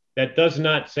 That does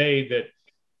not say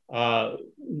that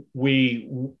we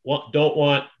don't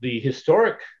want the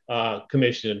historic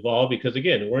commission involved, because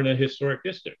again, we're in a historic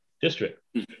district.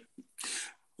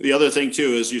 The other thing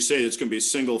too is you say it's going to be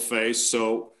single face,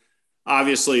 so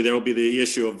obviously there will be the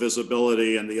issue of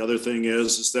visibility, and the other thing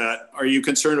is that, are you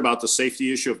concerned about the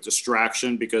safety issue of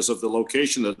distraction because of the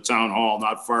location of the town hall,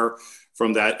 not far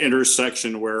from that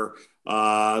intersection where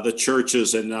the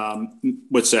churches and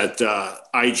what's that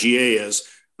IGA is?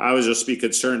 I would just be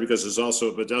concerned because there's also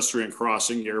a pedestrian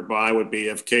crossing nearby, would be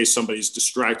in case somebody's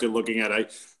distracted looking at a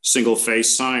single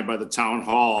face sign by the town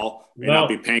hall, may not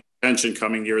be paying attention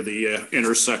coming near the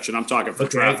intersection. I'm talking for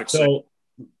traffic. So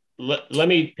let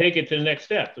me take it to the next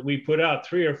step. We put out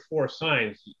 3 or 4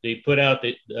 signs. They put out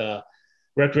the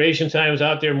recreation sign was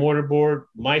out there, mortar board.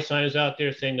 My sign is out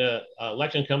there saying the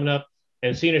election coming up,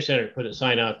 and Senior Center put a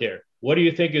sign out there. What do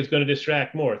you think is going to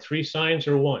distract more, 3 signs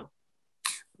or 1?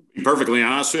 Be perfectly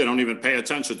honest with you, I don't even pay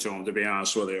attention to them, to be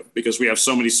honest with you, because we have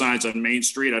so many signs on Main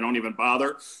Street. I don't even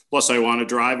bother. Plus, I want to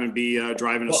drive and be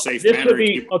driving a safe manner.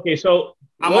 Okay, so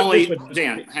I'm only,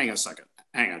 Dan, hang on a second.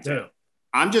 Hang on. Yeah.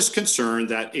 I'm just concerned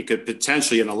that it could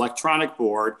potentially, an electronic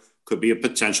board could be a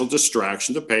potential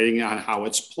distraction depending on how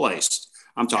it's placed.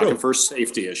 I'm talking for a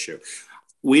safety issue.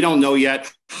 We don't know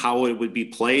yet how it would be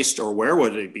placed or where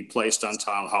would it be placed on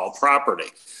town hall property.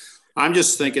 I'm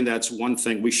just thinking that's one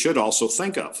thing we should also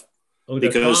think of. Oh, the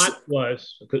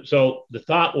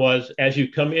thought was as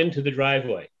you come into the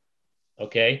driveway,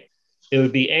 okay, it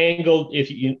would be angled.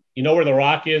 If you know where the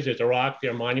rock is, there's a rock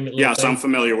there, monument. Yes, I'm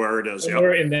familiar where it is.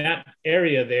 We're in that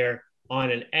area there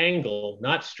on an angle,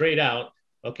 not straight out,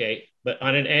 okay, but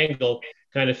on an angle,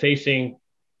 kind of facing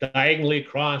diagonally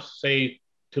across, say,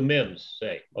 to Mims,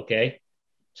 say, okay,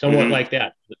 somewhat like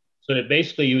that. So that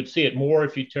basically you would see it more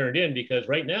if you turned in, because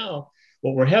right now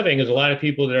what we're having is a lot of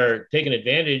people that are taking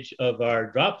advantage of our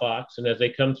drop box, and as they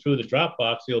come through the drop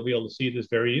box, they'll be able to see this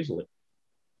very easily.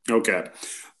 Okay.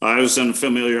 I was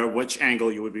unfamiliar of which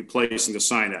angle you would be placing the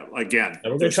sign at. Again,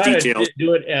 and we're going to try to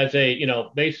do it as a,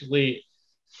 basically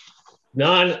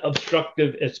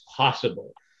non-obstructive as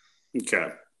possible. Okay.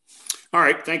 All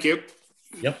right. Thank you.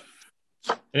 Yep.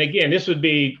 And again, this would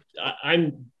be,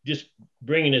 I'm just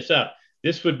bringing this up.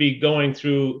 This would be going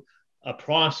through a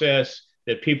process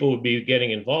that people would be getting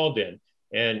involved in.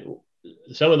 And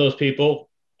some of those people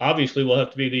obviously will have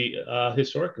to be the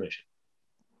Historic Commission.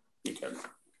 Okay.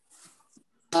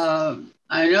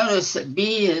 I noticed that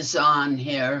B is on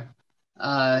here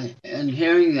and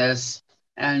hearing this,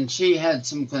 and she had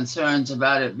some concerns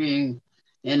about it being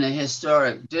in a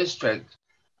historic district.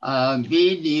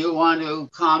 B, do you want to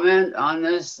comment on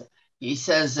this? he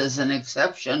says there's an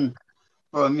exception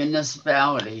for a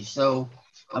municipality. So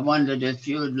I wondered if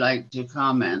you would like to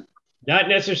comment. Not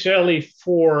necessarily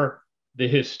for the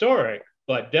historic,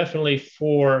 but definitely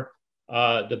for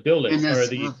the building or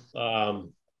the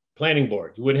planning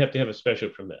board. You wouldn't have to have a special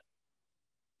permit.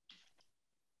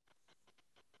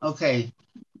 Okay.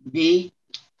 B?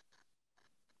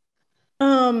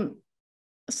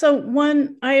 So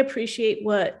one, I appreciate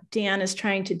what Dan is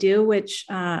trying to do, which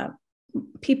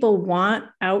people want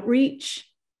outreach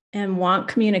and want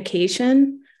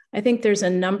communication. I think there's a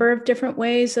number of different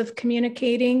ways of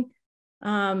communicating.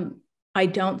 I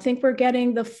don't think we're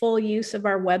getting the full use of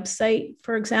our website,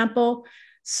 for example.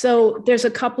 So there's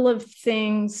a couple of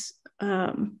things.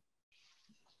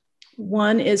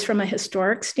 One is from a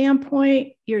historic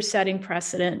standpoint, you're setting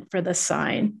precedent for the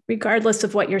sign, regardless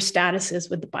of what your status is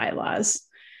with the bylaws.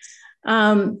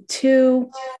 Two,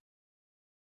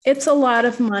 it's a lot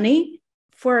of money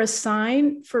for a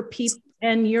sign for people,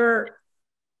 and you're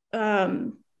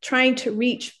trying to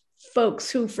reach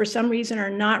folks who for some reason are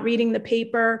not reading the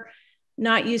paper,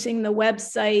 not using the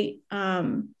website.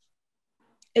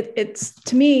 It's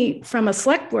to me, from a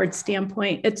select board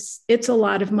standpoint, it's a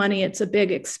lot of money. It's a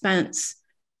big expense.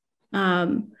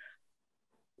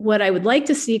 What I would like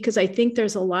to see, because I think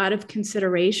there's a lot of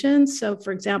considerations. So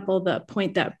for example, the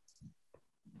point that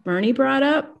Bernie brought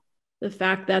up, the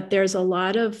fact that there's a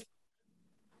lot of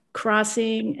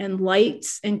crossing and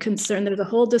lights and concern. There's a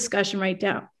whole discussion right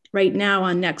now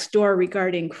on next door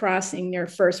regarding crossing near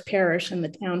First Parish and the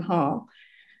town hall.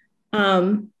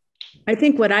 I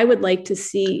think what I would like to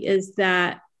see is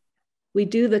that we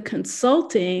do the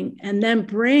consulting and then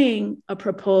bring a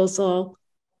proposal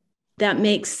that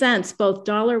makes sense, both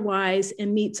dollar-wise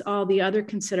and meets all the other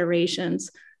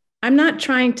considerations. I'm not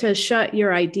trying to shut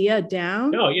your idea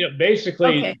down. No,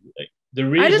 basically, okay. The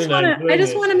reason I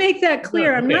just want to make that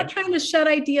clear. I'm not trying to shut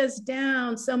ideas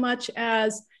down so much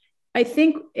as I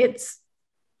think it's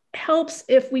helps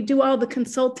if we do all the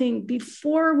consulting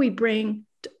before we bring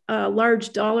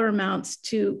large dollar amounts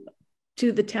to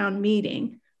the town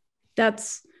meeting.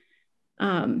 That's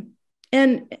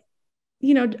and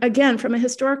again, from a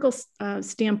historical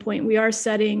standpoint, we are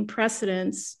setting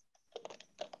precedents,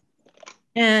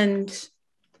 and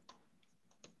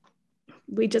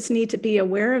we just need to be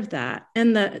aware of that.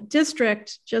 And the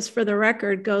district, just for the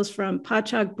record, goes from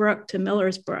Patchogue Brook to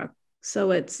Miller's Brook.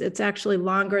 So it's actually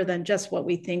longer than just what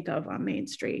we think of on Main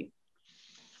Street.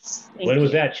 When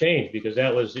was that changed? Because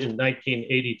that was in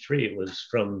 1983. It was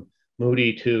from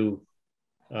Moody to.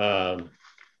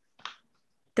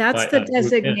 That's the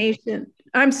designation.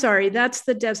 I'm sorry. That's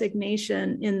the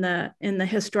designation in the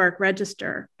historic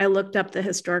register. I looked up the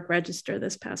historic register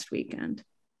this past weekend.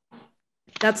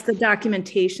 That's the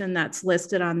documentation that's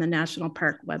listed on the National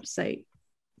Park website.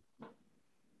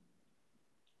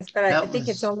 But I think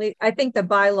it's only, I think the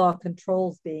bylaw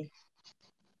controls the.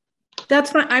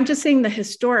 That's what I'm just saying, the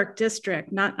historic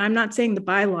district, I'm not saying the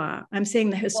bylaw. I'm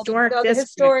saying the historic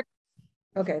district.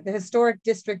 The historic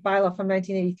district bylaw from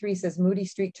 1983 says Moody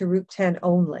Street to Route 10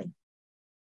 only.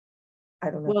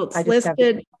 I don't know.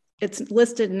 Well, it's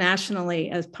listed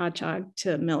nationally as Patchogue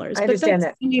to Miller's. I understand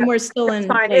that. I mean, we're still in.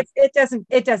 Fine. Like, it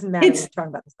doesn't matter. We're talking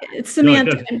about this. It's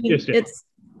semantic.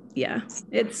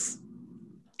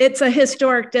 It's a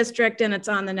historic district and it's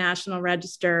on the National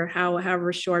Register,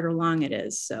 however short or long it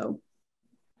is. So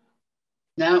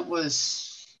that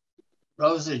was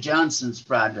Rosa Johnson's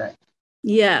project.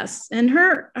 Yes, and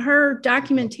her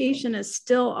documentation is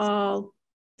still all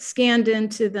scanned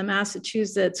into the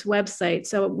Massachusetts website.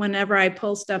 So whenever I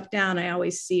pull stuff down, I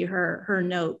always see her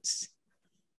notes.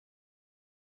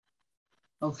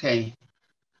 Okay.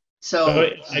 So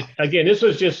again, this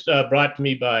was just brought to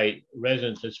me by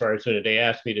residents as far as that they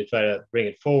asked me to try to bring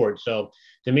it forward. So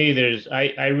to me,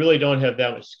 I really don't have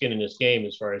that much skin in this game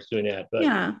as far as doing that. But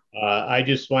yeah. I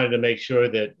just wanted to make sure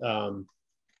that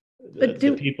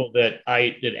the people that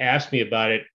asked me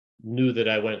about it knew that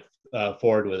I went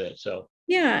forward with it. So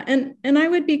yeah, and I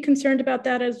would be concerned about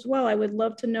that as well. I would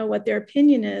love to know what their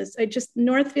opinion is.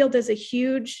 Northfield is a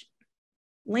huge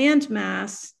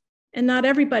landmass. And not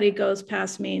everybody goes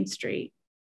past Main Street.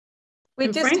 We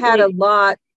just had a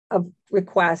lot of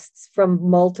requests from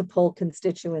multiple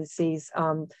constituencies.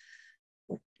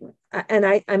 And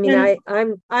I mean,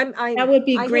 that would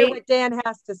be I great. hear what Dan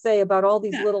has to say about all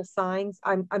these little signs.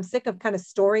 I'm sick of kind of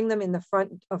storing them in the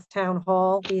front of town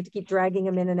hall. We have to keep dragging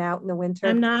them in and out in the winter.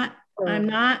 I'm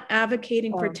not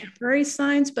advocating for temporary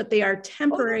signs, but they are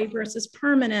temporary versus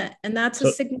permanent, and that's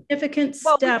a significant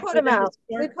step. We put them out.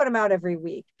 We put them out every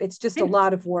week. It's just a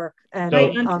lot of work, and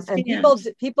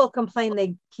people complain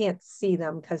they can't see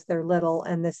them because they're little,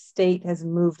 and the state has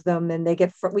moved them, and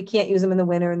we can't use them in the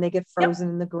winter, and they get frozen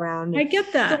in the ground. I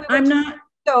get that.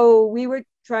 So we were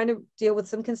trying to deal with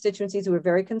some constituencies who were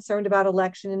very concerned about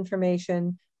election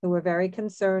information, who were very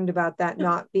concerned about that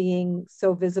not being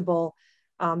so visible.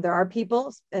 There are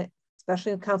people,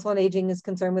 especially the Council on Aging is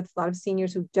concerned with a lot of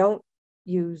seniors who don't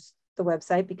use the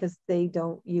website because they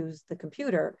don't use the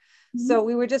computer. Mm-hmm. So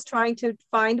we were just trying to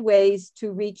find ways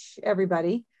to reach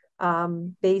everybody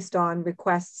based on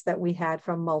requests that we had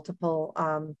from multiple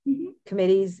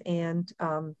committees and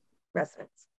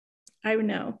residents. I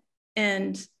know.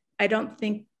 And I don't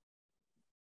think.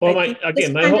 Well,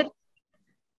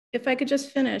 if I could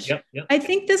just finish, yep. I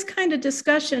think this kind of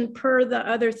discussion, per the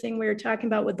other thing we were talking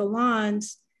about with the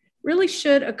lawns, really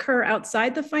should occur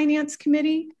outside the Finance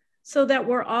Committee so that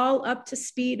we're all up to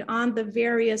speed on the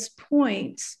various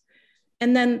points.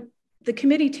 And then the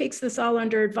committee takes this all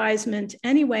under advisement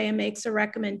anyway and makes a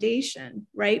recommendation,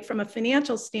 right? From a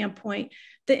financial standpoint,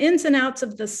 the ins and outs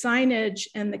of the signage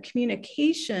and the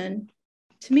communication,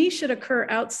 to me, should occur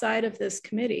outside of this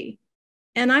committee.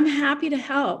 And I'm happy to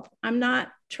help. I'm not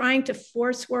trying to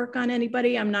force work on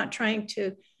anybody. I'm not trying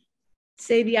to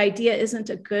say the idea isn't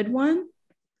a good one.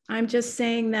 I'm just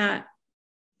saying that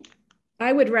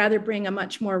I would rather bring a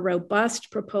much more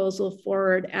robust proposal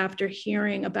forward after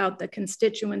hearing about the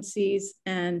constituencies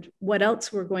and what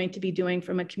else we're going to be doing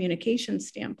from a communication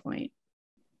standpoint.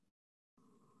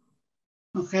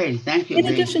 Okay, thank you. In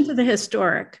addition to the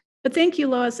historic. But thank you,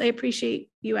 Lois. I appreciate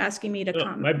you asking me to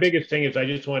comment. My biggest thing is I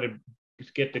just want to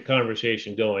get the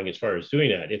conversation going as far as doing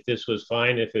that. If this was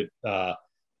fine,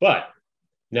 but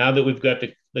now that we've got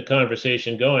the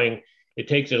conversation going, it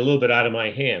takes it a little bit out of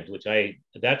my hands,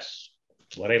 that's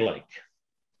what I like.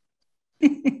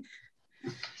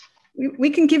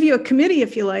 We can give you a committee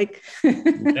if you like.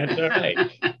 That's all right.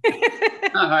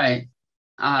 All right.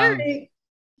 All right.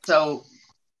 So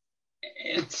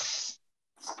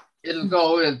it'll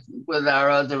go with our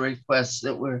other requests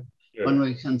that when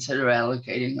we consider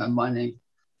allocating our money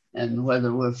and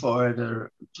whether we're for it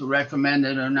or to recommend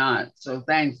it or not. So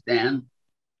thanks, Dan.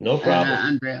 No problem.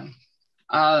 Andrea.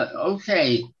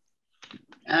 Okay.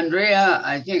 Andrea,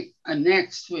 I think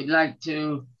next we'd like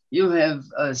to, you have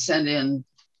sent in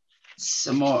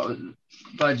some more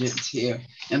budgets here.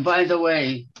 And by the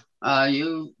way,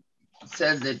 you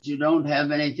said that you don't have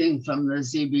anything from the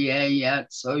ZBA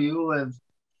yet. So you have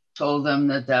told them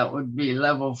that would be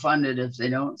level funded if they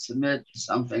don't submit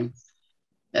something.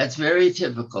 That's very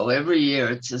typical. Every year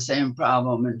it's the same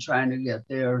problem in trying to get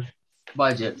their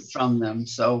budget from them.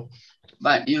 So,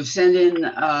 but you've sent in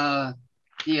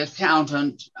the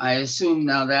accountant. I assume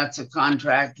now that's a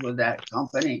contract with that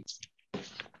company.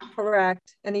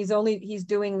 Correct. And he's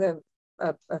doing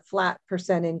a flat %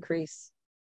 increase.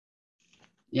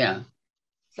 Yeah.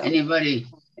 So. Anybody,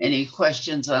 any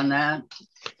questions on that?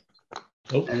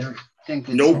 Nope. I don't think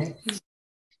it's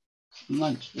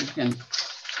much we can.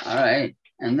 All right.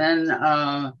 And then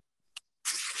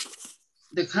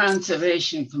the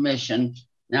Conservation Commission.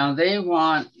 Now they have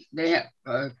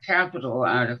a capital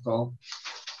article.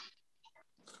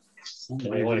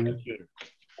 They want a computer.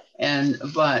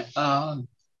 But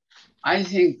I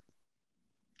think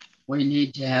we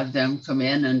need to have them come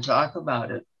in and talk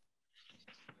about it.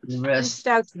 The rest. Reached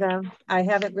out to them. I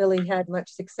haven't really had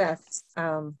much success.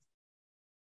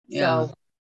 Yeah. So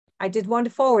I did want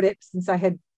to forward it since I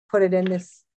had put it in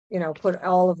this, put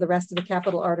all of the rest of the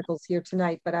capital articles here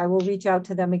tonight, but I will reach out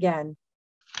to them again.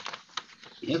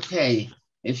 Okay.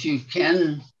 If you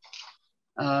can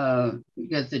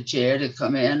get the chair to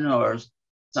come in or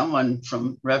someone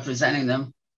from representing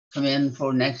them come in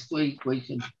for next week, we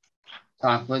could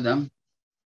talk with them.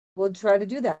 We'll try to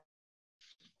do that.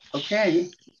 Okay.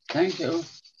 Thank you.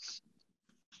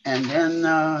 And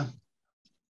then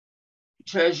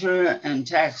treasurer and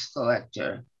tax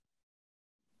collector.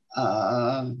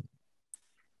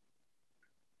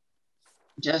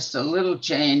 Just a little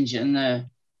change in the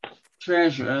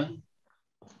treasurer.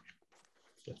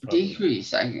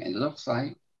 Decrease, it looks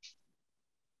like.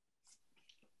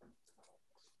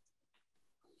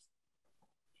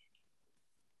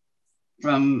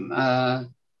 From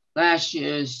last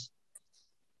year's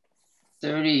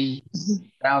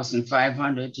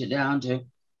 30,500 to down to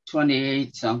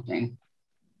 28 something.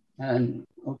 And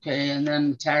Okay, and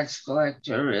then tax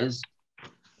collector is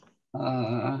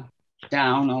down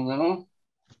a little.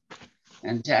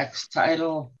 And tax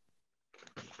title,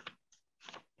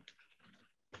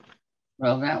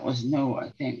 well, that was new, I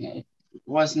think. It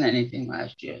wasn't anything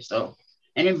last year. So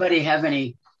anybody have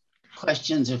any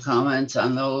questions or comments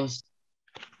on those?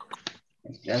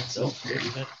 If that's okay.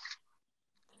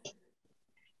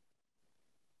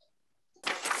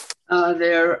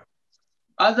 There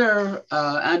other,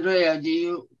 Andrea,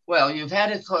 you've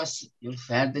had, of course, you've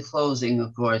had the closing,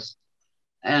 of course,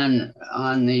 and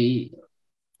on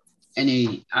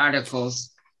any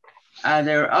articles. Are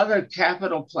there other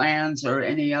capital plans or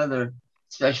any other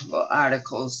special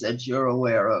articles that you're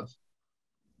aware of?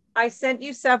 I sent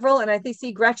you several, and I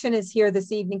see Gretchen is here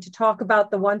this evening to talk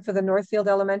about the one for the Northfield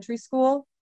Elementary School.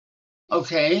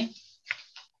 Okay.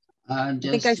 I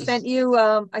think I sent you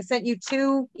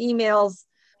 2 emails.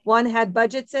 One had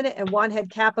budgets in it and one had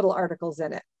capital articles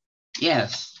in it.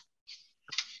 Yes.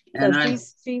 And so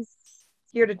she's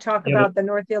here to talk about the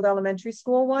Northfield Elementary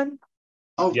School one.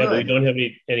 Oh, yeah, good. But we don't have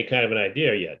any kind of an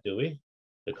idea yet, do we?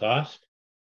 The cost?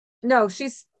 No,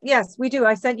 yes, we do.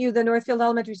 I sent you the Northfield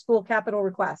Elementary School capital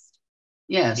request.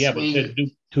 Yes. Yeah, but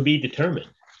to be determined.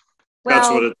 Well, that's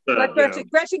what it said.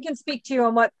 Gretchen can speak to you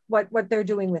on what they're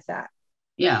doing with that.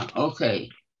 Yeah, okay.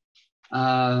 Wait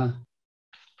a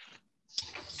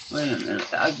minute.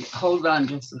 Hold on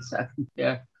just a second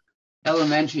there.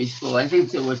 Elementary school. I think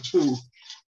there were 2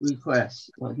 requests,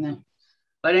 wasn't it?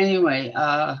 But anyway,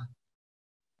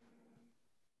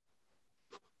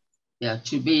 yeah,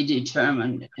 to be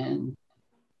determined. And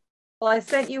well, I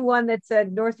sent you one that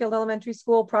said Northfield Elementary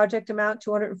School project amount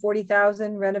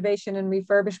 $240,000, renovation and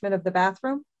refurbishment of the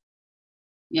bathroom.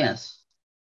 Yes,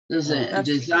 there's a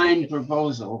design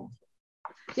proposal.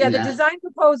 Yeah, the design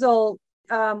proposal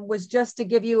was just to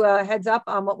give you a heads up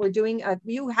on what we're doing.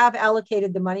 You have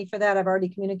allocated the money for that. I've already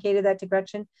communicated that to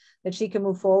Gretchen, that she can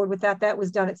move forward with that. That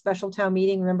was done at special town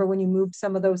meeting. Remember when you moved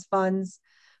some of those funds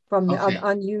from the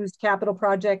unused capital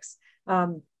projects?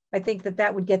 I think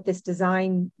that would get this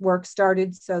design work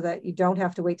started so that you don't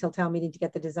have to wait till town meeting to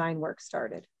get the design work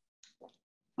started.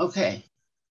 Okay.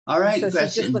 All right, so Gretchen.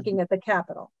 She's just looking at the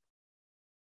capital.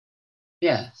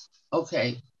 Yes.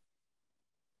 Okay.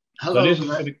 Hello,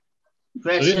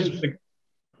 Gretchen.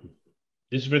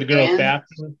 This is for the girls'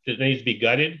 bathroom that needs to be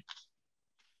gutted?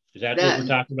 Is that what we're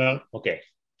talking about? Okay.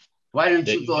 Why don't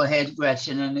you go ahead,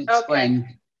 Gretchen, and explain?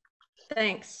 Okay.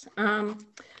 Thanks.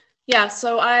 Yeah,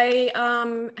 so I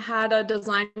had a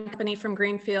design company from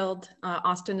Greenfield,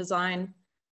 Austin Design,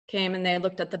 came and they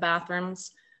looked at the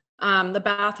bathrooms. The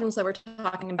bathrooms that we're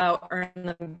talking about are in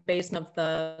the basement of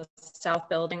the south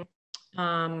building.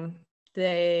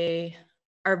 They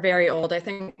are very old. I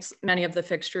think many of the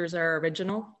fixtures are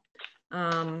original.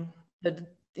 The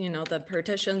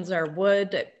partitions are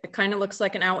wood. It kind of looks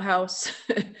like an outhouse.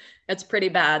 It's pretty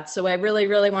bad. So I really,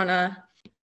 really want to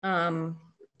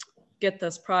get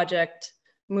this project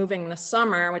moving this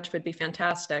summer, which would be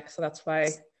fantastic. So that's why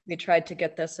we tried to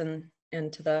get this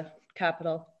into the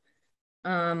capital.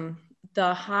 The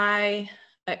high,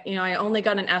 I only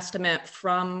got an estimate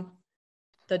from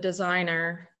the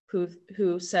designer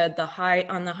who said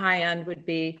on the high end would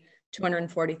be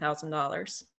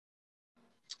 $240,000.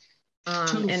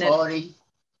 $240.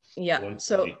 Yeah.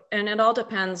 So, and it all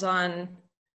depends on,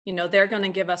 they're going to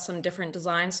give us some different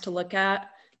designs to look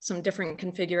at, some different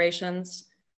configurations.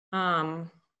 I'm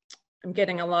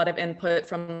getting a lot of input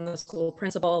from the school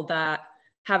principal that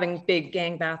having big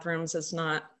gang bathrooms is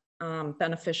not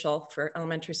beneficial for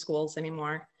elementary schools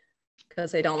anymore,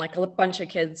 because they don't like a bunch of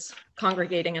kids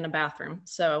congregating in a bathroom.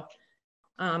 So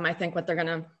I think what they're going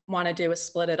to want to do is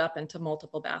split it up into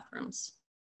multiple bathrooms.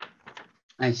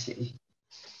 I see.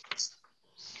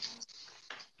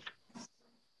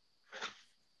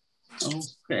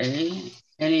 Okay.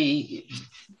 Any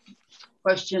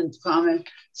questions, comments?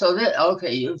 So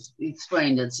you've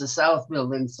explained it's the south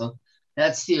building, so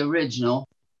that's the original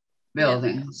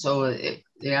building. Yeah. So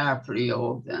they are pretty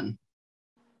old then.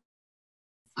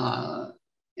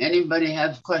 Anybody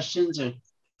have questions or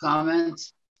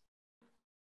comments?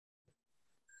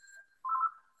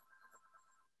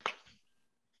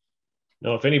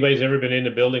 No, if anybody's ever been in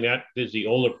the building, that is the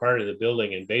older part of the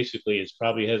building, and basically it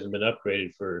probably hasn't been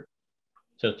upgraded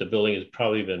since the building has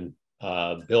probably been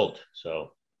built.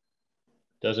 So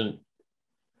doesn't.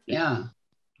 Yeah,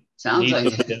 sounds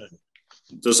like it.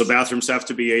 Does the bathrooms have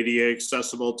to be ADA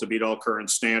accessible to meet all current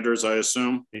standards, I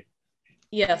assume?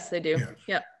 Yes, they do.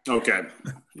 Yeah. Okay.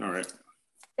 All right.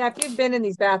 Yeah, if you've been in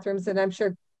these bathrooms, and I'm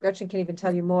sure Gretchen can even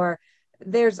tell you more,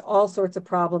 there's all sorts of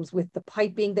problems with the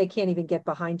piping. They can't even get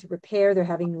behind to repair. They're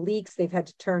having leaks. They've had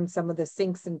to turn some of the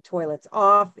sinks and toilets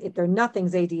off. If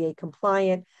nothing's ADA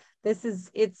compliant,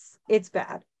 it's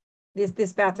bad.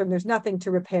 This bathroom, there's nothing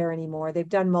to repair anymore. They've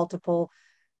done multiple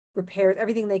repairs,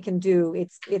 everything they can do.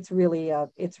 It's really a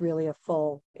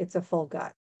full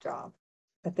gut job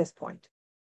at this point.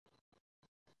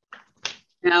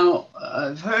 Now,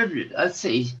 I've heard, let's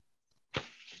see,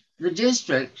 the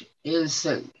district is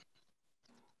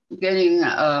getting,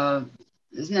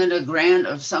 isn't it a grant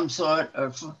of some sort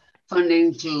of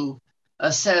funding to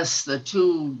assess the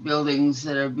 2 buildings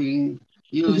that are being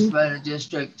used by the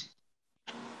district?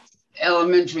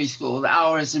 Elementary school,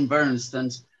 ours in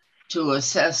Bernardston, to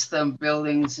assess the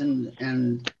buildings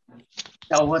and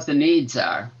tell what the needs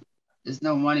are. There's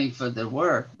no money for the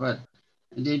work, but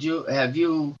have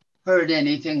you heard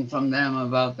anything from them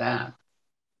about that?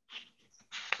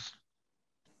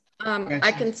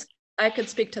 I could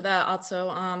speak to that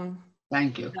also.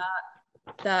 Thank you.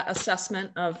 That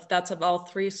assessment that's of all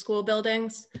 3 school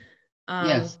buildings.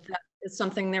 Yes. That is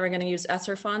something they were going to use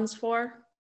ESSER funds for.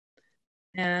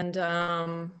 And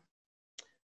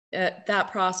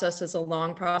that process is a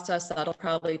long process. That'll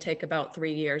probably take about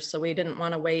 3 years. So we didn't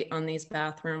want to wait on these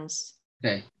bathrooms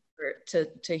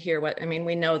to hear what, I mean,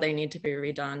 we know they need to be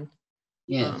redone.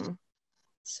 Yes.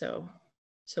 So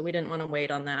we didn't want to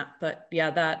wait on that, but yeah,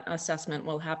 that assessment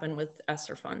will happen with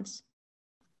ESSER funds.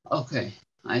 Okay,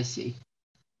 I see.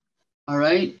 All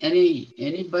right,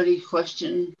 anybody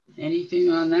question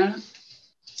anything on that?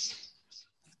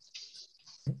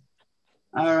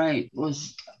 All right,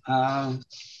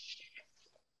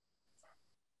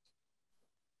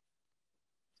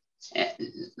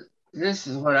 this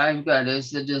is what I've got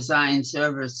is the design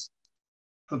service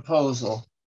proposal.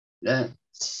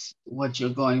 That's what you're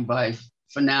going by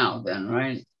for now then,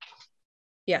 right?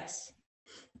 Yes.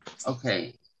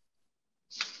 Okay.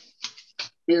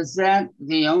 Is that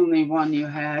the only one you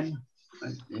had?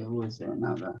 There was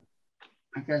another.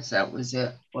 I guess that was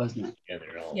it, wasn't it? Yeah,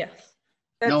 they're all. Yes.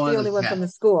 That's the only one from the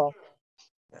school.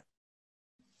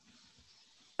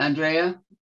 Andrea?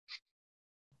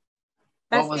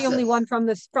 That's the only one from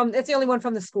it's the only one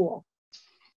from the school.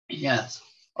 Yes.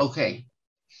 Okay.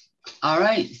 All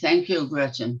right. Thank you,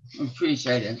 Gretchen.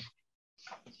 Appreciate it.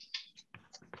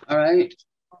 All right.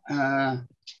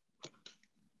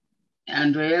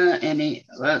 Andrea,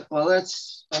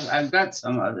 I've got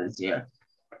some others here.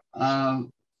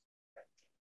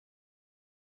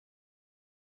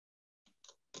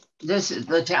 This is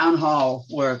the town hall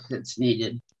work that's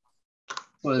needed.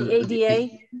 The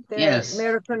ADA, yes.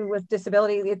 American with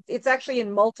Disability. It's actually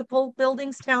in multiple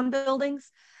buildings, town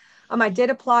buildings. I did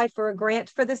apply for a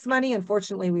grant for this money.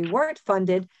 Unfortunately, we weren't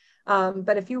funded.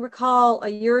 But if you recall, a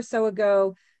year or so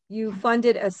ago, you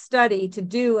funded a study to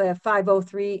do a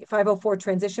 504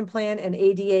 transition plan and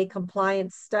ADA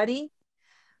compliance study.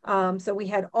 So we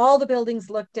had all the buildings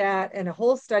looked at, and a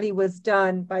whole study was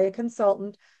done by a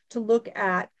consultant to look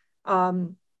at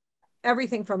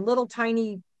everything from little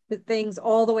tiny things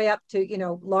all the way up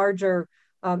to, larger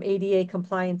ADA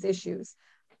compliance issues.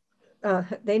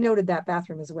 They noted that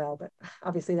bathroom as well, but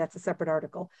obviously that's a separate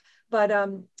article. But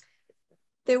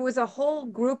there was a whole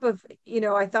group of,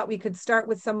 I thought we could start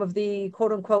with some of the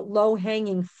quote unquote low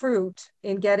hanging fruit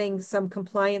in getting some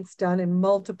compliance done in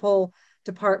multiple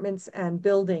departments and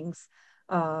buildings.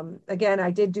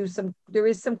 Again, there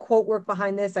is some quote work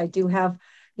behind this. I do have,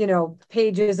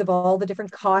 pages of all the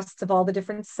different costs of all the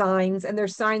different signs, and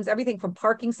there's signs, everything from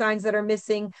parking signs that are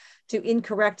missing to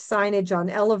incorrect signage on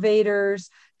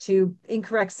elevators to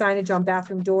incorrect signage on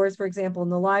bathroom doors, for example, in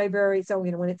the library. So,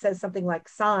 when it says something like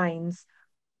signs,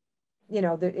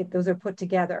 those are put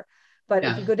together. But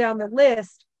if you go down the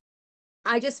list,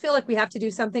 I just feel like we have to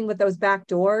do something with those back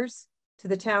doors to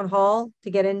the town hall to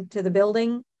get into the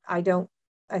building. I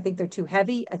think they're too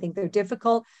heavy. I think they're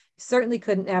difficult. Certainly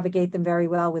couldn't navigate them very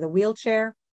well with a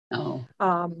wheelchair. Oh.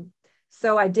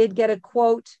 So I did get a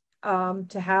quote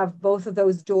to have both of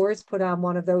those doors put on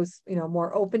one of those,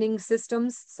 more opening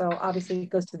systems. So obviously it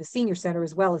goes to the senior center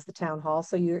as well as the town hall.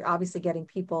 So you're obviously getting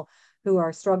people who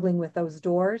are struggling with those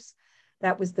doors.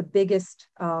 That was the biggest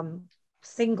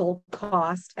single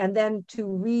cost. And then to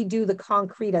redo the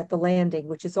concrete at the landing,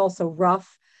 which is also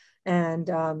rough and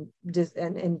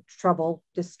in trouble,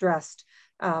 distressed,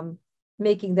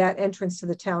 making that entrance to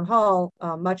the town hall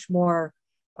much more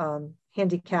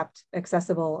handicapped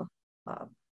accessible.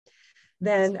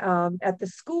 Then at the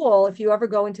school, if you ever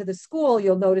go into the school,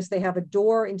 you'll notice they have a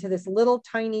door into this little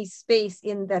tiny space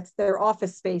that's their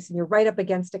office space, and you're right up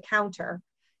against a counter.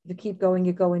 If you keep going,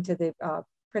 you go into the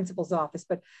principal's office,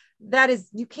 but that is,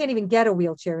 you can't even get a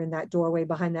wheelchair in that doorway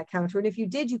behind that counter. And if you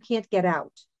did, you can't get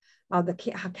out. The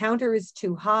counter is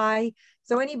too high.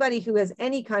 So anybody who has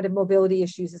any kind of mobility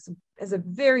issues is a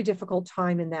very difficult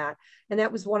time in that. And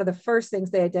that was one of the first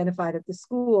things they identified at the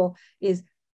school, is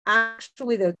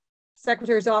actually the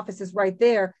secretary's office is right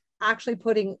there, actually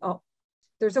putting,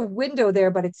 there's a window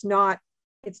there, but it's not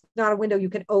a window you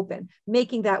can open,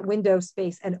 making that window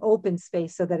space an open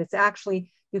space so that it's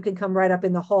actually, you can come right up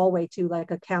in the hallway to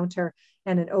like a counter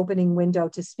and an opening window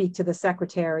to speak to the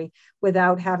secretary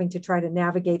without having to try to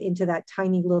navigate into that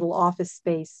tiny little office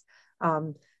space.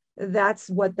 That's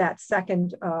what that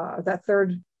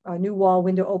third new wall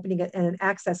window opening and an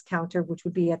access counter, which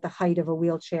would be at the height of a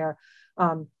wheelchair,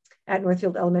 at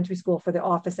Northfield Elementary School for the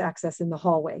office access in the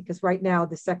hallway. Because right now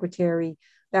the secretary,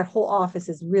 that whole office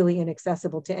is really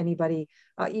inaccessible to anybody,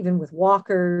 even with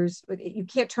walkers. You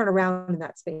can't turn around in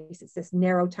that space. It's this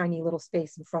narrow, tiny little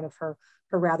space in front of her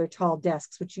rather tall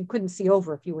desks, which you couldn't see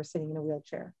over if you were sitting in a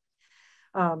wheelchair.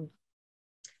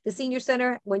 The senior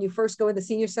center, when you first go in the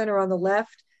senior center on the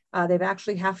left, they've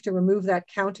actually have to remove that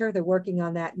counter. They're working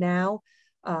on that now.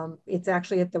 It's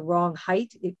actually at the wrong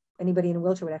height. Anybody in a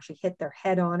wheelchair would actually hit their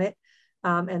head on it.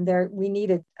 And we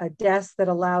need a desk that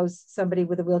allows somebody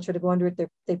with a wheelchair to go under it.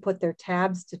 They put their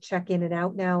tabs to check in and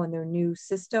out now in their new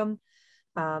system.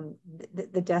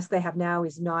 The desk they have now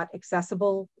is not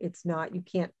accessible. It's not, you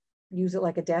can't use it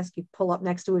like a desk. You pull up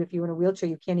next to it. If you're in a wheelchair,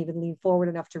 you can't even lean forward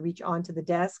enough to reach onto the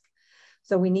desk.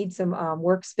 So we need some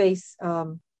workspace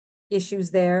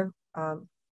issues there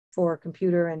for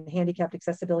computer and handicapped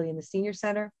accessibility in the senior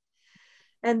center.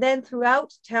 And then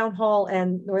throughout Town Hall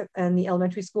and the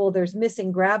elementary school, there's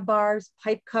missing grab bars,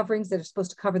 pipe coverings that are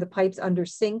supposed to cover the pipes under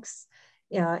sinks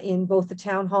in both the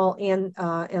Town Hall and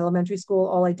elementary school,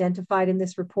 all identified in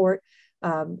this report,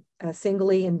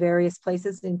 singly in various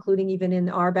places, including even in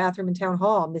our bathroom in Town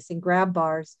Hall, missing grab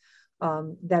bars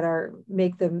that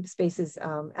make the spaces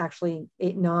actually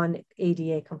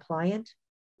non-ADA compliant.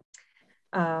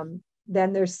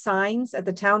 Then there's signs at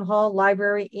the Town Hall,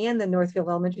 library, and the Northfield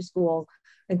Elementary School,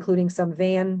 including some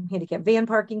handicap van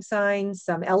parking signs,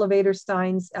 some elevator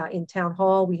signs in Town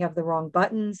Hall. We have the wrong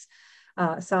buttons,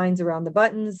 signs around the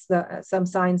buttons, some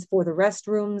signs for the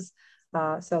restrooms.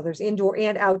 So there's indoor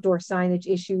and outdoor signage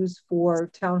issues for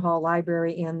Town Hall,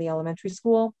 library, and the elementary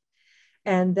school.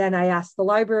 And then I asked the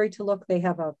library to look. They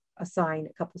have a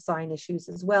couple sign issues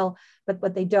as well, but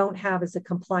what they don't have is a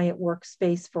compliant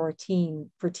workspace for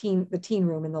the teen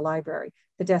room in the library.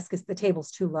 The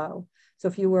table's too low. So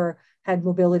if you had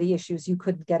mobility issues, you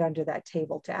couldn't get under that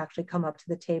table to actually come up to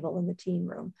the table in the teen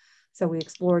room. So we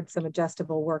explored some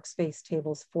adjustable workspace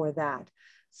tables for that.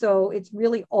 So it's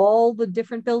really all the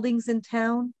different buildings in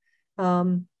town.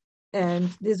 And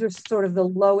these are sort of the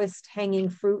lowest hanging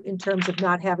fruit in terms of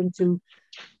not having to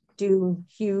do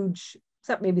huge,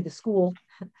 except maybe the school,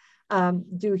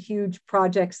 do huge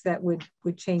projects that would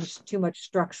change too much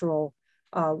structural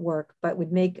work, but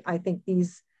would make, I think,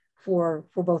 these for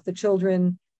both the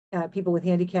children, people with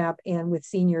handicap, and with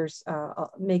seniors,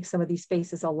 make some of these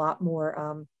spaces a lot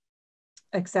more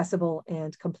accessible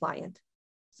and compliant.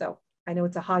 So I know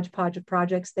it's a hodgepodge of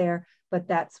projects there, but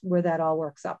that's where that all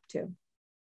works up to.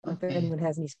 Okay. If anyone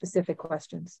has any specific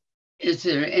questions. Is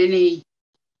there any,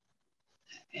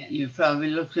 you've probably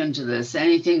looked into this,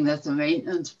 anything that the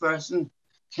maintenance person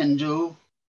can do?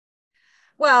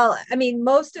 Well, I mean,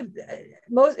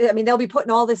 they'll be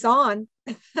putting all this on.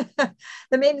 The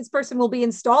maintenance person will be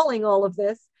installing all of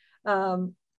this.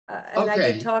 And I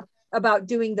did talk about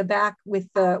doing the back with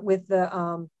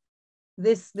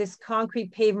this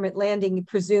concrete pavement landing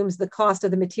presumes the cost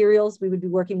of the materials. We would be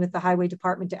working with the highway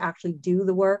department to actually do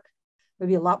the work. It would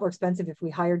be a lot more expensive if we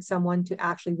hired someone to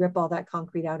actually rip all that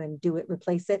concrete out and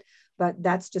replace it. But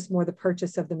that's just more the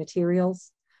purchase of the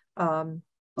materials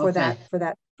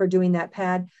for doing that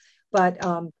pad. But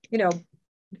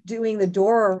doing the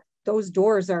door, those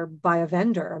doors are by a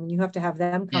vendor. I mean, you have to have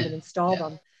them come and install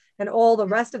them. And all the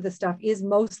rest of the stuff is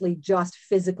mostly just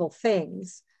physical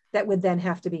things that would then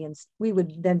have to be, we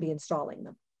would then be installing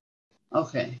them.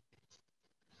 Okay.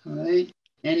 All right.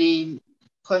 Any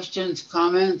questions,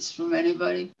 comments from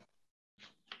anybody?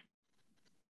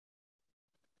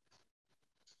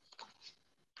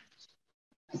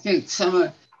 I think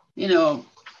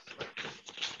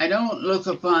I don't look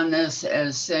upon this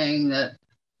as saying that,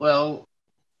 well,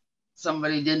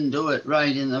 somebody didn't do it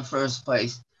right in the first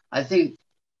place. I think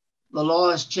the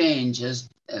laws change as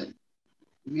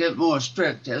get more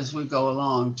strict as we go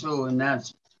along too, and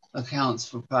that accounts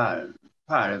for part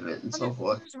of it and so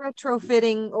forth. There's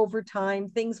retrofitting over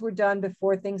time. Things were done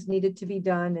before things needed to be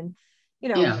done, and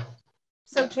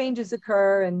so changes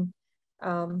occur, and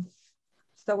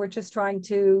so we're just trying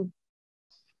to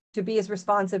be as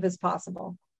responsive as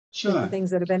possible to the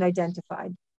things that have been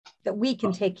identified that we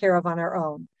can take care of on our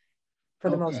own for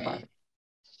the most part.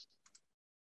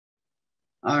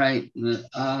 All right.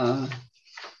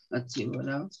 Let's see what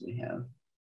else we have.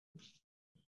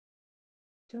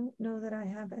 Don't know that I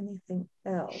have anything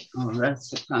else. Oh, that's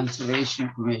the Conservation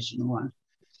Commission one.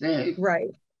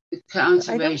 Right. The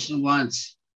Conservation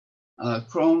wants a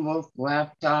Chromebook,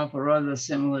 laptop, or other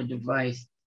similar device.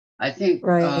 I think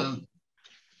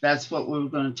that's what we were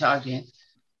going to talk to.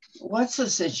 What's the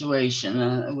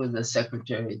situation with the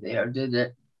secretary there? Did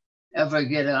it ever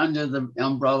get under the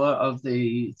umbrella of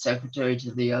the secretary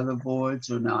to the other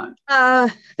boards or not?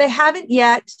 They haven't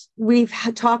yet. We've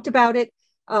talked about it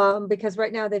because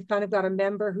right now they've kind of got a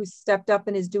member who stepped up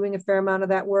and is doing a fair amount of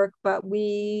that work. But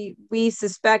we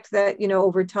suspect that, you know,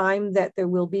 over time that there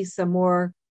will be some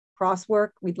more cross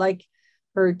work. We'd like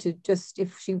her to just,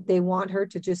 they want her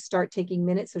to just start taking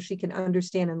minutes so she can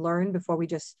understand and learn before we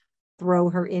just throw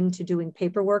her into doing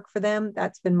paperwork for them.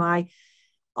 That's been my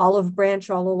olive branch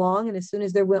all along, and as soon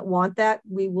as they want that,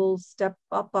 we will step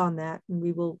up on that, and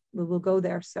we will go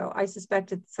there. So I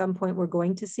suspect at some point we're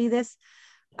going to see this.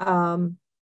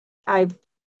 I've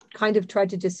kind of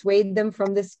tried to dissuade them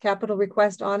from this capital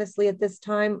request, honestly, at this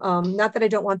time. Not that I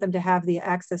don't want them to have the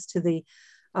access to the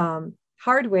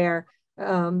hardware,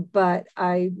 but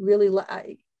I really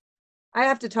I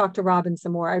have to talk to Robin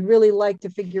some more. I'd really like to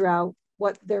figure out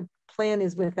what their plan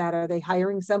is with that. Are they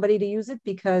hiring somebody to use it?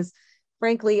 Because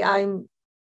frankly, I'm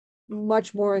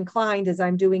much more inclined, as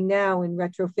I'm doing now, in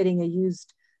retrofitting a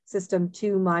used system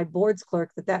to my board's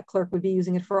clerk, that clerk would be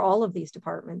using it for all of these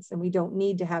departments. And we don't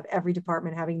need to have every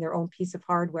department having their own piece of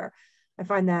hardware. I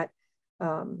find that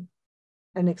an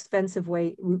expensive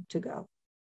route to go.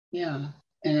 Yeah.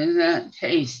 And in that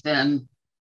case, then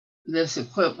this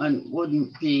equipment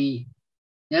wouldn't be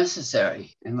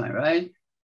necessary. Am I right?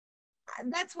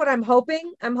 That's what I'm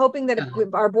hoping. I'm hoping that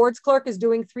if our board's clerk is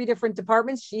doing 3 different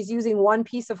departments, she's using one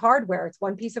piece of hardware. It's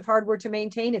one piece of hardware to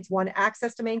maintain. It's one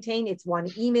access to maintain. It's one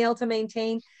email to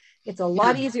maintain. It's a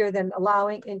lot easier than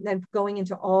than going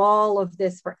into all of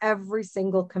this for every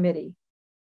single committee.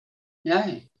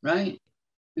 Yeah, right.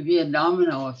 It'd be a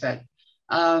domino effect.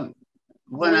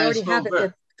 When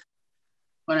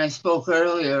I spoke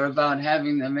earlier about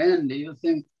having them in, do you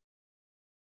think,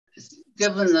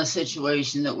 given the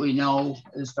situation that we know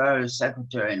as far as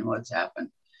secretary and what's happened,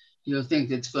 do you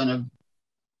think it's going to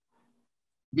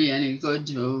be any good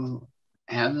to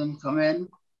have them come in?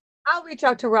 I'll reach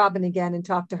out to Robin again and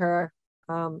talk to her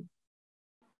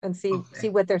and see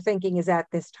what their thinking is at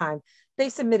this time. They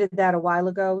submitted that a while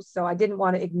ago, so I didn't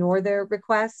want to ignore their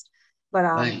request, but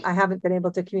I haven't been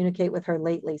able to communicate with her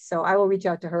lately. So I will reach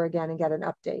out to her again and get an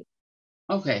update.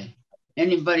 Okay.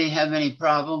 Anybody have any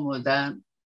problem with that?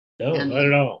 No, not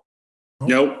at all.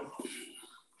 Nope.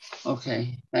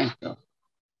 Okay, thank you.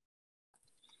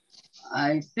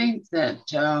 I think that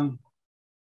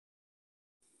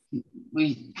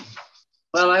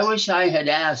I wish I had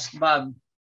asked Bob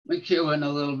McEwen a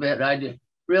little bit. I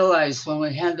realized when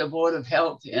we had the Board of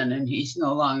Health in, and he's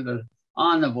no longer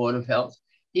on the Board of Health,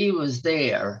 he was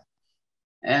there.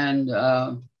 And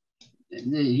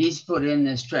he's put in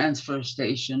this transfer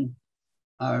station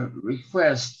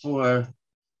request for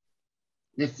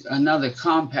another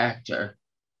compactor,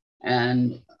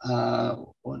 and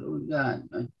what do we got?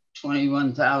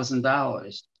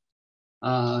 $21,000.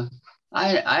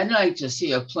 I'd like to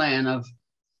see a plan of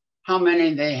how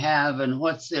many they have and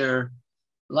what's their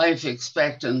life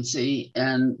expectancy,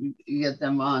 and get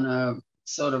them on a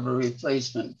sort of a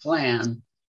replacement plan.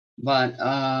 But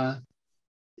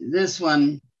this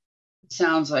one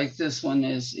sounds like this one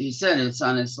is, he said it's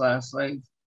on its last leg,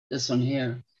 this one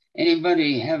here.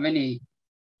 Anybody have any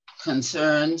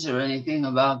concerns or anything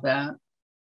about that?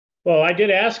 Well, I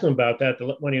did ask him about that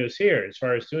when he was here, as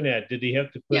far as doing that. Did he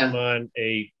have to put him on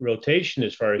a rotation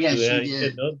as far as doing that? He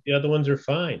said, no, the other ones are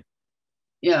fine.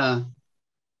 Yeah.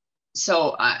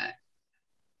 So I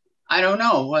don't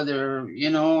know whether,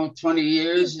 20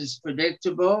 years is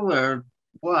predictable or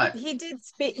what. He did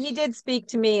speak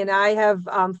to me, and I have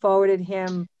forwarded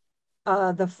him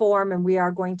the form, and we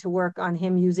are going to work on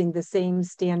him using the same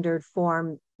standard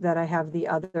form that I have the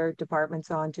other departments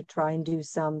on to try and do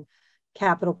some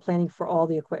capital planning for all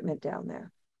the equipment down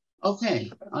there.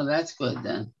 Okay. Oh, that's good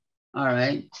then. All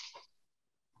right.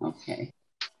 Okay.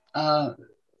 Are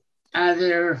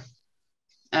there,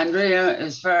 Andrea,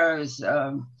 as far as,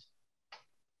 are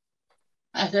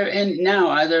there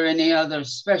any other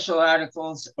special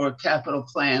articles or capital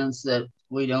plans that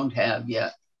we don't have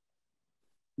yet?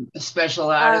 special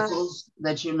articles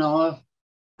that you know of?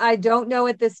 I don't know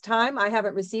at this time. I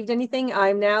haven't received anything.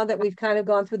 Now that we've kind of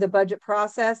gone through the budget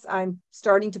process, I'm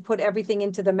starting to put everything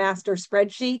into the master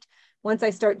spreadsheet. Once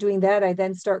I start doing that, I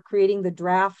then start creating the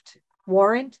draft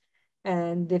warrant.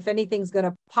 And if anything's going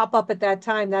to pop up at that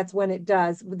time, that's when it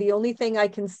does. The only thing I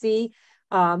can see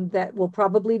that will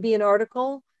probably be an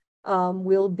article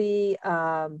will be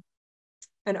an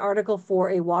article for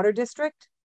a water district.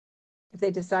 If they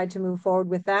decide to move forward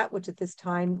with that, which at this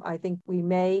time, I think we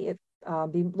may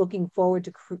be looking forward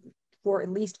to for at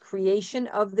least creation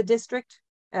of the district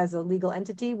as a legal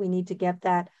entity. We need to get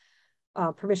that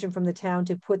permission from the town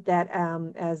to put that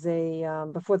as a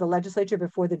before the legislature,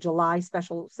 before the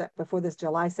before this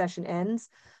July session ends.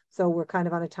 So we're kind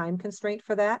of on a time constraint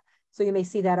for that. So you may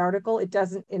see that article. It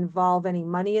doesn't involve any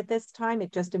money at this time.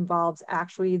 It just involves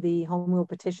actually the home rule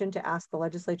petition to ask the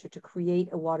legislature to create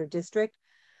a water district.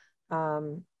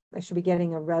 I should be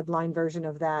getting a red line version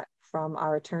of that from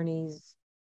our attorneys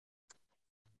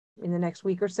in the next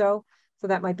week or so. So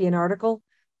that might be an article.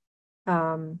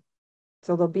 So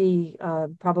there'll be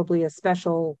probably a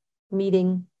special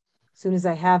meeting. As soon as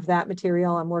I have that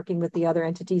material, I'm working with the other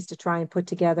entities to try and put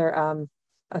together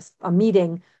a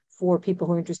meeting for people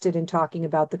who are interested in talking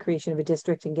about the creation of a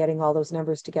district and getting all those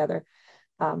numbers together.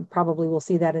 Probably we'll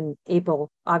see that in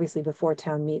April, obviously before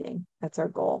town meeting. That's our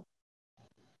goal.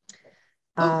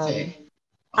 Okay.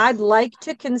 I'd like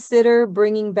to consider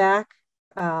bringing back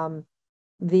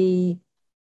the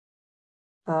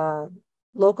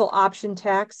local option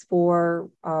tax for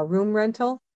room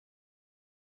rental.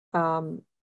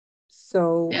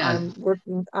 So yeah.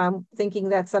 I'm thinking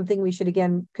that's something we should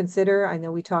again consider. I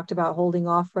know we talked about holding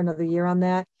off for another year on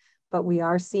that, but we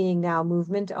are seeing now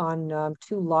movement on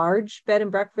 2 large bed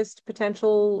and breakfast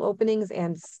potential openings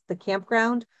and the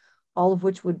campground, all of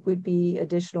which would be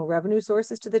additional revenue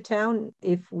sources to the town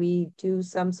if we do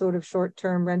some sort of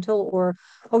short-term rental or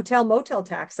hotel motel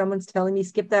tax. Someone's telling me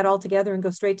skip that altogether and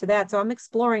go straight to that. So I'm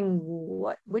exploring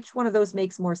which one of those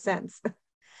makes more sense.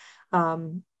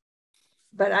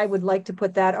 But I would like to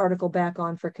put that article back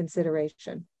on for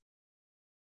consideration.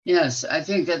 Yes, I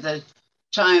think at the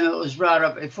time it was brought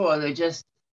up before, they just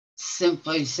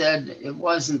simply said it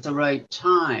wasn't the right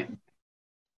time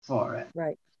for it.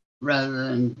 Right. Rather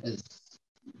than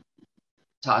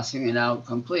tossing it out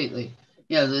completely.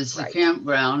 Yeah, there's the right.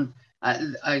 campground.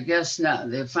 I guess now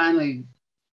they finally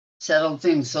settled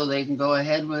things so they can go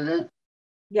ahead with it?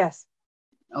 Yes.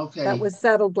 Okay. That was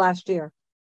settled last year.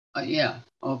 Yeah,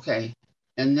 okay.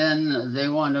 And then they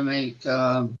want to make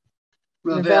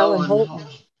Revelle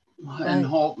and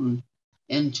Holton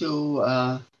into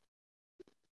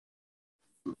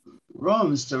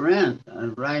rooms to rent,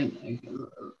 right?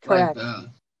 Correct. Like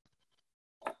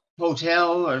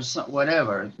hotel or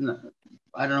whatever.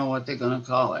 I don't know what they're going to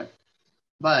call it.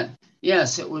 But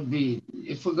yes, it would be,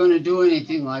 if we're going to do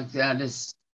anything like that,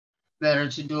 it's better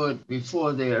to do it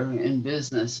before they're in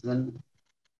business and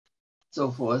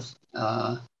so forth.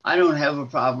 I don't have a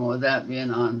problem with that being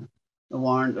on the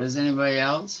warrant. Does anybody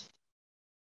else?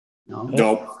 No.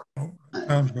 Nope.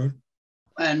 Sounds good.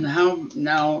 And how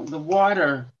now the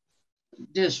water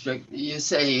district, you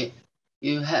say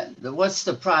you had, what's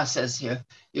the process here?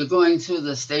 You're going through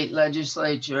the state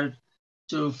legislature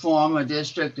to form a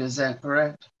district, is that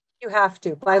correct? You have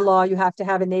to, by law, you have to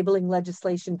have enabling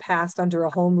legislation passed under a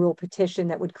home rule petition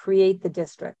that would create the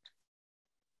district.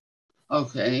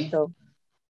 Okay. So,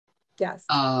 yes.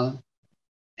 How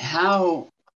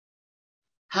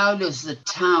does the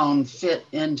town fit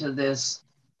into this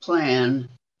plan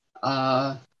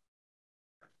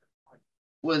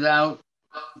without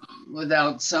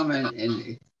some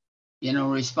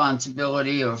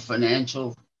responsibility or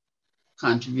financial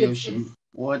contribution?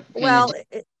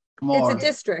 It's a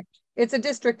district. It's a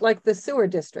district like the sewer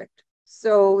district.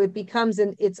 So it becomes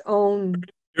its own.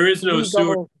 There is no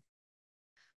sewer.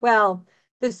 Well,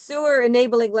 the sewer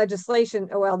enabling legislation,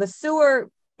 the sewer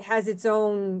has its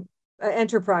own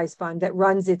enterprise fund that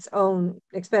runs its own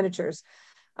expenditures.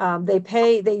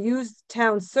 They use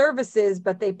town services,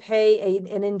 but they pay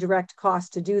an indirect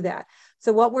cost to do that.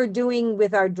 So what we're doing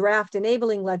with our draft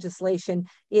enabling legislation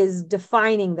is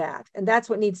defining that. And that's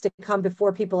what needs to come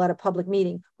before people at a public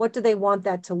meeting. What do they want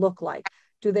that to look like?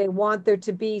 Do they want there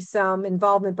to be some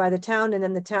involvement by the town and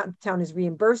then the town is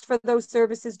reimbursed for those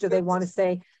services? Do they want to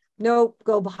say, nope,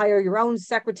 go hire your own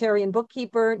secretary and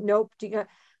bookkeeper? Nope.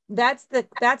 That's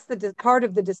the part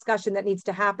of the discussion that needs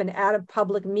to happen at a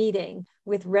public meeting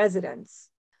with residents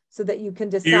so that you can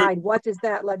decide what does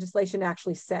that legislation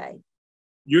actually say.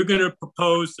 You're going to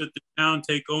propose that the town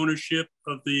take ownership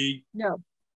of the... No,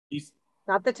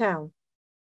 not the town.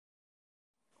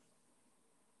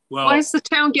 Well, why is the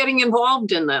town getting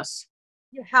involved in this?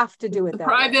 You have to do it. The that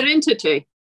private way. entity.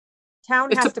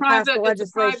 Town It's has a to pass private. the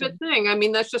It's a legislation. private thing. I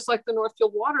mean, that's just like the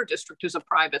Northfield Water District is a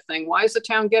private thing. Why is the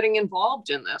town getting involved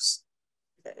in this?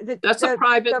 That's a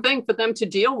private thing for them to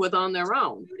deal with on their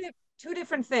own. Two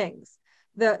different things.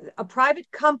 A private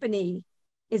company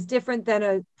is different than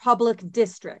a public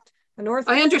district. The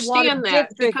Northfield I understand Water that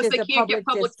District because they is a can't get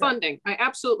public district. funding. I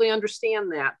absolutely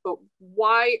understand that, but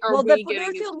why are well, we the getting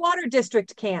Northfield Water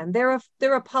District can? They're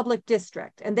a public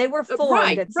district, and they were formed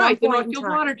right? at some Right, the point Northfield in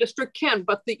time. Water District can,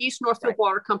 but the East Northfield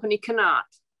Water Company cannot.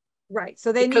 Right,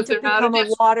 so they because need to become a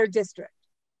water district.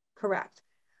 Correct.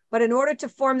 But in order to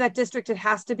form that district, it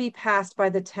has to be passed by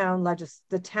the town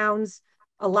the towns,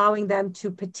 allowing them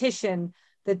to petition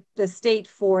the state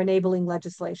for enabling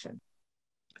legislation.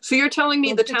 So you're telling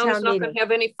me the town is not meeting. going to have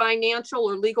any financial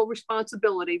or legal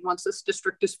responsibility once this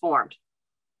district is formed?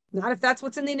 Not if that's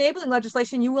what's in the enabling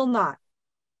legislation, you will not.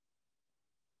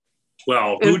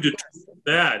 Well, who did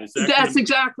that? That's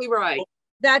exactly right.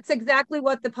 That's exactly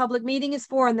what the public meeting is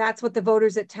for, and that's what the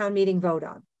voters at town meeting vote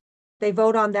on. They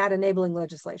vote on that enabling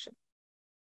legislation.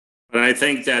 But I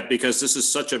think that because this is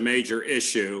such a major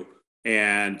issue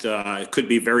and it could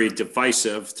be very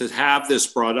divisive to have this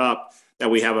brought up, that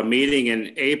we have a meeting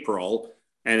in April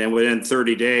and then within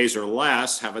 30 days or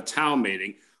less have a town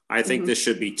meeting. I think this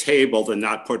should be tabled and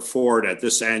not put forward at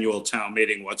this annual town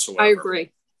meeting whatsoever. I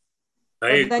agree. I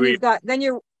agree.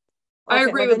 I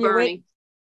agree with Bernie.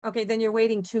 Okay, then you're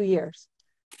waiting 2 years.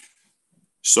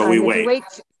 So we wait.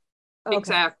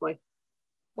 Exactly.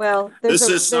 Well, this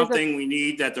is something we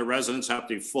need that the residents have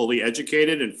to be fully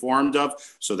educated, informed of,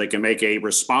 so they can make a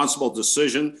responsible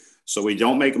decision. So we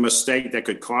don't make a mistake that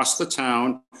could cost the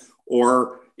town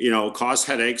or, cause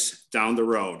headaches down the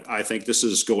road. I think this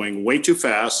is going way too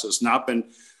fast. It's not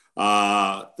been,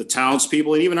 the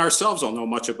townspeople and even ourselves don't know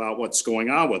much about what's going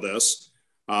on with this.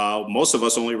 Most of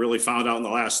us only really found out in the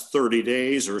last 30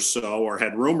 days or so, or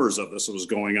had rumors of this was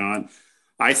going on.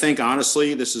 I think,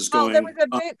 honestly, this is going... there was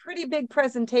a pretty big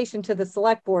presentation to the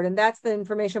select board, and that's the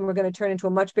information we're going to turn into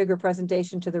a much bigger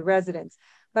presentation to the residents.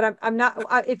 But I'm not...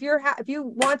 if you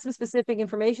want some specific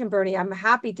information, Bernie, I'm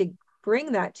happy to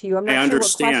bring that to you. I'm not I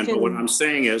understand, sure but what I'm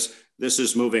saying is this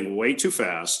is moving way too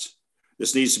fast.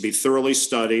 This needs to be thoroughly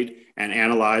studied and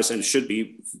analyzed, and should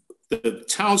be the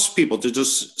townspeople to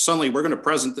just suddenly, we're going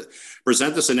to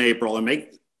present this in April and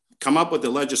come up with the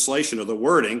legislation or the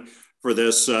wording for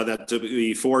this, that to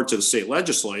be forwarded to the state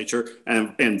legislature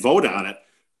and vote on it.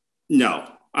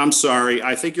 No, I'm sorry.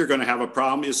 I think you're going to have a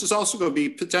problem. This is also going to be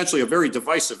potentially a very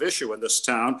divisive issue in this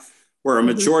town, where a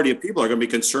majority of people are going to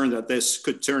be concerned that this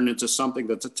could turn into something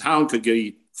that the town could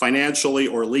get financially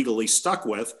or legally stuck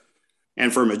with.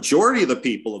 And for a majority of the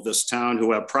people of this town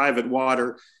who have private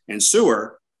water and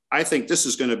sewer, I think this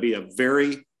is going to be a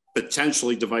very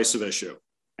potentially divisive issue.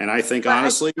 And I think,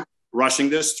 honestly, rushing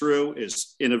this through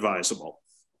is inadvisable.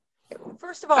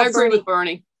 First of all, I agree with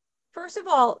Bernie. First of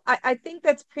all, I think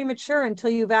that's premature until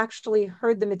you've actually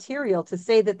heard the material to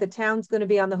say that the town's going to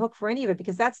be on the hook for any of it,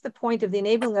 because that's the point of the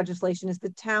enabling legislation, is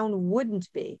the town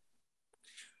wouldn't be.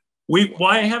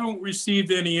 Why haven't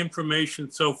received any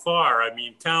information so far? I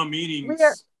mean, town meetings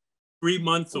 3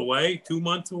 months away, 2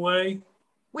 months away.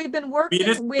 We've been working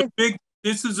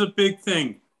this is a big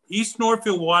thing. East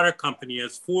Northfield Water Company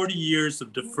has 40 years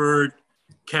of deferred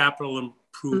capital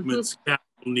improvements,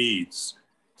 capital needs.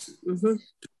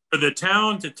 For the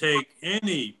town to take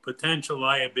any potential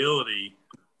liability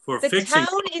for fixing... The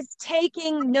town is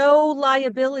taking no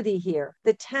liability here.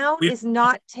 The town is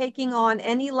not taking on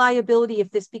any liability if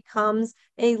this becomes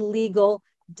a legal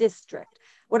district.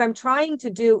 What I'm trying to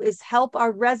do is help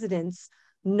our residents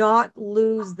not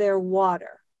lose their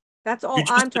water. That's all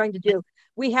I'm trying to do.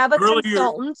 We have a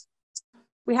consultant.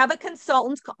 We have a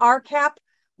consultant, RCAP,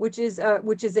 which is a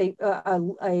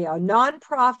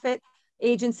nonprofit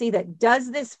agency that does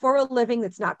this for a living,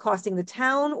 that's not costing the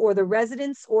town or the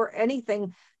residents or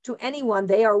anything to anyone.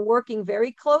 They are working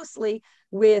very closely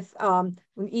with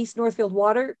East Northfield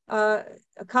Water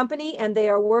Company, and they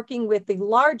are working with the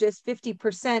largest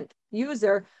 50%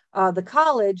 user, the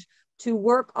college, to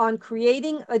work on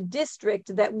creating a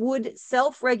district that would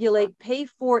self-regulate, pay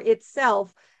for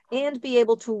itself, and be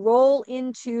able to roll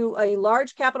into a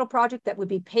large capital project that would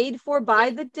be paid for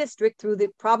by the district through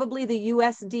probably the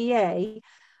USDA,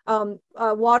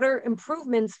 water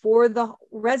improvements for the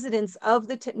residents of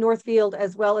the Northfield,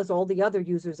 as well as all the other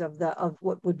users of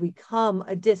what would become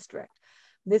a district.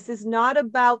 This is not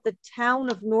about the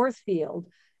town of Northfield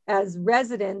as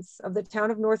residents of the town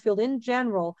of Northfield in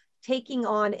general taking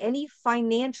on any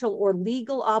financial or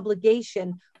legal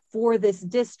obligation for this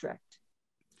district.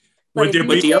 Would there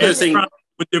be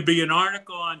would there be an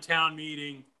article on town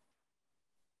meeting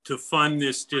to fund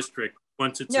this district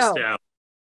once it's established?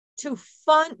 To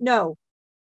fund, no.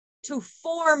 To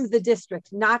form the district,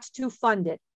 not to fund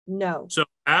it, no. So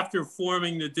after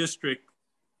forming the district,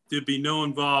 there'd be no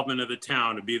involvement of the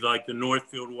town. It'd be like the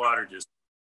Northfield Water District.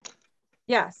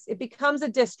 Yes, it becomes a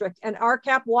district, and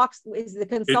RCAP is the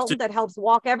consultant that helps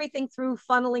walk everything through,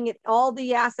 funneling it, all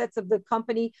the assets of the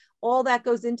company, all that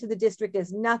goes into the district.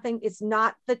 Is nothing, it's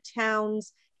not the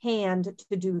town's hand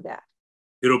to do that.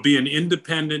 It'll be an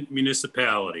independent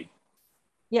municipality.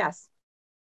 Yes.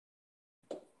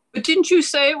 But didn't you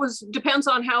say it depends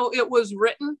on how it was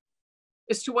written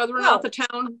as to whether or not the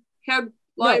town had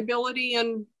liability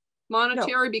and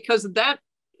monetary? Because that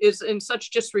is in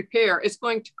such disrepair. It's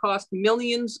going to cost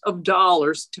millions of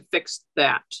dollars to fix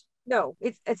that. No,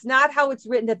 it's not how it's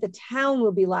written that the town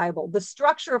will be liable. The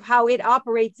structure of how it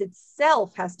operates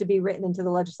itself has to be written into the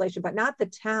legislation, but not the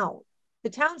town. The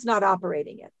town's not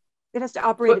operating it. It has to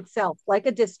operate itself like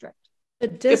a district.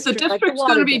 If the district's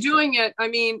going to be doing it, I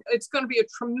mean, it's going to be a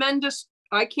tremendous,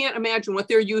 I can't imagine what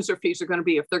their user fees are going to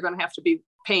be if they're going to have to be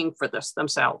paying for this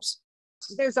themselves.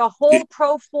 There's a whole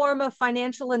pro forma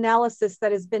financial analysis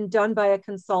that has been done by a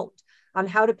consultant on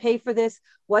how to pay for this,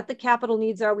 what the capital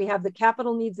needs are. We have the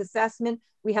capital needs assessment.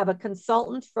 We have a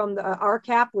consultant from the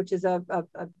RCAP, which is a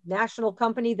national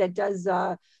company that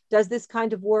does this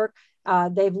kind of work.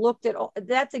 They've looked at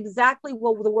that's exactly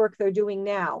what the work they're doing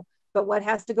now. But what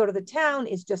has to go to the town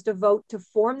is just a vote to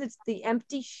form the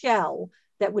empty shell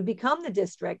that would become the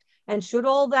district. And should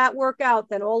all that work out,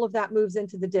 then all of that moves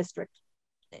into the district.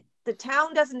 The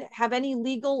town doesn't have any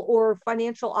legal or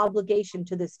financial obligation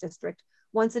to this district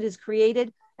once it is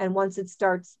created and once it's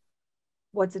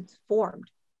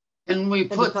formed. Can we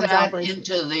put that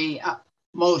into the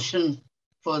motion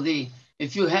for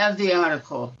if you have the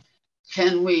article,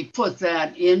 can we put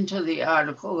that into the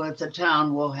article that the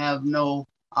town will have no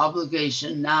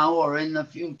obligation now or in the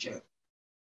future?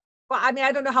 Well, I mean,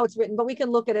 I don't know how it's written, but we can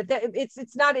look at it.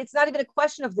 It's not even a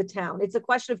question of the town. It's a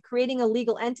question of creating a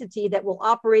legal entity that will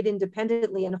operate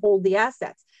independently and hold the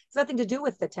assets. It's nothing to do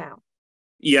with the town.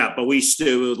 Yeah, but we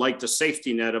still would like the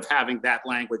safety net of having that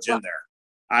language in there.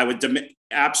 I would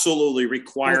absolutely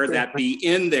require that be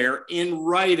in there in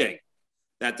writing,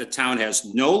 that the town has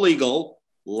no legal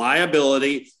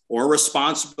liability or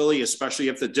responsibility, especially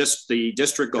if the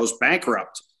district goes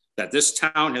bankrupt, that this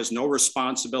town has no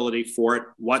responsibility for it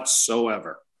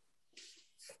whatsoever.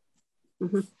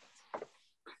 Mm-hmm.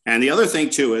 And the other thing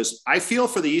too is I feel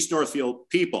for the East Northfield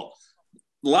people.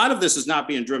 A lot of this is not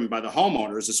being driven by the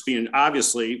homeowners. It's being,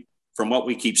 obviously, from what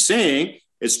we keep seeing,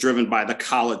 it's driven by the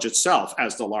college itself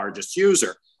as the largest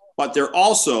user. But they're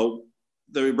also,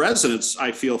 the residents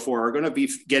I feel for are going to be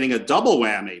getting a double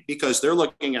whammy because they're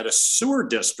looking at a sewer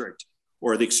district,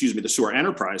 or the sewer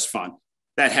enterprise fund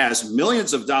that has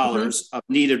millions of dollars of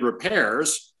needed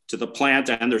repairs to the plant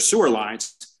and their sewer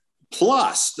lines,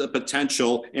 plus the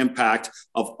potential impact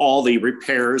of all the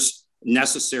repairs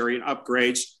necessary and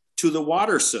upgrades to the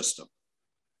water system.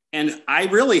 And I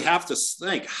really have to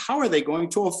think, how are they going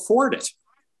to afford it?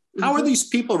 How are these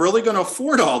people really going to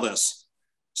afford all this?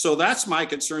 So that's my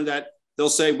concern, that they'll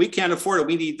say, we can't afford it.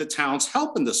 We need the town's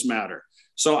help in this matter.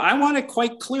 So I want it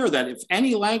quite clear that if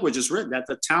any language is written, that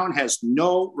the town has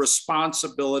no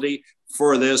responsibility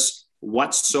for this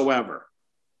whatsoever.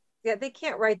 Yeah, they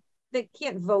can't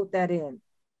vote that in,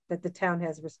 that the town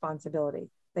has responsibility.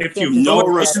 If you no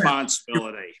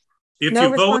responsibility. If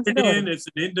you vote it in, it's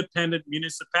an independent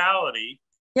municipality.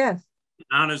 Yes. The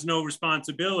town has no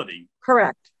responsibility.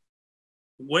 Correct.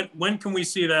 When can we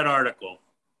see that article?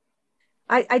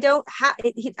 I don't have,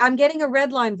 I'm getting a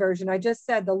red line version. I just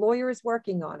said the lawyer is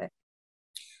working on it.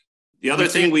 The other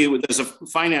thing as a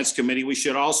finance committee, we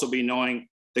should also be knowing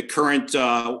the current,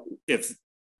 if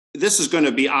this is going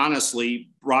to be honestly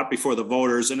brought before the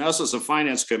voters, and us as a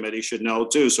finance committee should know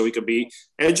too, so we could be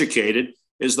educated,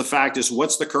 is the fact is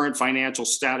what's the current financial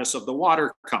status of the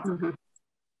water company?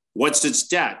 What's its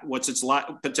debt? What's its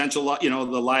potential,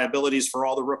 the liabilities for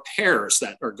all the repairs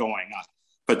that are going on?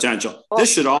 Potential.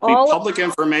 This should all be public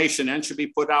information and should be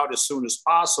put out as soon as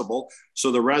possible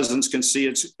so the residents can see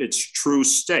its true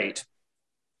state.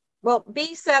 Well,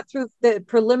 B sat through the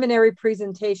preliminary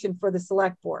presentation for the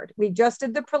select board. We just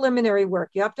did the preliminary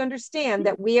work. You have to understand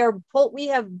that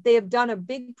they have done a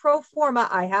big pro forma.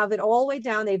 I have it all the way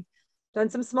down. They've done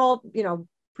some small,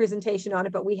 presentation on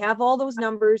it, but we have all those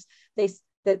numbers.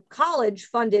 The college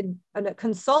funded a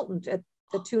consultant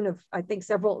the tune of, I think,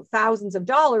 several thousands of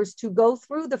dollars to go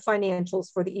through the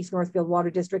financials for the East Northfield Water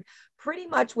District, pretty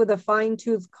much with a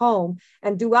fine-tooth comb,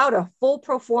 and do out a full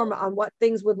pro forma on what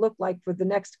things would look like for the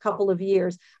next couple of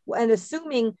years. And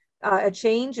assuming a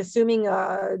change, assuming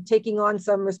taking on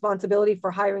some responsibility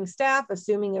for hiring staff,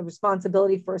 assuming a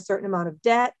responsibility for a certain amount of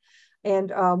debt,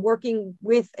 and working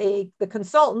with the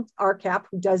consultant, RCAP,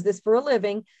 who does this for a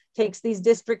living, takes these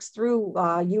districts through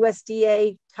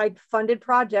USDA type funded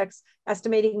projects,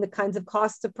 estimating the kinds of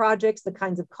costs of projects, the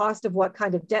kinds of cost of what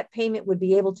kind of debt payment would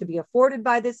be able to be afforded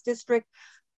by this district.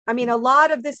 I mean, a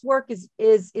lot of this work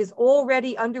is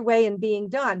already underway and being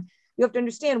done. You have to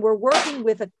understand, we're working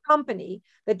with a company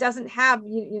that doesn't have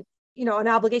you know, an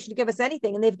obligation to give us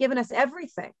anything, and they've given us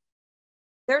everything.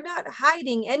 They're not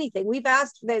hiding anything. We've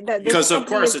asked that because of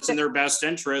course it's in their best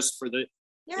interest for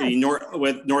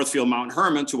with Northfield Mount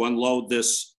Hermon to unload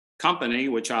this company,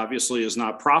 which obviously is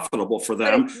not profitable for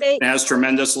them. It has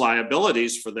tremendous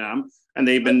liabilities for them, and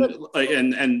they've been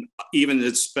and even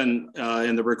it's been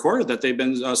in the record that they've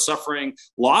been suffering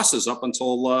losses up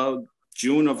until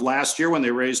June of last year when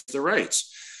they raised the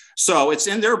rates. So it's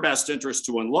in their best interest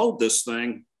to unload this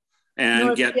thing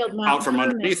and get out from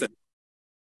underneath it.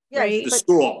 Yes, the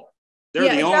school.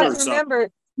 They're the owners.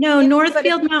 No,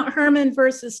 Northfield Mount Hermon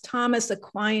versus Thomas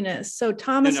Aquinas. So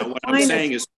Thomas Aquinas. What I'm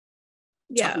saying is,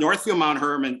 Northfield Mount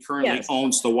Hermon currently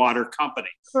owns the water company.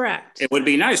 Correct. It would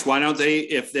be nice. Why don't they,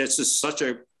 if this is such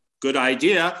a good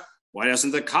idea, why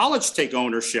doesn't the college take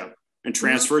ownership and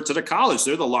transfer it to the college?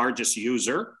 They're the largest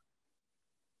user.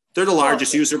 They're the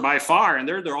largest user by far. And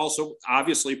they're also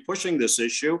obviously pushing this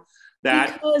issue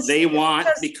that because they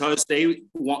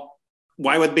want.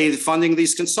 Why would they be funding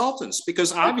these consultants?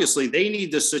 Because obviously they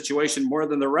need this situation more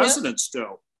than the residents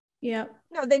do. Yeah.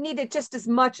 No, they need it just as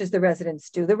much as the residents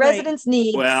do. The residents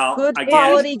need good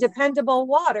quality, dependable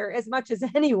water as much as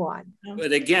anyone.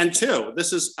 But again, too,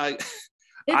 this is I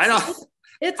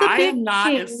am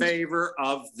not in favor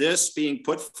of this being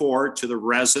put forward to the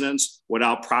residents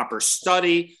without proper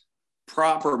study,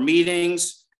 proper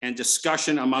meetings, and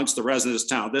discussion amongst the residents of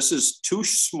town. This is too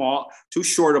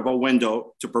short of a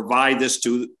window to provide this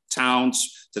to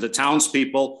the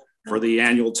townspeople for the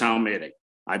annual town meeting.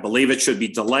 I believe it should be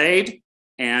delayed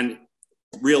and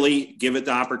really give it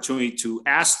the opportunity to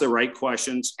ask the right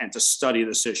questions and to study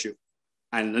this issue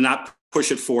and not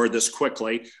push it forward this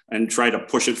quickly and try to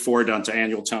push it forward onto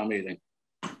annual town meeting.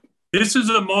 This is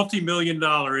a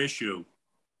multi-million-dollar issue.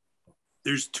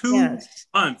 There's 2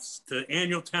 months to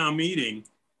annual town meeting,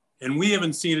 and we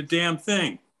haven't seen a damn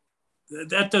thing.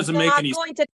 That doesn't make any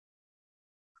sense.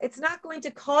 It's not going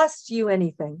to cost you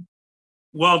anything.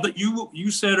 Well, you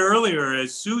said earlier,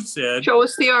 as Sue said, show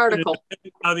us the article.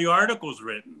 How the article's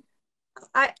written.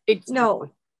 No,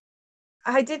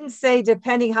 I didn't say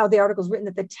depending how the article's written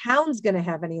that the town's going to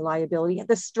have any liability.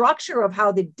 The structure of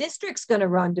how the district's going to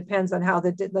run depends on how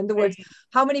in other words,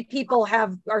 how many people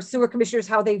are sewer commissioners,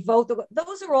 how they vote.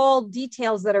 Those are all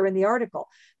details that are in the article.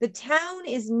 The town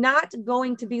is not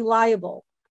going to be liable.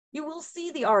 You will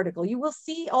see the article. You will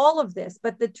see all of this.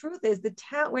 But the truth is the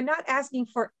town, we're not asking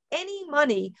for any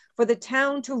money for the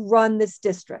town to run this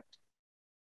district.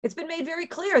 It's been made very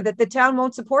clear that the town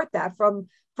won't support that from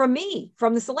me,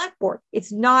 from the select board.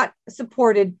 It's not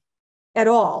supported at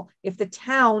all if the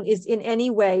town is in any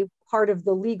way part of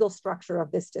the legal structure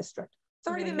of this district. It's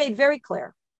already been made very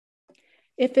clear.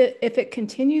 If it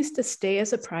continues to stay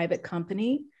as a private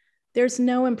company, there's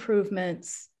no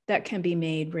improvements that can be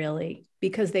made really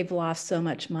because they've lost so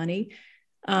much money.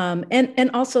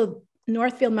 And also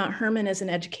Northfield Mount Hermon is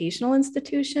an educational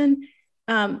institution.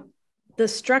 The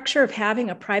structure of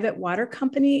having a private water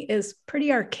company is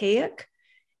pretty archaic.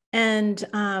 And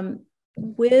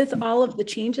with all of the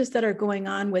changes that are going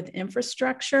on with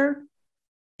infrastructure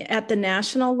at the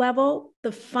national level,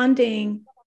 the funding,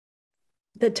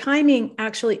 the timing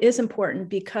actually is important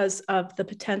because of the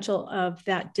potential of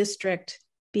that district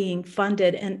being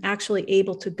funded and actually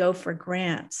able to go for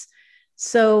grants.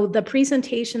 So the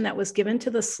presentation that was given to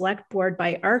the select board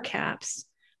by RCAPS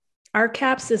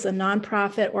is a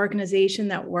nonprofit organization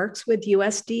that works with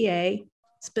USDA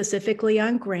specifically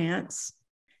on grants.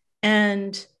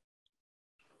 And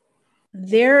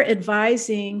they're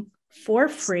advising for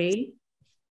free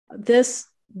this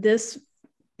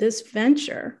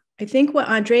venture. I think what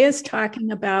Andrea is talking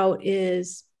about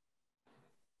is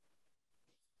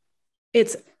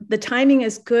the timing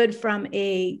is good from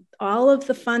all of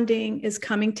the funding is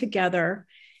coming together,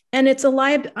 and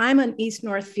I'm an East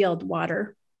Northfield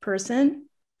water person.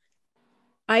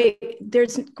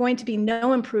 There's going to be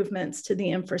no improvements to the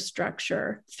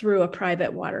infrastructure through a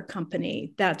private water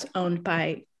company that's owned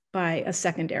by a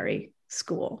secondary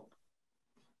school.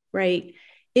 right?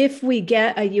 If we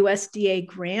get a USDA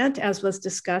grant, as was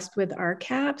discussed with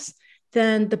RCAPS,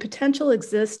 then the potential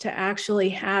exists to actually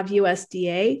have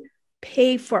USDA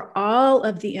pay for all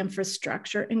of the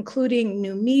infrastructure, including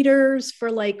new meters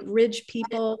for like ridge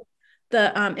people,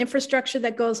 the infrastructure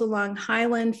that goes along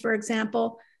Highland, for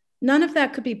example. None of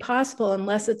that could be possible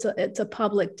unless it's a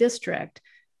public district.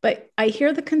 But I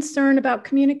hear the concern about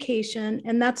communication,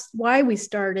 and that's why we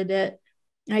started it.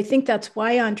 And I think that's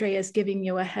why Andrea is giving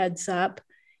you a heads up.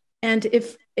 And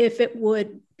if it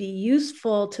would be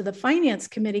useful to the finance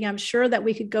committee, I'm sure that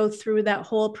we could go through that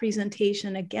whole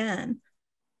presentation again.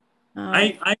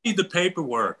 I need the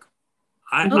paperwork.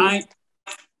 I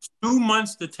 2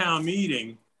 months to town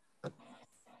meeting,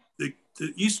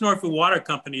 the East Northfield Water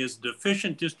Company is a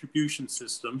deficient distribution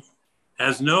system,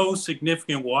 has no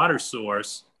significant water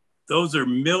source. Those are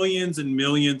millions and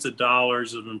millions of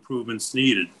dollars of improvements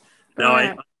needed. Now,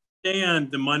 I understand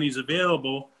the money's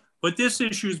available, but this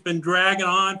issue has been dragging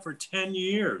on for 10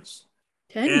 years.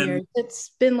 10 years?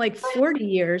 It's been like 40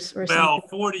 years or something. Well,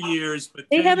 40 years, but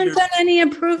they haven't done any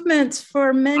improvements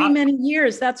for many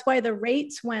years. That's why the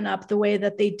rates went up the way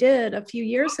that they did a few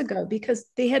years ago, because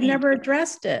they had never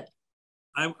addressed it.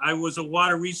 I was a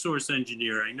water resource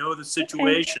engineer. I know the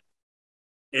situation.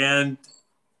 Okay. And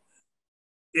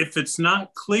if it's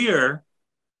not clear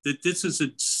that this is a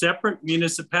separate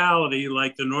municipality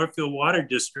like the Northfield Water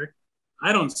District,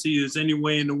 I don't see there's any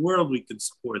way in the world we can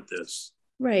support this.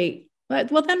 Right.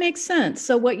 Well, that makes sense.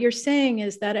 So what you're saying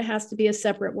is that it has to be a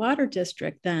separate water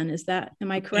district then.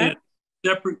 Am I correct?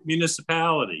 Yeah, separate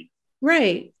municipality.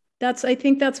 Right. I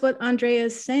think that's what Andrea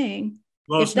is saying.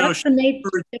 Well,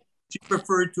 she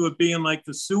referred to it being like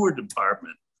the sewer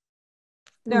department.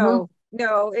 No,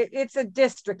 no, it's a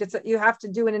district. You have to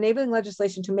do an enabling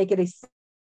legislation to make it a.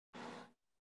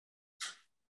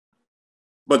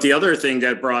 But the other thing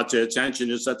that brought to attention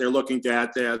is that they're looking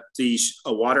at that the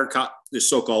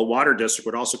so-called water district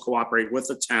would also cooperate with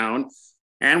the town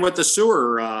and with the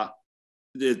sewer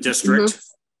district.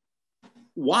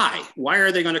 Why? Why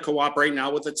are they going to cooperate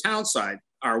now with the town side?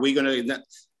 Are we going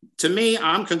to me,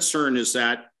 I'm concerned is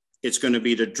that it's going to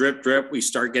be the drip. We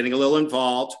start getting a little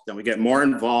involved, then we get more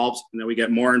involved, and then we get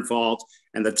more involved,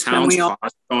 and the town's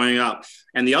cost going up.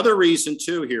 And the other reason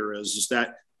too here is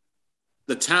that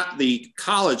the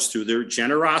college, through their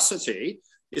generosity,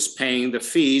 is paying the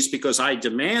fees, because I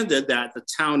demanded that the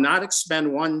town not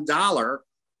expend $1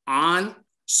 on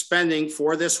spending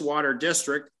for this water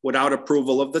district without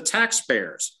approval of the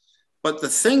taxpayers. But the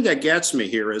thing that gets me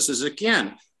here is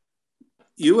again,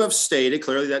 you have stated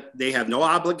clearly that they have no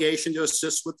obligation to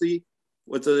assist with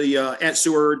the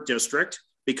sewer district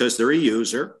because they're a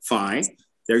user. Fine.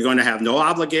 They're going to have no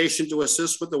obligation to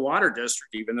assist with the water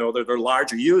district, even though they're the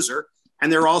larger user.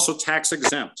 And they're also tax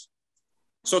exempt.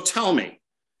 So tell me,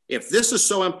 if this is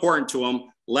so important to them,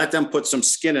 let them put some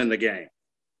skin in the game.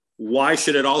 Why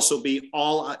should it also be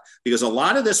all? Because a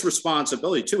lot of this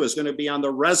responsibility too is going to be on the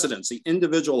residents, the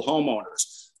individual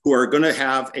homeowners, who are going to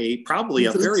have probably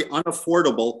a very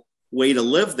unaffordable way to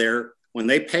live there when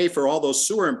they pay for all those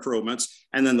sewer improvements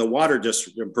and then the water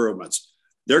district improvements.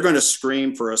 They're going to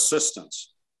scream for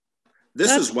assistance. This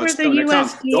is what's going to come.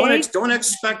 Don't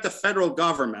expect the federal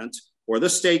government or the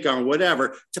state government,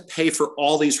 whatever, to pay for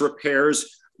all these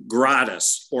repairs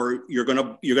gratis, or you're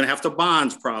gonna have to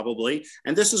bond probably,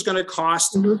 and this is going to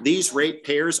cost these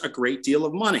ratepayers a great deal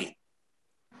of money.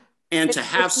 And to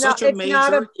have such a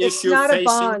major issue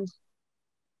facing,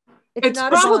 it's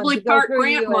probably part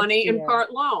grant money and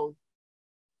part loan.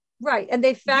 Right, and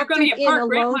they factored in a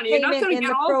loan payment in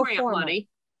the pro forma.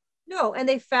 No, and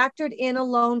they factored in a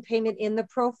loan payment in the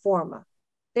pro forma.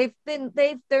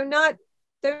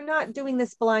 They're not doing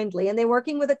this blindly, and they're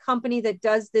working with a company that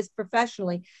does this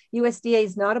professionally. USDA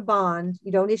is not a bond.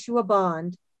 You don't issue a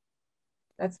bond.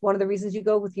 That's one of the reasons you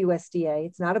go with USDA.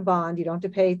 It's not a bond. You don't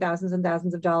have to pay thousands and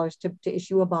thousands of dollars to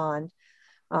issue a bond.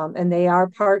 And they are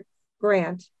part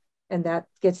grant, and that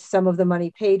gets some of the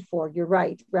money paid for. You're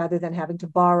right, rather than having to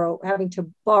borrow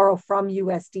from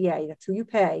USDA. That's who you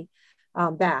pay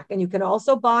back. And you can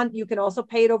also bond. You can also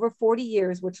pay it over 40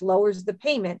 years, which lowers the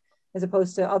payment, as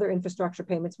opposed to other infrastructure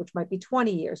payments, which might be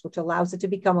 20 years, which allows it to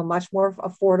become a much more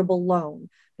affordable loan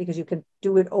because you can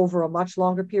do it over a much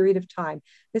longer period of time.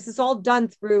 This is all done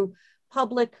through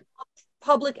public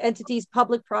entities,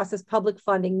 public process, public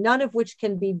funding, none of which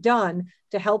can be done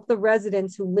to help the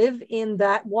residents who live in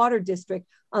that water district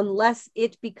unless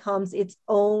it becomes its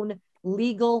own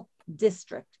legal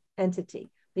district entity,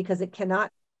 because it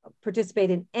cannot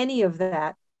participate in any of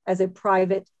that as a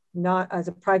private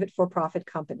for-profit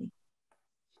company.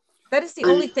 That is the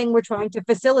only thing we're trying to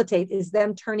facilitate, is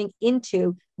them turning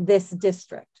into this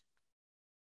district.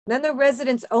 Then the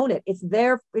residents own it. It's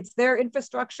their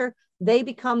infrastructure. They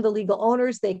become the legal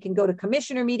owners. They can go to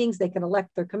commissioner meetings. They can elect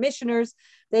their commissioners.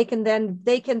 They can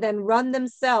then run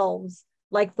themselves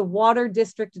like the water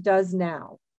district does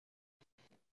now.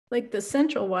 Like the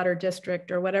Central Water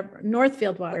District or whatever,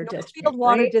 Northfield Water District. Northfield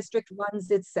Water right? District runs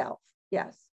itself.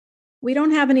 Yes. We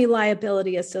don't have any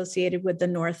liability associated with the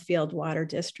Northfield Water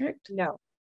District. No,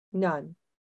 none.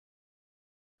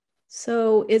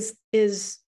 So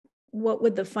what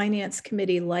would the finance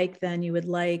committee like then? You would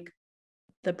like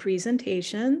the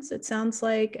presentations, it sounds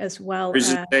like, as well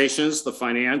presentations, the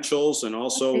financials, and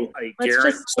also okay. a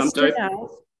Garrett sometime.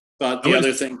 But the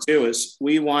other thing too is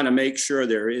we want to make sure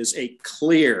there is a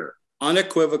clear,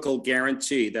 unequivocal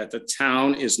guarantee that the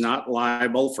town is not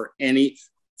liable for any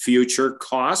future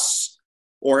costs,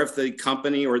 or if the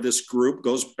company or this group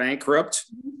goes bankrupt,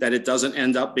 that it doesn't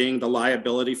end up being the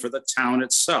liability for the town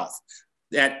itself.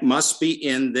 That must be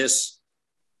in this,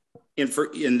 in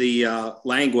the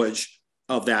language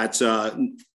of that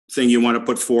thing you want to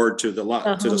put forward to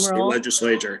the state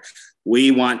legislature.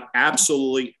 We want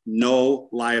absolutely no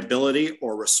liability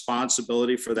or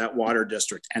responsibility for that water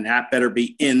district, and that better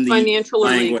be in the financial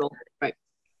language. Or legal, right?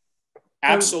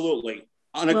 Absolutely.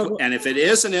 And if it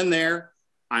isn't in there,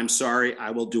 I'm sorry. I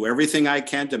will do everything I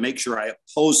can to make sure I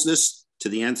oppose this to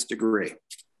the nth degree.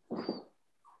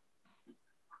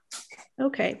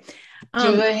 Okay.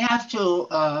 Do they have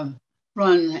to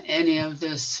run any of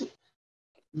this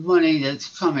money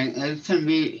that's coming? It can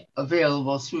be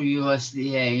available through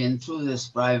USDA and through this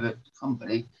private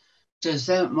company. Does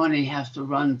that money have to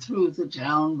run through the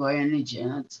town by any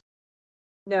chance?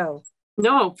 No.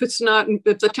 No, if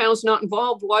the town's not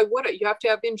involved, why would it? You have to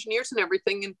have engineers and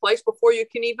everything in place before you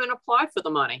can even apply for the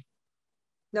money.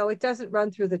 No, it doesn't run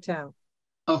through the town.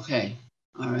 Okay.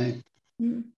 All right.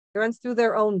 It runs through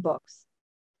their own books.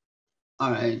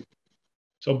 All right.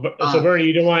 So Bernie,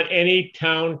 you don't want any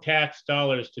town tax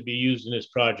dollars to be used in this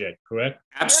project, correct?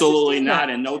 Absolutely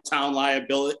not, and no town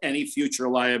liability, any future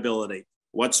liability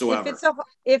whatsoever.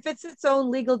 If it's its own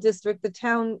legal district, the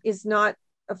town is not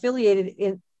affiliated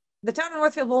in. The town of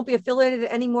Northfield won't be affiliated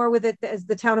anymore with it as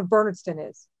the town of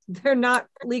Bernardston is. They're not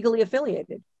legally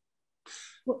affiliated.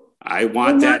 I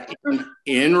want that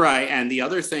in right. And the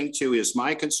other thing too is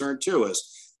my concern too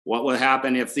is what will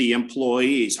happen if the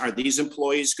employees, are these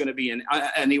employees going to be in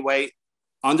any way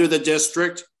under the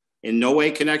district, in no way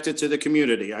connected to the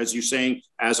community, as you're saying,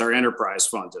 as our enterprise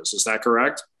fund is that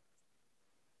correct?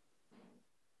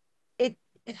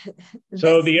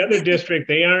 So the other district,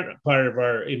 they aren't part of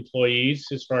our employees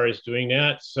as far as doing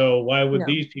that. So why would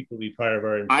these people be part of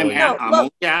our employees? I'm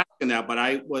only asking that,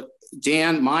 but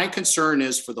Dan, my concern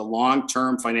is for the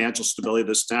long-term financial stability of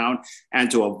this town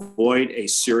and to avoid a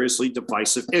seriously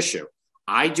divisive issue.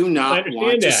 I do not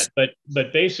want that,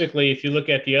 but basically, if you look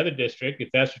at the other district, if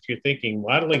that's what you're thinking,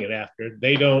 modeling it after,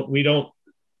 we don't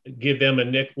give them a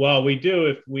nick. Well, we do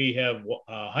if we have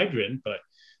a hydrant, but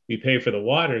we pay for the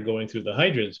water going through the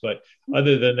hydrants. But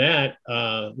other than that,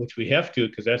 which we have to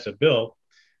because that's a bill,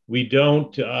 we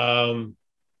don't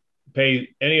pay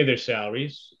any of their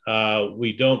salaries.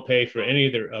 We don't pay for any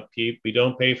of their upkeep. We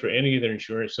don't pay for any of their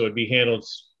insurance. So it'd be handled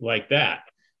like that.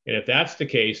 And if that's the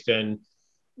case, then,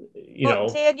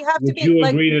 Dan, would you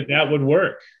agree that would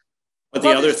work? But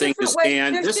the other thing is,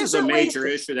 Dan, this is a major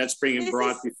issue that's being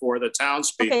brought before the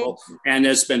townspeople, and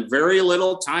there's been very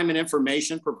little time and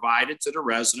information provided to the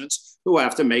residents who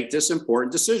have to make this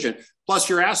important decision. Plus,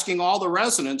 you're asking all the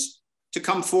residents to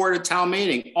come forward at town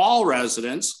meeting, all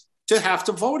residents, to have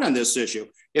to vote on this issue.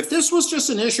 If this was just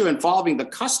an issue involving the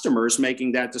customers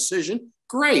making that decision,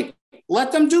 great,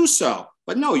 let them do so.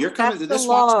 But no, you're coming to this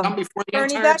one to come before the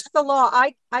Bernie, that's the law.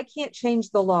 I can't change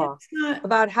the law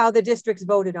about how the district's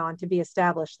voted on to be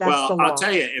established. That's the law. I'll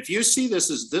tell you, if you see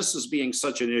this as being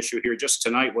such an issue here just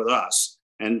tonight with us,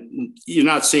 and you're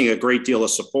not seeing a great deal of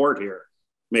support here,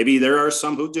 maybe there are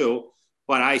some who do,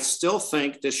 but I still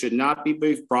think this should not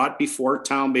be brought before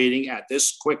town meeting at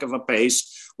this quick of a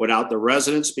pace without the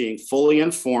residents being fully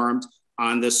informed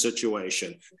on this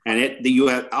situation. And you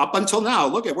have up until now,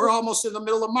 we're almost in the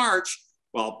middle of March.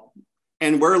 Well,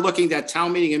 and we're looking at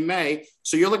town meeting in May.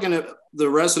 So you're looking at the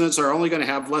residents are only going to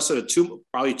have less than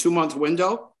probably 2 month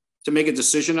window to make a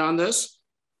decision on this.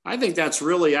 I think that's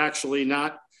really actually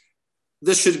not,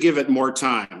 this should give it more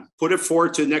time. Put it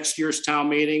forward to next year's town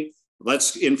meeting.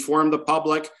 Let's inform the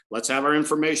public. Let's have our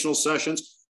informational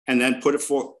sessions and then put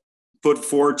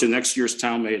forward to next year's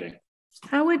town meeting.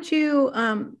 How would you,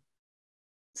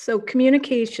 so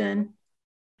communication,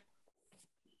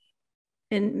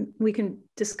 and we can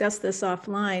discuss this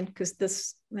offline, because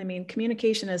this, I mean,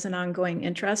 communication is an ongoing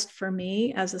interest for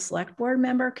me as a select board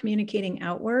member, communicating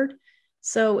outward.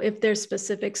 So if there's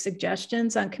specific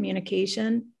suggestions on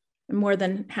communication, I'm more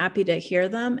than happy to hear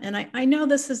them. And I know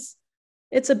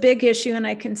it's a big issue, and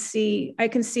I can see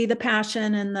the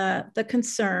passion and the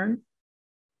concern,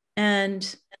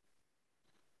 and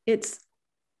it's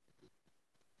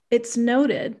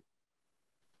noted.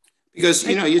 Because,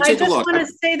 you know, you take a look. I just want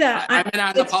to say that. I've been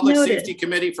on the Public Safety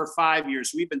Committee for 5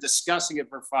 years. We've been discussing it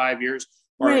for 5 years,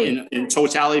 or right. in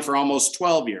totality for almost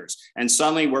 12 years. And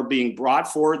suddenly we're being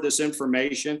brought forward this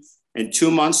information in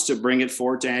 2 months to bring it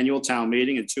forward to annual town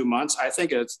meeting in 2 months. I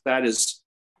think that is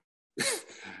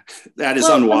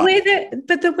unwise.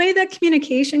 But the way that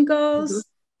communication goes,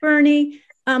 Bernie,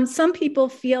 some people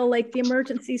feel like the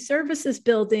emergency services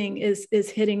building is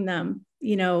hitting them,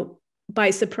 you know, by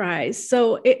surprise.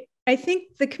 So I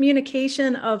think the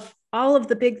communication of all of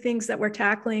the big things that we're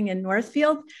tackling in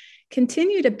Northfield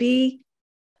continue to be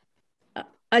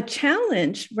a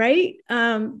challenge, right?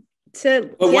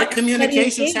 What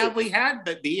communications have we had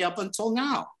up until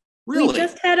now? Really? We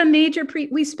just had a major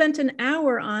we spent an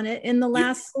hour on it in the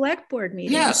last select board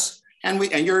meeting. Yes, and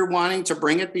you're wanting to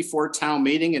bring it before town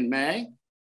meeting in May?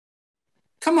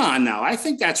 Come on now, I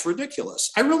think that's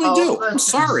ridiculous. I really do. I'm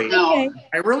sorry. Okay.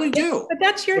 I really do. But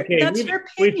that's your opinion. I think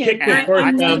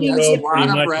a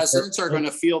lot of residents are going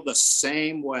to feel the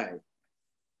same way.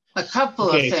 A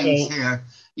couple of things here.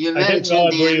 You I think we all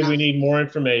mentioned agree we need more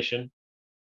information.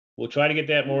 We'll try to get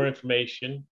that more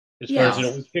information. As far as, you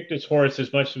know, we've kicked this horse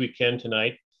as much as we can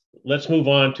tonight. Let's move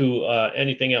on to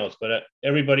anything else. But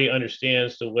everybody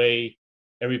understands the way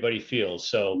everybody feels.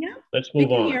 So let's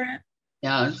move on.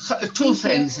 Yeah, two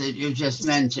things that you just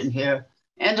mentioned here.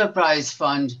 Enterprise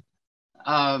fund,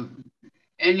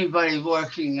 anybody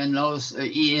working in those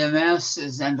EMS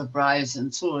is enterprise,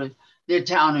 and so they're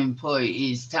town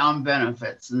employees, town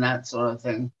benefits and that sort of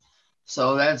thing.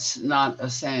 So that's not the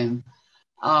same.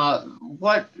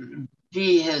 What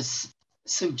Dee has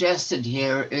suggested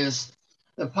here is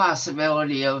the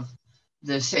possibility of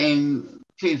the same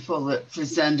people that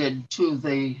presented to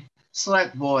the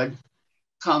select board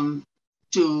come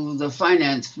to the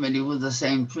finance committee with the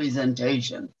same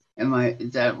presentation.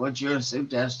 Is that what you're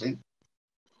suggesting?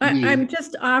 I'm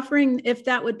just offering if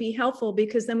that would be helpful,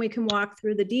 because then we can walk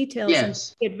through the details and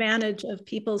take advantage of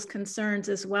people's concerns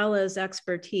as well as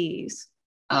expertise.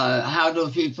 How do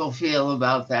people feel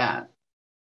about that?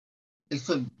 It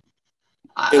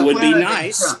would be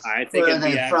nice. I think it'd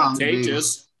be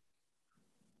advantageous.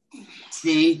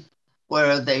 See, where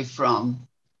are they from?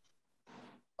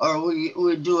 Or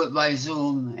we do it by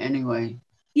Zoom anyway.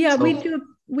 Yeah, so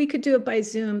we could do it by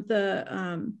Zoom.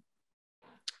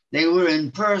 They were in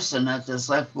person at the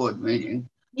select board meeting.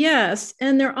 Yes,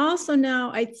 and they're also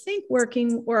now, I think,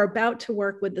 working or about to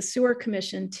work with the sewer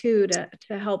commission too to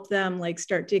help them like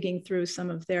start digging through some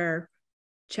of their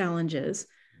challenges.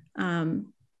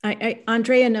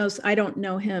 Andrea knows, I don't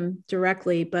know him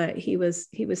directly, but he was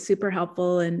super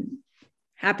helpful and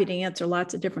happy to answer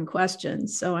lots of different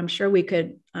questions. So I'm sure we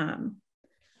could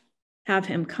have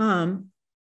him come.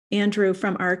 Andrew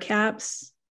from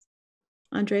RCAPS.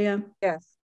 Andrea? Yes.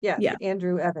 Yeah.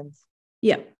 Andrew Evans.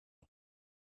 Yeah.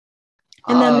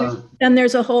 And then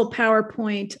there's a whole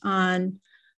PowerPoint on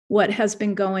what has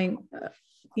been going,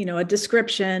 a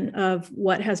description of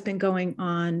what has been going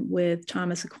on with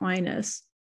Thomas Aquinas.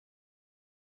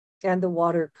 And the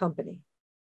water company.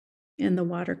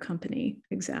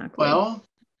 Exactly. Well,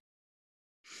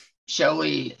 shall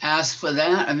we ask for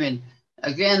that? I mean,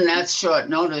 again, that's short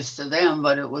notice to them,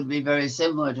 but it would be very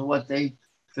similar to what they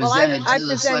presented to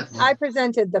the select board. I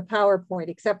presented the PowerPoint,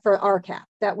 except for RCAP.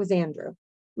 That was Andrew.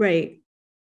 Right.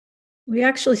 We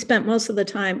actually spent most of the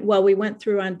time, we went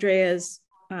through Andrea's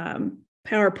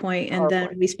PowerPoint, and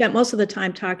then we spent most of the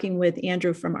time talking with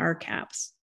Andrew from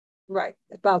RCAPS. Right,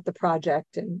 about the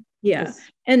project. And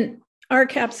and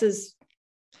RCAPS is,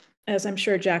 as I'm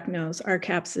sure Jack knows,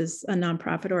 RCAPS is a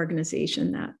nonprofit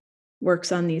organization that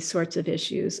works on these sorts of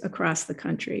issues across the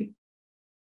country.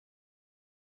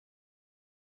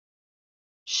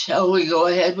 Shall we go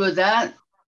ahead with that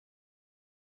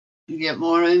and get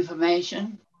more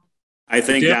information? I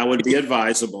think that would be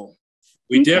advisable.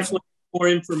 We definitely need more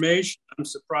information. I'm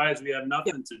surprised we have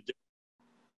nothing to do.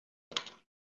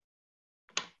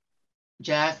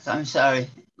 Jack, I'm sorry.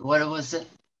 What was it?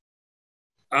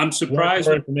 I'm surprised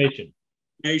with information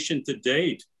to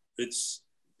date. This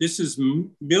is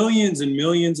millions and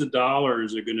millions of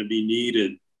dollars are going to be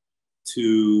needed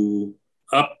to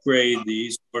upgrade the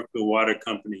East Northfield Water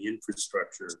Company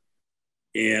infrastructure.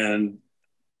 And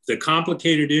the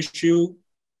complicated issue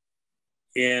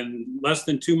in less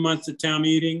than 2 months at town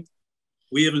meeting,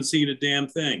 we haven't seen a damn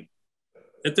thing.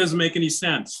 That doesn't make any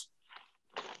sense.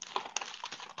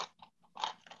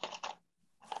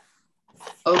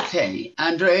 Okay,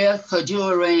 Andrea, could you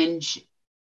arrange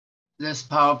this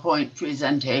PowerPoint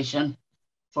presentation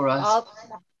for us?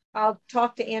 I'll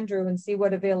talk to Andrew and see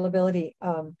what availability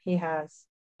he has.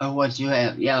 Or what you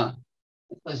have, yeah.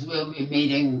 Because we'll be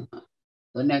meeting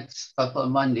the next couple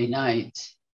of Monday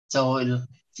nights. So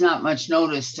it's not much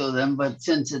notice to them, but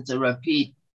since it's a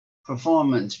repeat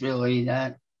performance, really,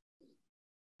 that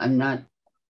I'm not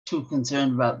too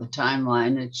concerned about the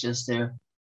timeline. It's just their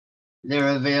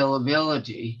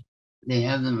availability. They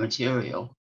have the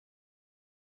material.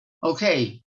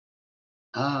 Okay.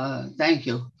 Thank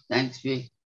you. Thanks, V.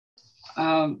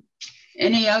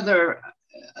 Any other,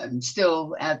 I'm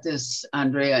still at this,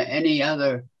 Andrea, any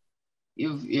other,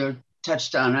 you're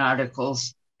touched on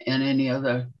articles and any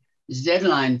other, this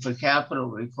deadline for capital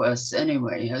requests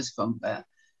anyway has come back.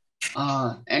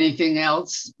 Anything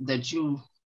else that you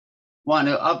want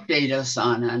to update us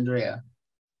on, Andrea?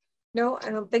 No, I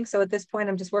don't think so at this point.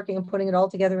 I'm just working on putting it all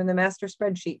together in the master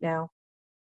spreadsheet now.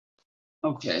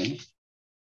 Okay.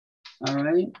 All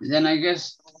right, then I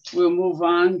guess we'll move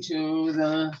on to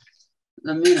the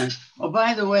minute. Oh,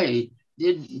 by the way,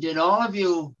 did all of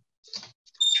you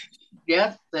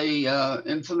get the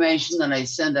information that I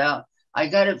sent out? I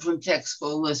got it from tech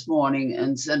school this morning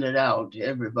and sent it out to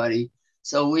everybody.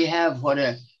 So we have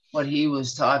what he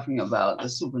was talking about, the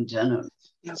superintendent.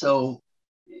 So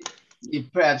you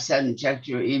perhaps hadn't checked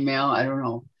your email. I don't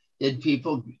know. Did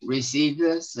people receive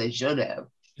this? They should have.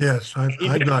 Yes, I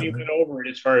got it. He went over it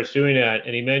as far as doing that,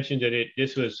 and he mentioned that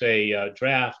this was a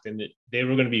draft, and that they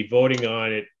were going to be voting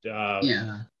on it.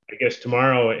 Yeah. I guess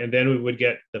tomorrow, and then we would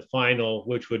get the final,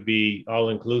 which would be all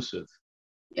inclusive.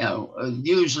 Yeah,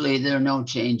 usually there are no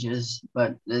changes,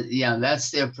 but yeah,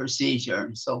 that's their procedure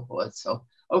and so forth. So,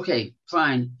 okay,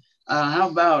 fine. How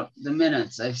about the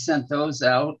minutes? I've sent those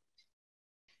out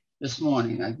this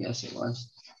morning, I guess it was.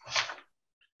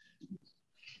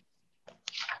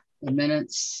 The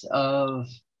minutes of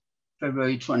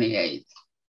February 28th.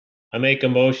 I make a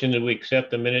motion that we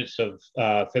accept the minutes of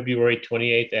February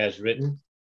 28th as written.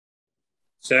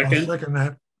 Second. I'll second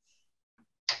that.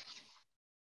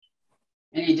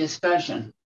 Any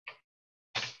discussion?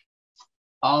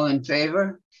 All in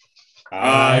favor?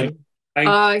 Aye.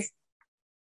 Aye.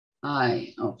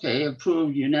 Aye. Okay,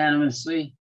 approved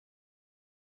unanimously.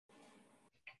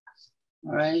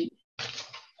 All right.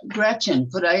 Gretchen,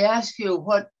 could I ask you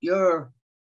what your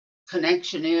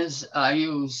connection is? Are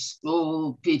you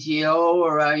school PTO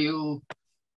or are you?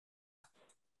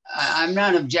 I'm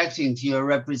not objecting to your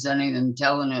representing them,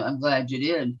 telling you, I'm glad you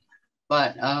did,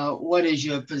 but what is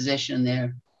your position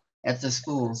there at the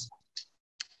schools?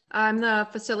 I'm the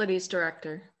facilities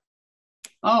director.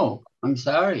 Oh, I'm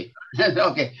sorry.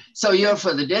 Okay, so you're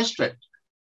for the district?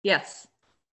 Yes.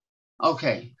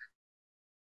 Okay.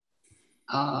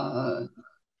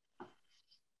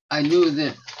 I knew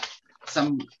that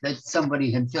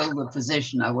somebody had filled the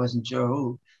position. I wasn't sure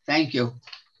who. Thank you.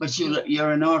 But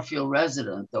you're a Northfield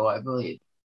resident, though, I believe.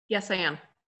 Yes, I am.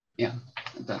 Yeah.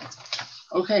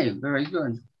 Okay. Very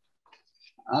good.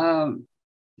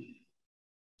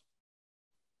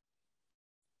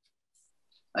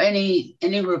 Any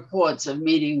reports of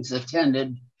meetings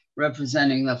attended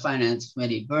representing the Finance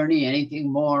Committee? Bernie,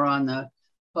 anything more on the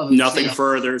public? Nothing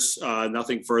further.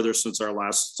 Nothing further since our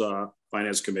last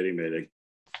Finance Committee meeting.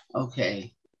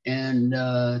 Okay. And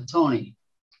Tony,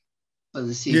 for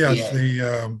the CPA. Yes,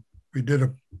 we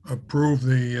did approve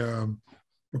the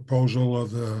proposal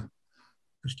of the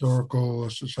Historical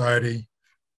Society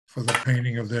for the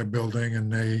painting of their building,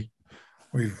 and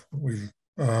we've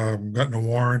gotten a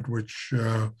warrant which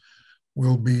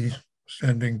we'll be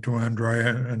sending to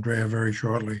Andrea very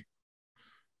shortly.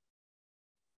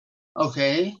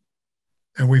 Okay.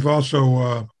 And we've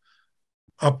also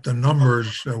upped the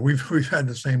numbers. We've had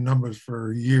the same numbers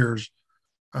for years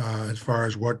as far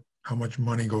as how much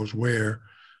money goes where.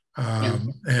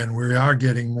 And we are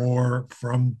getting more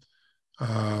from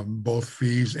both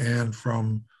fees and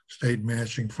from state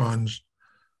matching funds.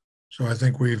 So I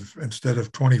think we've, instead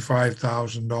of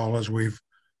 $25,000, we've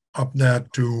upped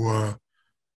that to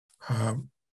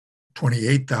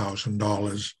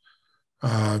 $28,000.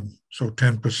 So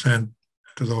 10%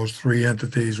 to those three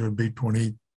entities would be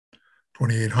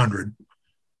 $2,800.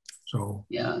 So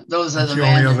yeah, those are the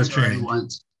only other mandatory change.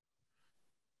 ones.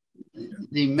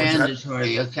 The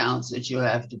mandatory accounts that you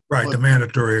have to right, put. the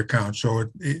mandatory account. So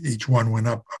each one went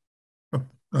up.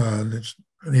 It's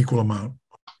an equal amount.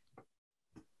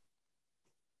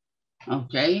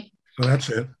 Okay. So that's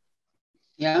it.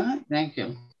 Yeah, thank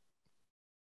you.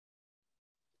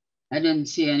 I didn't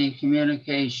see any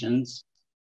communications.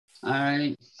 All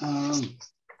right.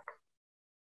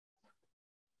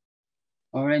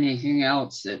 Or anything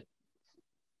else that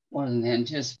wasn't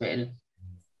anticipated.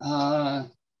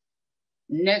 We'll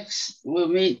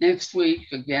meet next week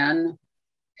again,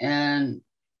 and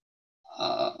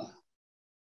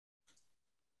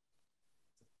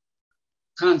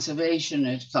conservation,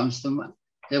 it comes to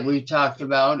that we talked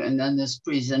about, and then this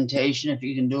presentation, if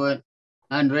you can do it.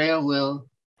 Andrea will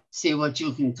see what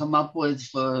you can come up with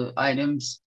for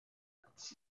items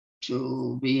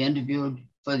to be interviewed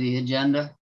for the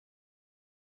agenda.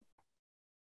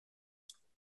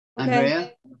 Okay.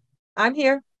 Andrea? I'm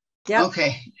here. Yeah.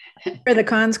 Okay. For the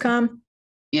ConsCom?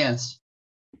 Yes.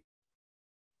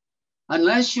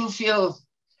 Unless you feel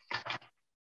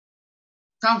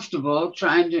comfortable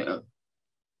trying to,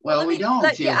 well, we don't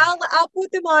feel. Yeah, I'll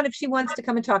put them on if she wants to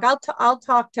come and talk. I'll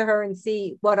talk to her and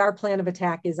see what our plan of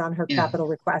attack is on her capital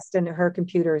request and her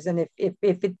computers. And if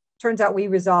it turns out we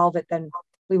resolve it, then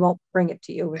we won't bring it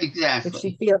to you.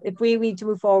 Exactly. If we need to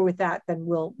move forward with that, then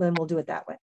we'll do it that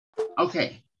way.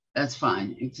 Okay, that's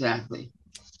fine. Exactly.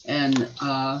 And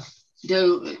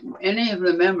do any of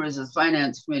the members of the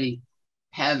Finance Committee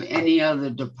have any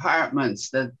other departments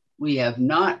that we have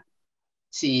not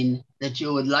seen that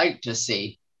you would like to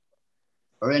see,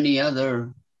 or any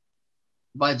other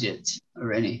budgets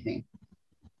or anything?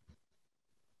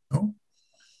 No.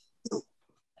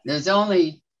 There's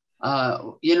only,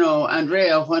 you know,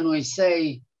 Andrea, when we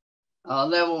say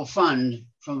level fund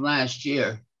from last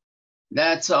year,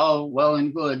 that's all well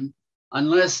and good,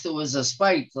 unless there was a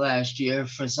spike last year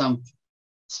for some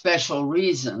special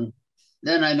reason.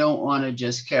 Then I don't want to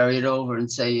just carry it over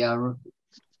and say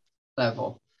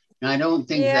level. And I don't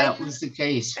think that was the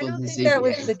case with the CBA. That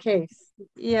was the case.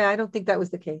 Yeah, I don't think that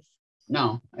was the case.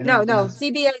 No. No.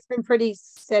 CBA has been pretty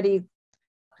steady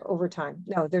over time.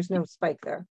 No, there's no spike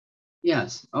there.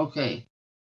 Yes. Okay.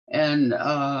 And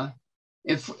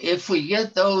if we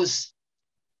get those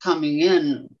coming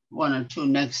in, one or two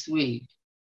next week,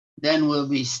 then we'll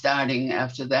be starting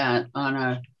after that on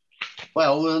a,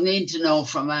 well, we'll need to know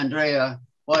from Andrea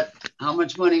how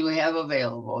much money we have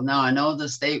available. Now, I know the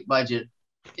state budget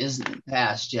isn't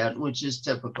passed yet, which is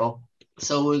typical.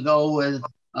 So we go with,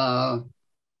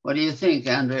 what do you think,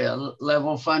 Andrea?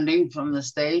 Level funding from the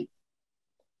state?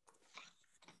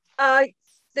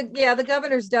 The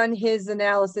governor's done his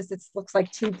analysis. It looks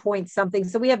like 2 point something.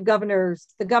 So we have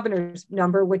the governor's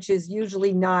number, which is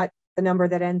usually not the number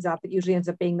that ends up. It usually ends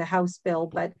up being the House bill,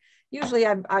 but usually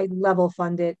I level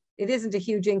fund it. It isn't a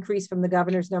huge increase from the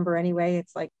governor's number anyway.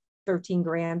 It's like 13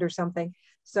 grand or something.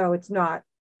 So it's not.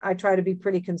 I try to be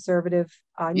pretty conservative.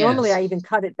 Normally I even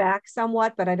cut it back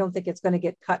somewhat, but I don't think it's going to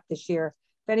get cut this year.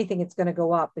 If anything, it's going to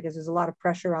go up because there's a lot of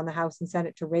pressure on the House and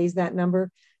Senate to raise that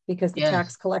number because the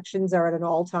tax collections are at an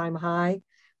all-time high.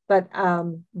 But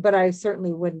I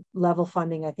certainly would level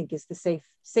funding, I think, is the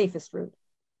safest route.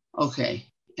 Okay.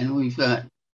 And we've got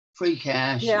free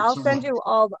cash. Yeah, I'll send you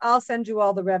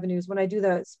all the revenues. When I do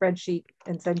the spreadsheet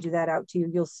and send you that out to you,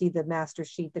 you'll see the master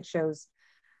sheet that shows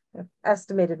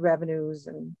estimated revenues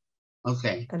and all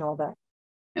that.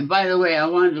 And by the way, I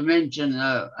wanted to mention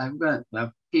I've got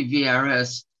a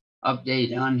PVRS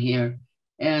update on here,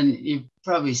 and you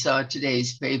probably saw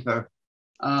today's paper.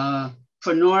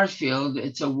 For Northfield,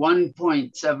 it's a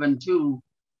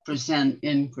 1.72%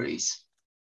 increase,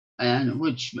 and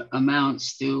which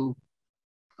amounts to,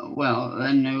 well,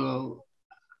 then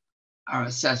our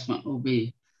assessment will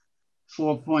be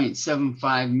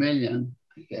 4.75 million,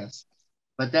 I guess.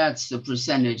 But that's the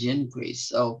percentage increase.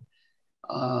 So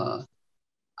I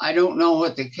don't know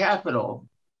what the capital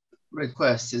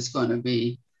request is going to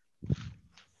be.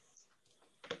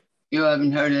 You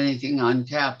haven't heard anything on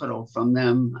capital from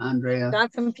them, Andrea?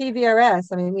 Not from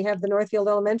PVRS. I mean, we have the Northfield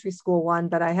Elementary School one,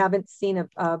 but I haven't seen if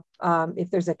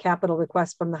there's a capital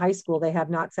request from the high school. They have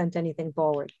not sent anything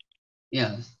forward.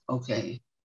 Yes, okay.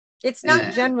 It's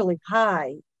not generally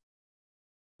high.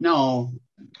 No,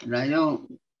 and I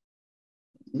don't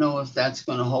know if that's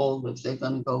going to hold, if they're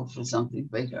going to go for something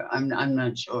bigger. I'm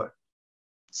not sure.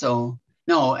 So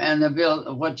no, and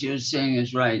what you're saying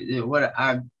is right.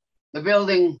 The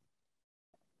building,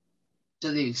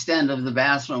 to the extent of the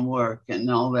bathroom work and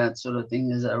all that sort of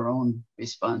thing, is our own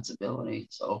responsibility.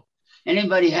 So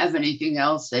anybody have anything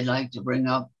else they'd like to bring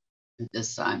up at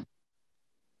this time?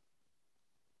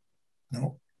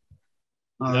 No.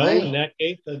 All no, right. In that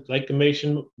case, I'd like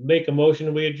to make a motion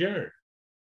and we adjourn.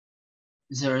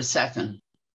 Is there a second?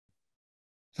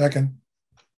 Second.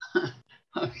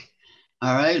 Okay.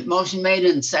 All right. Motion made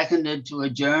and seconded to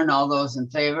adjourn. All those in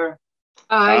favor?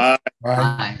 Aye.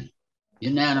 Aye.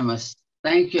 Unanimous.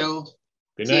 Thank you.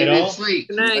 Good See night, you all. next week.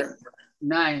 Good night.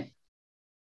 Night.